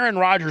 because Aaron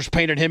Rodgers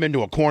painted him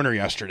into a corner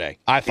yesterday,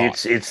 I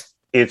thought.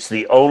 It's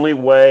the only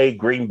way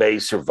Green Bay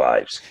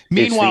survives.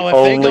 Meanwhile, if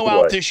they go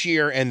out this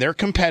year and they're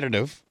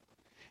competitive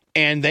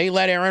and they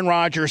let Aaron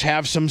Rodgers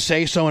have some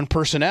say-so in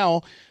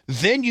personnel,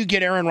 then you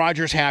get Aaron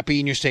Rodgers happy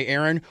and you say,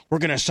 Aaron, we're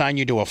going to sign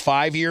you to a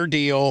 5-year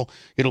deal.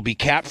 It'll be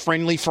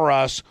cap-friendly for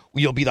us.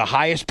 You'll be the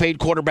highest-paid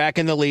quarterback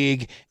in the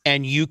league,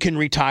 and you can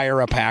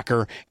retire a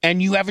Packer,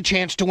 and you have a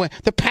chance to win.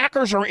 The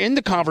Packers are in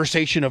the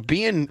conversation of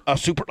being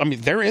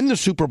they're in the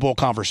Super Bowl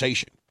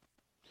conversation.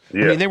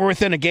 Yeah. I mean, they were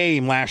within a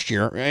game last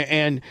year,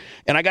 and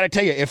I got to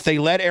tell you, if they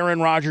let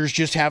Aaron Rodgers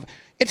just have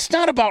 – it's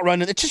not about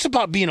running. It's just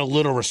about being a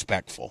little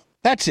respectful.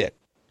 That's it.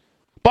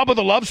 Bubba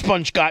the Love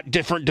Sponge got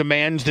different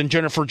demands than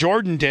Jennifer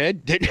Jordan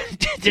did.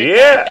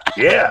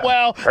 Yeah.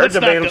 Well, her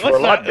demands were a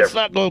lot different. Let's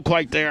not go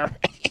quite there.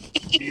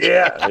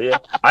 Yeah.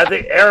 I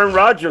think Aaron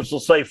Rodgers will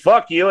say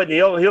 "fuck you" and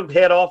he'll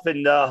head off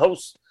and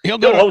host. He'll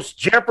host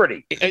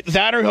Jeopardy.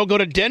 That, or he'll go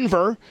to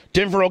Denver.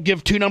 Denver will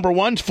give 2 number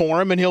 1s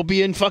for him, and he'll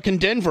be in fucking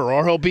Denver,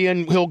 or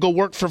he'll go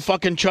work for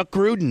fucking Chuck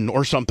Gruden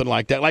or something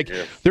like that. Like,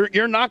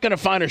 you're not going to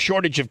find a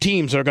shortage of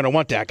teams that are going to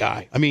want that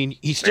guy. I mean,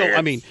 he's still. Man.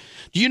 I mean,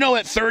 do you know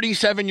at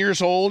 37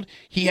 years old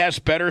he has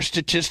better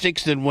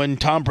statistics than when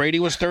Tom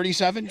Brady was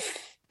 37?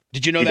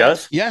 Did you know that? He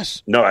does?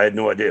 Yes. No, I had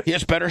no idea. He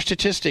has better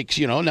statistics.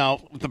 Now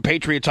the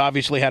Patriots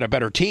obviously had a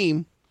better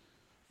team.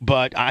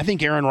 But I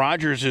think Aaron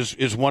Rodgers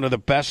is one of the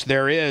best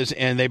there is,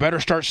 and they better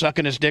start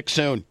sucking his dick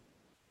soon.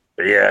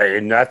 Yeah,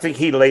 and I think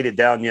he laid it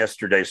down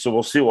yesterday, so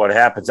we'll see what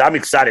happens. I'm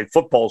excited.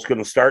 Football's going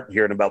to start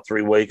here in about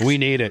 3 weeks. We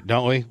need it,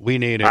 don't we? We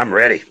need it. I'm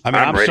ready. I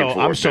mean,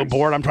 I'm so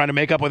bored. I'm trying to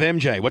make up with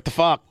MJ. What the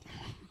fuck?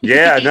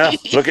 Yeah, no.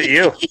 Look at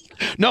you.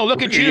 No,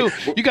 look at you.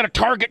 You got a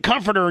Target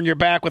comforter in your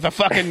back with a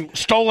fucking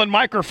stolen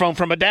microphone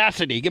from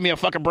Audacity. Give me a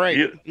fucking break.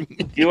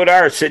 You and I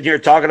are sitting here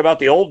talking about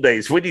the old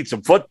days. We need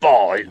some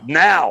football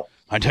now.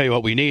 I tell you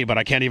what we need, but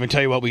I can't even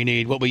tell you what we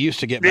need. What we used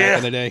to get back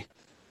in the day.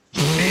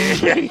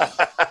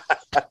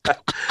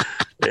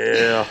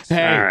 Yeah.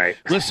 Hey, all right.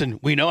 Listen,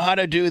 we know how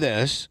to do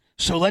this,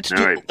 so let's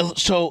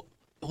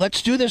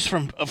do this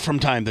from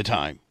time to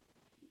time.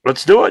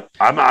 Let's do it.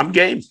 I'm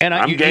game. And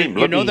I'm game.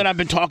 You know that I've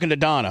been talking to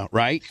Donna,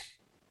 right?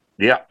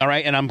 Yeah. All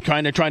right, and I'm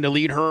trying to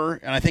lead her,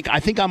 and I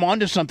think I'm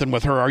onto something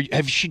with her.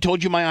 Have she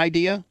told you my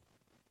idea?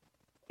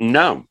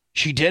 No,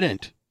 she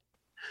didn't.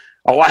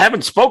 Oh, I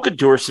haven't spoken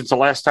to her since the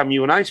last time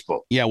you and I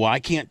spoke. Yeah, well, I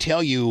can't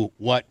tell you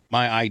what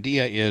my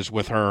idea is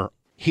with her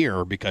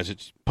here because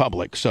it's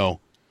public. So,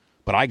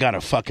 but I got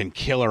a fucking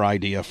killer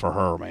idea for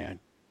her, man.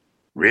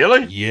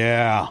 Really?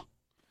 Yeah.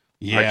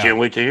 I can't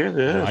wait to hear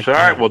this. All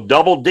right, well,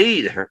 Double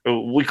D.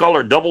 We call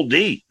her Double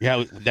D.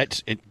 Yeah,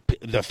 that's it.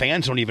 The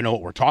fans don't even know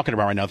what we're talking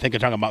about right now. I think they're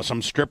talking about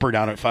some stripper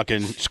down at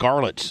fucking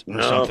Scarlett's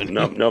or something.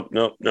 No.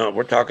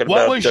 We're talking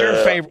what about was your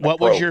favorite? What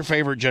was your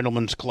favorite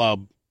gentleman's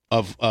club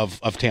of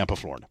Tampa,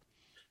 Florida?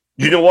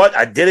 You know what?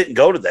 I didn't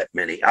go to that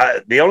many.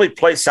 The only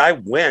place I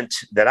went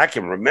that I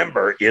can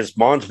remember is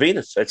Mons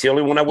Venus. That's the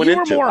only one I went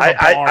into.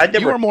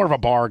 You were more of a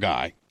bar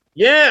guy.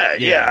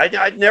 Yeah.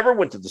 I never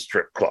went to the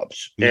strip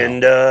clubs,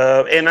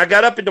 no. And I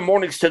got up in the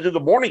mornings to do the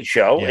morning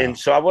show, and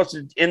so I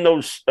wasn't in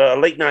those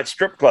late night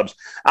strip clubs.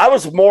 I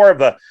was more of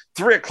a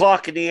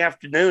 3:00 in the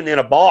afternoon in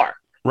a bar,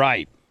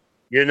 right?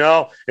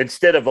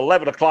 Instead of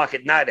 11 o'clock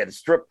at night at a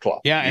strip club.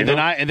 Yeah,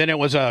 and then it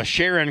was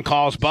Sharon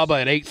calls Bubba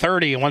at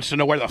 8:30 and wants to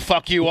know where the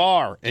fuck you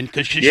are, and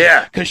because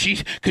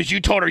you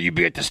told her you'd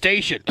be at the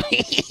station,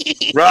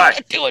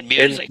 right? Doing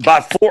music.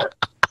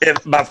 And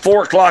by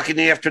 4 o'clock in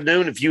the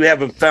afternoon, if you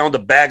haven't found a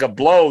bag of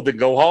blow, then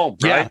go home.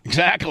 Right? Yeah,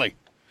 exactly.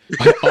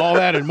 All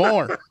that and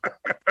more.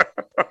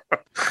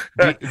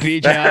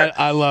 BJ,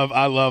 I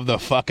love the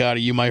fuck out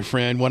of you, my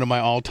friend. One of my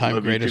all-time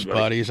greatest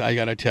buddies. I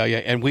gotta tell you,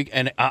 and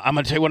I'm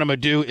gonna tell you what I'm gonna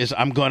do is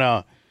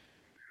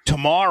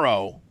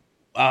tomorrow.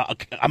 I'm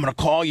gonna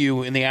call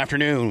you in the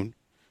afternoon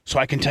so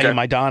I can tell you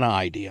my Donna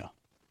idea.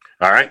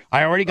 All right.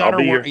 I already got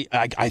her.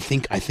 I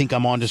think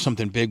I'm onto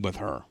something big with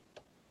her.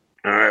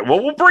 All right.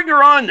 Well, we'll bring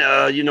her on.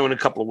 In a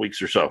couple of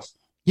weeks or so.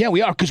 Yeah,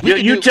 we are because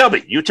you tell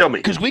me.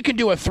 Because we can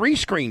do a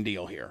 3-screen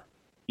deal here.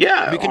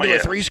 Yeah, we can do a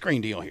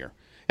 3-screen deal here.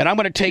 And I'm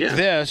going to take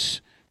this,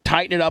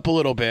 tighten it up a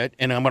little bit,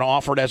 and I'm going to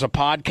offer it as a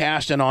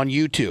podcast and on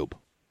YouTube.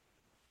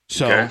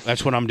 So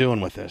that's what I'm doing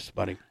with this,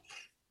 buddy.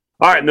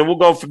 All right, and then we'll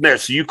go from there.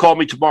 So you call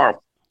me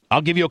tomorrow.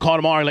 I'll give you a call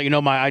tomorrow and let you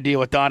know my idea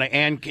with Donna,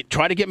 and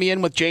try to get me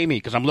in with Jamie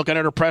because I'm looking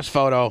at her press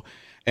photo,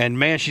 and,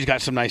 man, she's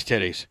got some nice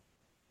titties.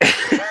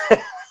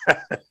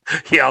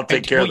 Yeah, I'll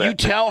take care of that. Will you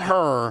tell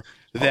her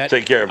that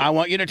take care of it. I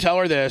want you to tell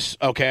her this,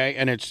 okay?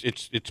 And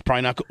it's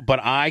probably not cool, but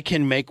I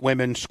can make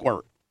women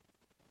squirt.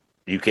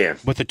 You can.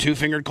 With the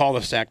 2-fingered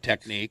cul-de-sac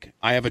technique.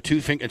 I have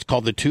it's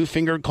called the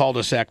 2-fingered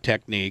cul-de-sac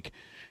technique,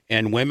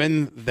 and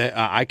women that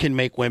I can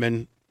make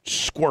women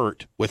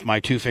squirt with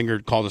my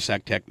 2-fingered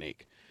cul-de-sac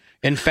technique.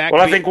 In fact,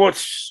 I think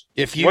once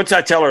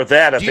I tell her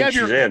that, I think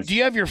she's in. Do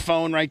you have your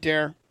phone right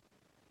there?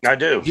 I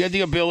do. Do you have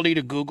the ability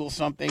to Google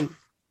something?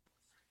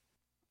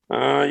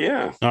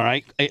 Yeah. All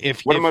right.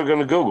 What am I going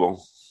to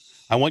Google?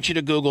 I want you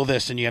to Google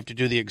this, and you have to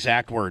do the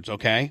exact words,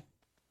 okay?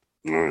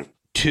 All right.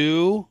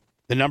 The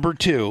number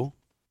 2.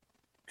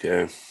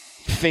 Okay.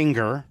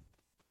 Finger.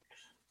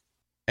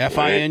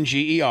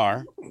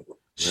 Finger.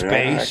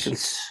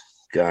 Space.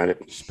 Got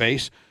it.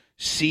 Space.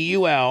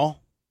 CUL.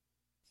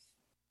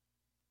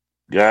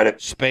 Got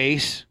it.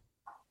 Space.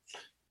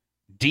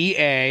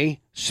 DA.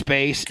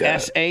 Space.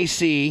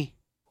 SAC.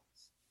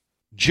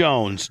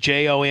 Jones.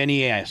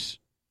 JONES.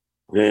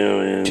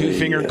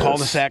 Two-fingered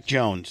cul-de-sac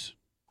Jones.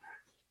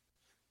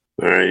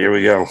 All right, here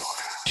we go.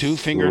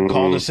 Two-fingered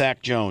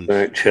cul-de-sac Jones.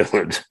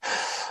 Let's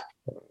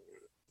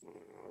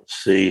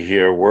see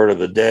here. Word of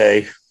the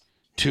day.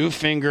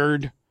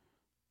 Two-fingered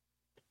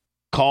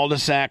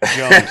cul-de-sac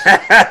Jones.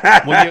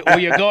 will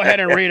you go ahead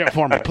and read it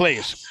for me,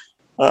 please?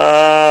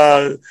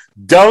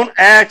 Don't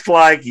act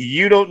like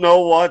you don't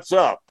know what's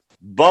up.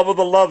 Bubba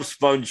the Love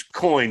Sponge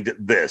coined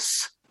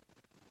this.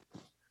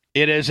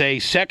 It is a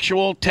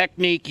sexual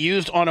technique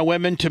used on a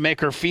woman to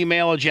make her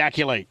female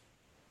ejaculate.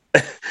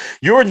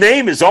 Your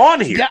name is on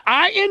here. Yeah,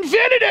 I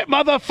invented it,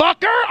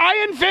 motherfucker.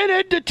 I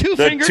invented the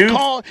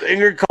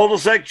two-fingered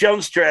cul-de-sac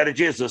Jones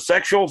strategy is a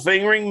sexual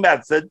fingering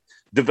method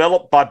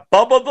developed by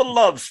Bubba the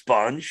Love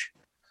Sponge,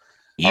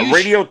 a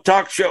radio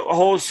talk show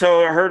host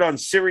heard on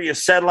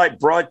Sirius satellite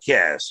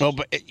broadcast. Oh,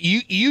 but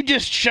you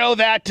just show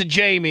that to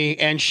Jamie,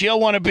 and she'll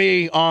want to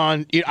be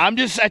on.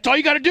 That's all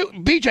you got to do,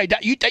 BJ.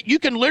 You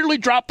can literally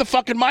drop the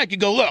fucking mic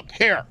and go, look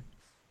here.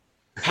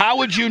 How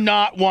would you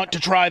not want to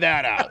try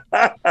that out?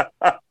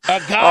 A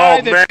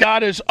guy that's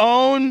got his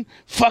own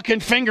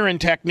fucking fingering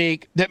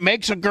technique that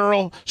makes a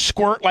girl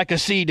squirt like a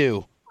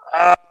sea-doo.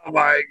 Oh,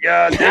 my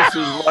God. This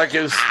is like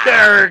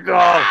hysterical.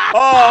 Oh,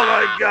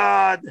 my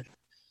God.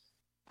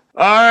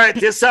 All right.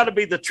 This ought to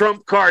be the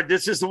trump card.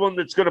 This is the one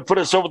that's going to put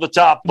us over the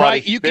top, buddy.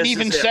 Right. You can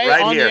even say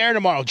on the air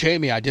tomorrow,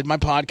 Jamie, I did my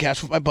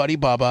podcast with my buddy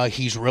Bubba.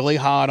 He's really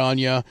hot on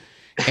you.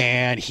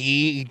 And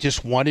he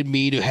just wanted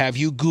me to have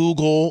you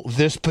Google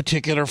this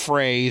particular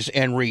phrase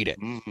and read it.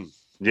 Mm-hmm.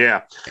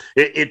 Yeah.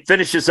 It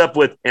finishes up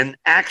with an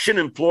action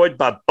employed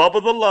by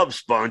Bubba the Love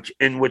Sponge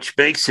in which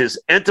makes his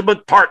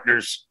intimate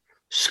partners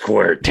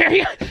squirt. There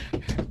you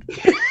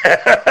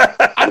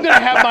I'm going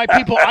to have my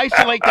people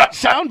isolate that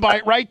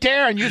soundbite right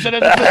there and use it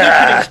as a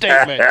positioning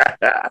statement.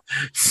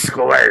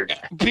 Squirt.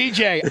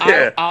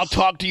 BJ, I'll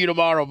talk to you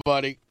tomorrow,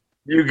 buddy.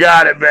 You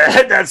got it,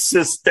 man. That's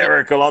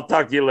hysterical. I'll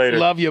talk to you later.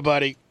 Love you,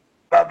 buddy.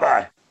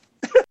 Bye-bye.